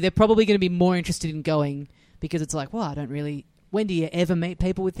that party, they're probably going to be more interested in going because it's like, well, I don't really... When do you ever meet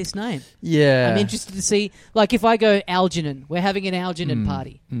people with this name? Yeah. I'm interested to see... Like, if I go Algernon, we're having an Algernon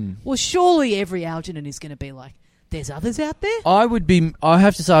party. Well, surely every Algernon is going to be like, there's others out there? I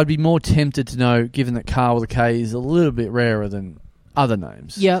have to say I'd be more tempted to know, given that Carl with a K is a little bit rarer than other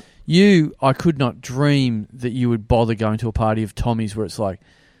names. Yep. I could not dream that you would bother going to a party of Tommy's where it's like,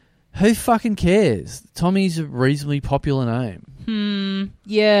 who fucking cares? Tommy's a reasonably popular name.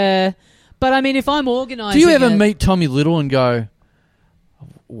 Yeah. But, I mean, if I'm organising... Do you ever meet Tommy Little and go,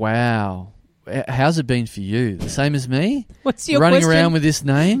 wow, how's it been for you? The same as me? What's your Running question? around with this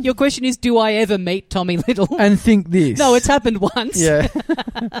name? Your question is, do I ever meet Tommy Little? And think this. No, it's happened once. Yeah.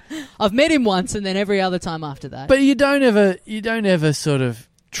 I've met him once and then every other time after that. But you don't ever sort of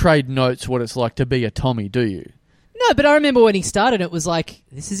trade notes what it's like to be a Tommy, do you? No, but I remember when he started, it was like,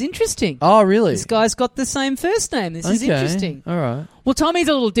 this is interesting. Oh, really? This guy's got the same first name. This is interesting. All right. Well, Tommy's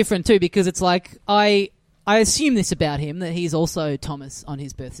a little different too because it's like I I assume this about him, that he's also Thomas on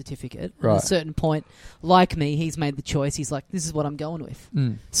his birth certificate. Right. At a certain point, like me, he's made the choice. He's like, this is what I'm going with.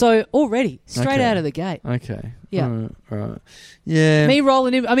 Mm. So already, straight Okay. out of the gate. Okay. Yeah. Right. Yeah. Me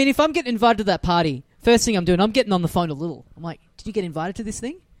rolling in. I mean, if I'm getting invited to that party, first thing I'm doing, I'm getting on the phone a little. I'm like, did you get invited to this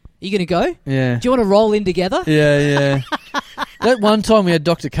thing? Are you going to go? Yeah. Do you want to roll in together? Yeah. That one time we had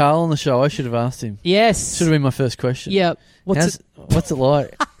Dr. Carl on the show, I should have asked him. Yes. Should have been my first question. Yeah. What's it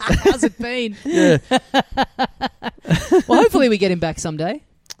like? how's it been? Yeah. Well, hopefully we get him back someday.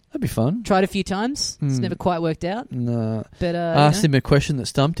 That'd be fun. Tried a few times. It's Mm. never quite worked out. No. But Asked him a question that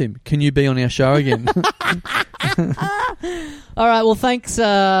stumped him. Can you be on our show again? All right. Well, thanks.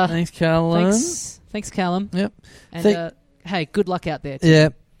 Thanks, Callum. Thanks, Callum. Yep. And hey, good luck out there. Too. Yeah.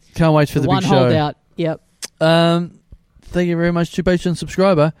 Can't wait for the one big show. holdout. Yep. Thank you very much to Patreon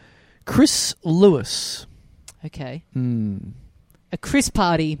subscriber Chris Lewis. Okay. A Chris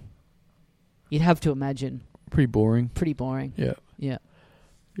party. You'd have to imagine. pretty boring. Pretty boring. Yeah. Yeah.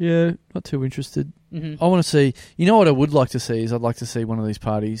 Yeah, not too interested. Mm-hmm. I want to see... You know what I would like to see is I'd like to see one of these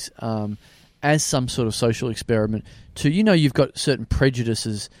parties as some sort of social experiment to... You know, you've got certain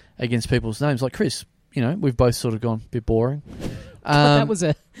prejudices against people's names. Like Chris, you know, we've both sort of gone a bit boring. That was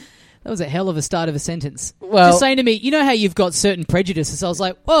a hell of a start of a sentence. Well, just saying to me, you know how you've got certain prejudices. I was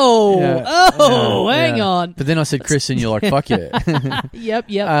like, whoa, hang on. But then I said Chris, and you're like, fuck yeah. Yep.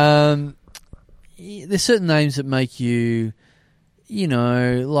 There's certain names that make you, you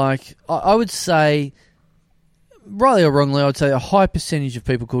know, like I would say, rightly or wrongly, I would say a high percentage of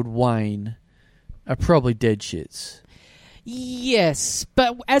people called Wayne are probably dead shits. Yes,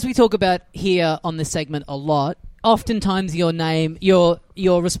 but as we talk about here on this segment a lot, oftentimes your name, your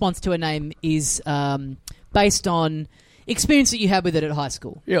response to a name is based on experience that you had with it at high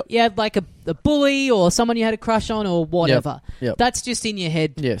school. Yep. You had like a bully or someone you had a crush on or whatever. Yep. That's just in your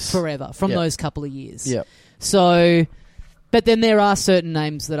head forever from those couple of years. Yep. So, but then there are certain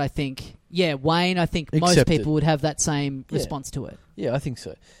names that I think, Wayne, I think most Accepted. people would have that same response to it. Yeah, I think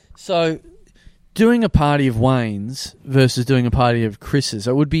so. So, doing a party of Waynes versus doing a party of Chris's,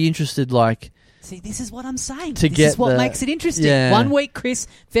 I would be interested, like... See, this is what I'm saying. To this get is what the- makes it interesting. Yeah. 1 week Chris,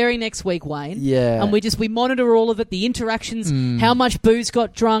 very next week Wayne. Yeah. And we monitor all of it, the interactions, how much booze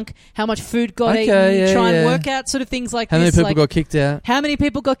got drunk, how much food got Okay, eaten, yeah, try and yeah. work out sort of things like How many this. people like, got kicked out? How many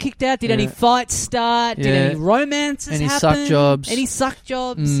people got kicked out? Did any fights start? Did Yeah. any romances Any happen? suck jobs? Any suck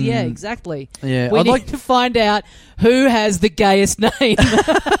jobs? Yeah, exactly. Yeah, We I'd need like... to find out who has the gayest name.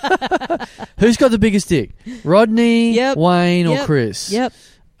 Who's got the biggest dick? Rodney, Yep. Wayne, or Yep. Chris? Yep.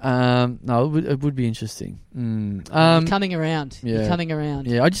 No, it would be interesting. You're coming around. yeah. You're coming around.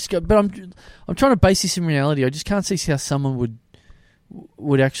 Yeah, but I'm trying to base this in reality. I just can't see how someone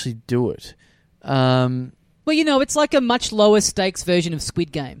would actually do it. Well, you know, it's like a much lower stakes version of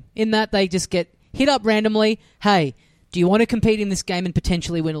Squid Game in that they just get hit up randomly. Hey, do you want to compete in this game and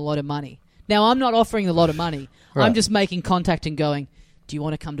potentially win a lot of money? Now, I'm not offering a lot of money. Right. I'm just making contact and going, do you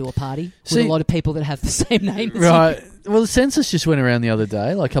want to come to a party with See- a lot of people that have the same name as Right. Well, the census just went around the other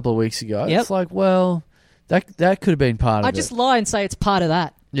day, like a couple of weeks ago. Yep. It's like, well, that could have been part you? of I it. just lie and say it's part of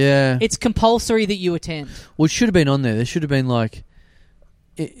that. Yeah. It's compulsory that you attend. Well, it should have been on there. There should have been like,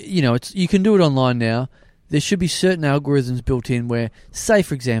 you know, you can do it online now. There should be certain algorithms built in where, say,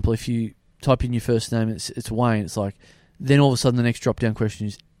 for example, if you type in your first name, it's Wayne. It's like, then all of a sudden the next drop down question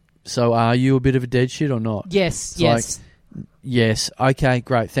is, so are you a bit of a dead shit or not? Yes, It's yes. Yes. Okay.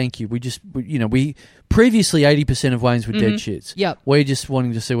 Great. Thank you. We previously 80% of Waynes were dead shits. Yep. We're just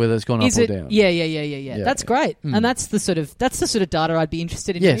wanting to see whether it's gone Is up it? or down. Yeah. That's great, and that's the sort of data I'd be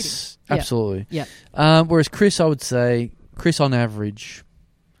interested in. Yes. reading. Absolutely. Yeah. Whereas Chris, I would say Chris on average.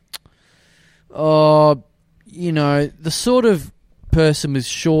 You know, the sort of person with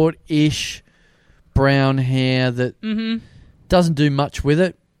short-ish brown hair that doesn't do much with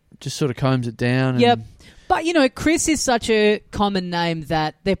it, just sort of combs it down. Yep. And, But, you know, Chris is such a common name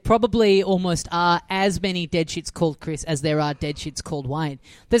that there probably almost are as many dead shits called Chris as there are dead shits called Wayne.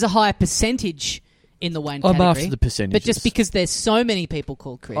 There's a higher percentage in the Wayne I'm category. after the percentages. But just because there's so many people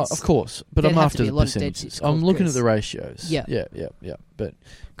called Chris. of course, but there'd I'm have after to be the a lot of dead percentages. shits called I'm looking Chris. at the ratios. Yeah. Yeah. But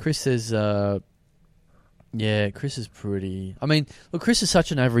Chris is, Chris is pretty... I mean, look, Chris is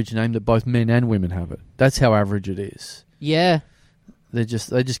such an average name that both men and women have it. That's how average it is. Yeah. They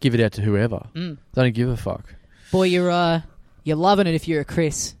just give it out to whoever. They don't give a fuck. Boy, you're loving it if you're a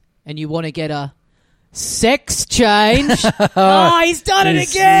Chris and you want to get a sex change. He's done it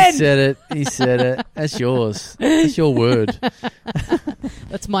again. He said it. That's yours. That's your word.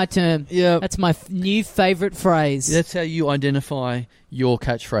 That's my term. Yeah. That's my new favourite phrase. That's how you identify your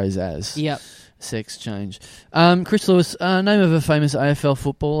catchphrase as. Yep. Sex change. Chris Lewis, name of a famous AFL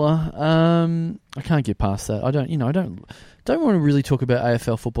footballer. I can't get past that. I don't want to really talk about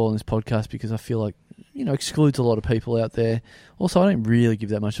AFL football in this podcast because I feel like, excludes a lot of people out there. Also, I don't really give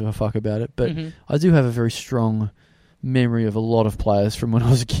that much of a fuck about it, but I do have a very strong memory of a lot of players from when I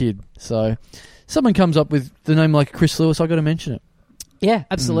was a kid. So, someone comes up with the name like Chris Lewis, I got to mention it. Yeah,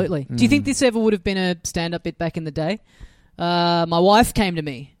 absolutely. Do you think this ever would have been a stand-up bit back in the day? My wife came to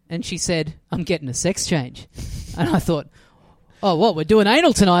me and she said, "I'm getting a sex change," and I thought, "Oh, what? We're doing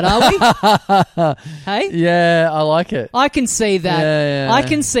anal tonight, are we?" Hey, Yeah, I like it. I can see that. Yeah. I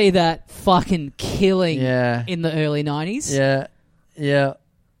can see that fucking killing Yeah. in the early 90s. Yeah.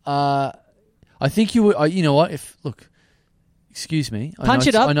 I think you would. You know what? Excuse me. Punch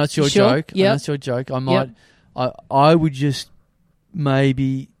it up. I know it's your Sure. joke. Yep. I know it's your joke. I might. I would just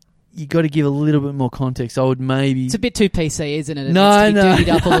maybe. You got to give a little bit more context. I would maybe. It's a bit too PC, isn't it? It No, needs to be dirtied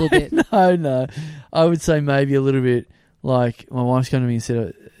up a little bit. No. I would say maybe a little bit like my wife's come to me and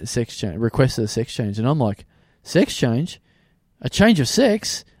said a sex change, requested a sex change, and I'm like, sex change, a change of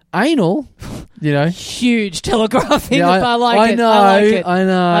sex, anal, Huge telegraphing. Yeah, I like it. know, I like it. I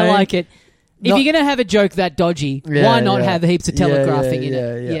know. I like it. If Not- you're going to have a joke that dodgy, why not have heaps of telegraphing in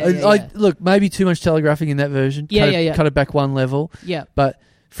it? Yeah. Look, maybe too much telegraphing in that version. Cut it back one level. Yeah. But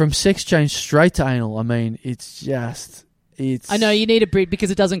from sex change straight to anal, I mean, it's. I know you need a bridge because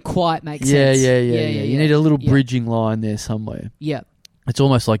it doesn't quite make Yeah. sense. You need a little bridging line there somewhere. Yeah. It's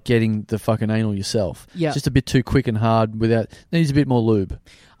almost like getting the fucking anal yourself. Yeah. It's just a bit too quick and hard needs a bit more lube.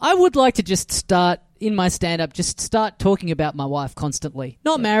 I would like to just start, in my stand-up, start talking about my wife constantly.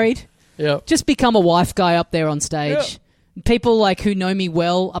 Not married. Yeah. Just become a wife guy up there on stage. Yeah. People who know me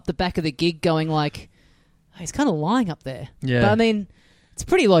well up the back of the gig going like, oh, he's kind of lying up there. Yeah. But I mean, it's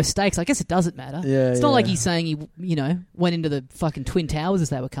pretty low stakes. I guess it doesn't matter. Yeah, it's not like he's saying he, went into the fucking Twin Towers as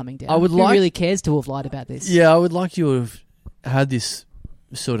they were coming down. Who really cares to have lied about this? Yeah, I would like you to have had this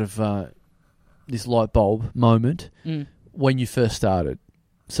sort of this light bulb moment when you first started.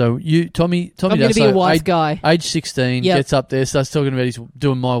 So Tommy I'm going to be a wife guy. Age 16, gets up there, starts talking about he's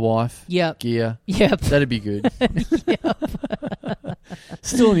doing my wife gear. Yep. That'd be good.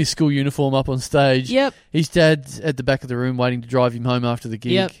 Still in his school uniform up on stage. Yep. His dad's at the back of the room waiting to drive him home after the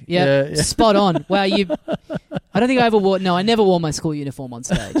gig. Yep. Yeah. Spot on. Wow, I don't think I never wore my school uniform on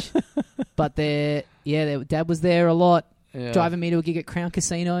stage. But their dad was there a lot, driving me to a gig at Crown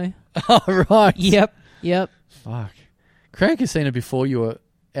Casino. Oh, right. Yep. Fuck. Crown Casino before you were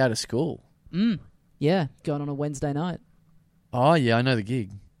out of school. Yeah, going on a Wednesday night. Oh, yeah, I know the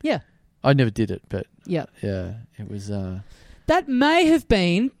gig. Yeah. I never did it, but yeah, it was... That may have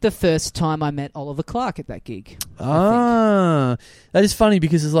been the first time I met Oliver Clark at that gig. That is funny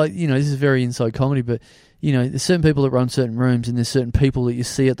because it's like, this is very inside comedy, but, there's certain people that run certain rooms and there's certain people that you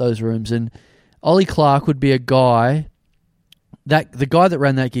see at those rooms, and Ollie Clark would be a guy... the guy that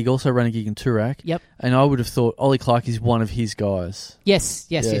ran that gig also ran a gig in Toorak. Yep. And I would have thought Ollie Clark is one of his guys. Yes.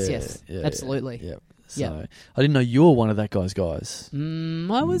 Absolutely. Yeah. So I didn't know you were one of that guy's guys.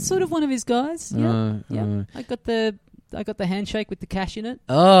 I was sort of one of his guys. Yeah. I got the handshake with the cash in it.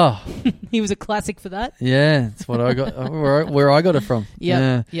 Oh. He was a classic for that. Yeah, that's what I got. Where I got it from.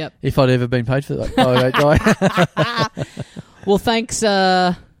 Yep. If I'd ever been paid for that guy. Well, thanks.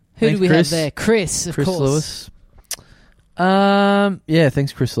 Who do we Chris. have there? Chris, of Chris course. Lewis.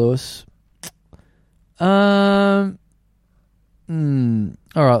 Thanks, Chris Lewis. All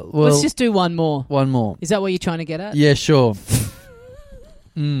right, well... Let's just do one more. One more. Is that what you're trying to get at? Yeah, sure.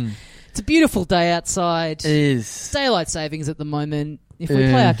 It's a beautiful day outside. It is. It's daylight savings at the moment. If we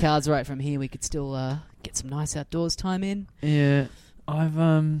play our cards right from here, we could still get some nice outdoors time in. Yeah.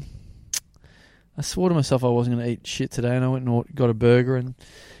 I swore to myself I wasn't going to eat shit today, and I went and got a burger and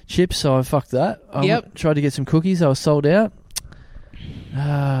chips, so I fucked that. I tried to get some cookies. I was sold out.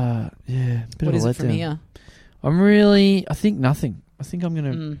 Yeah. What is it from here? I think nothing. I think I'm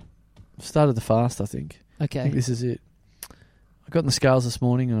going to... I've started the fast, I think. Okay. I think this is it. I got in the scales this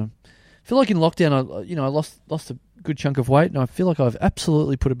morning, and I feel like in lockdown, I lost a good chunk of weight, and I feel like I've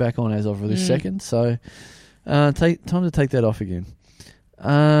absolutely put it back on as of this second. So, time to take that off again.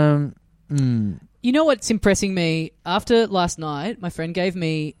 You know what's impressing me? After last night, my friend gave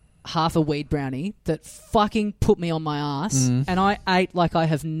me half a weed brownie that fucking put me on my ass, and I ate like I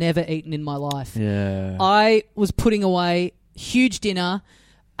have never eaten in my life. Yeah. I was putting away huge dinner,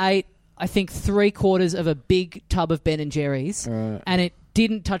 ate I think 3/4 of a big tub of Ben and Jerry's, and it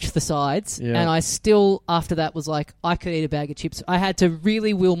didn't touch the sides. Yeah. And I still, after that, was like, I could eat a bag of chips. I had to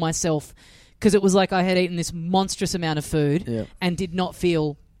really will myself because it was like I had eaten this monstrous amount of food and did not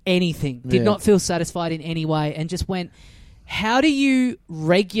feel anything, did not feel satisfied in any way, and just went How do you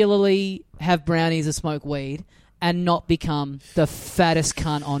regularly have brownies or smoke weed and not become the fattest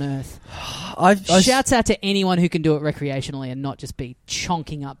cunt on earth? Shouts out to anyone who can do it recreationally and not just be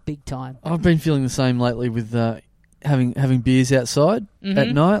chonking up big time. I've been feeling the same lately with having beers outside at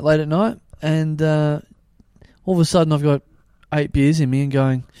night, late at night, and all of a sudden I've got 8 beers in me and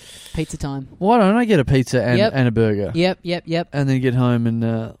going, pizza time. Why don't I get a pizza and a burger? Yep. And then get home and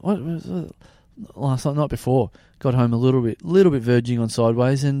what was it? Last night, not before, got home a little bit verging on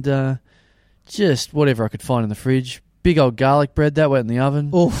sideways, and just whatever I could find in the fridge. Big old garlic bread that went in the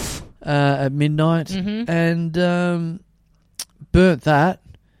oven. Oof. At midnight, and burnt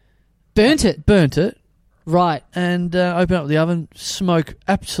it. Right. And open up the oven, smoke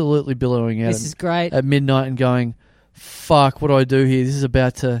absolutely billowing out. This is great. At midnight and going, fuck, what do I do here? This is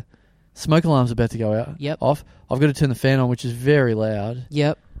about to... Smoke alarm's about to go out. Off. I've got to turn the fan on, which is very loud.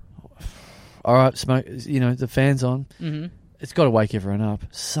 Yep. All right, smoke. The fan's on. Mm-hmm. It's got to wake everyone up.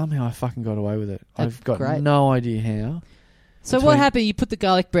 Somehow I fucking got away with it. I've got no idea how. So what happened? You put the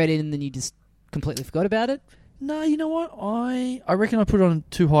garlic bread in and then you just completely forgot about it? No, you know what? I reckon I put it on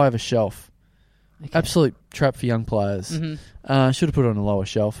too high of a shelf. Okay. Absolute trap for young players. Should have put it on a lower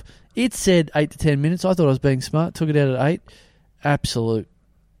shelf. It said 8 to 10 minutes. I thought I was being smart. Took it out at 8. Absolute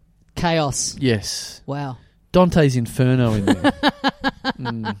chaos. Yes. Wow. Dante's Inferno in there.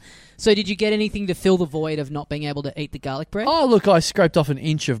 So did you get anything to fill the void of not being able to eat the garlic bread? Oh, look, I scraped off an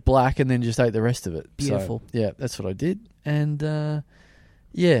inch of black and then just ate the rest of it. Beautiful. So, yeah, that's what I did. And, then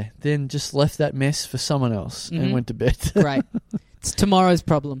just left that mess for someone else and went to bed. Great. It's tomorrow's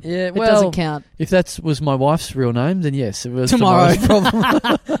problem. Yeah, it doesn't count. If that was my wife's real name, then yes, it was tomorrow. Tomorrow's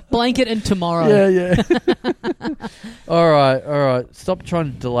problem. Blanket and tomorrow. Yeah. All right. Stop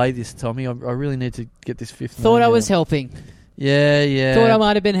trying to delay this, Tommy. I really need to get this fifth. Thought I was helping. Yeah. Thought I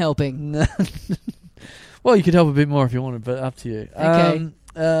might have been helping. Well, you could help a bit more if you wanted, but up to you. Okay.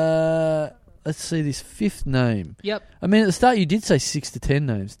 Let's see this fifth name. Yep. I mean, at the start you did say 6 to 10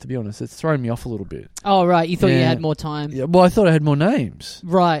 names, to be honest. It's thrown me off a little bit. Oh, right. You thought you had more time. Yeah, well, I thought I had more names.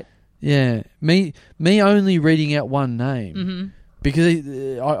 Right. Yeah. Me only reading out one name. Because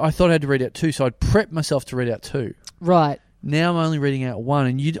I thought I had to read out 2, so I'd prepped myself to read out 2. Right. Now I'm only reading out 1,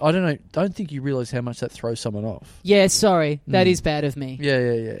 and I don't think you realise how much that throws someone off. Yeah, sorry. That is bad of me.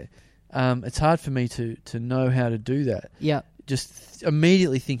 Yeah. It's hard for me to know how to do that. Yeah. Just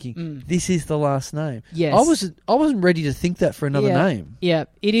immediately thinking, this is the last name. Yes. I wasn't ready to think that for another name. Yeah,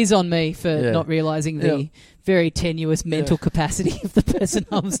 it is on me for not realising the very tenuous mental capacity of the person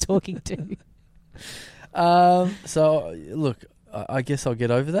I was talking to. So, look, I guess I'll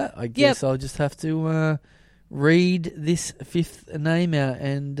get over that. I guess I'll just have to read this fifth name out.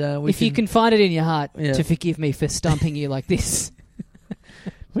 And you can find it in your heart to forgive me for stumping you like this.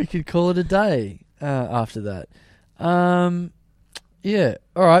 We could call it a day after that. Yeah.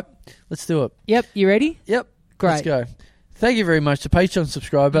 All right. Let's do it. Yep. You ready? Yep. Great. Let's go. Thank you very much to Patreon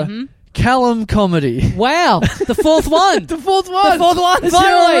subscriber, Callum Comedy. Wow. The fourth one. The fourth one. It's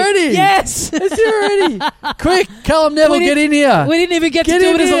here already. Yes. It's here already. Quick, Callum Neville, get in here. We didn't even get to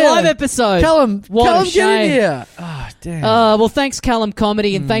do it as a live episode. Callum, What a get shame. in here. Oh, damn. Well, thanks, Callum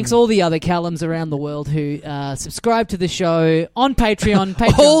Comedy, and thanks all the other Callums around the world who subscribe to the show on Patreon.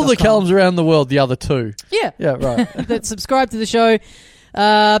 All the Callums around the world, the other 2. Yeah. Yeah, right. That subscribe to the show.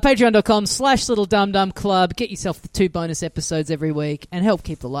 Patreon.com/LittleDumDumClub. Get yourself the 2 bonus episodes every week and help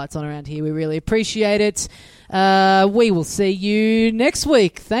keep the lights on around here. We really appreciate it. We will see you next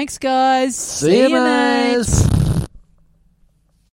week. Thanks, guys. See you, mates.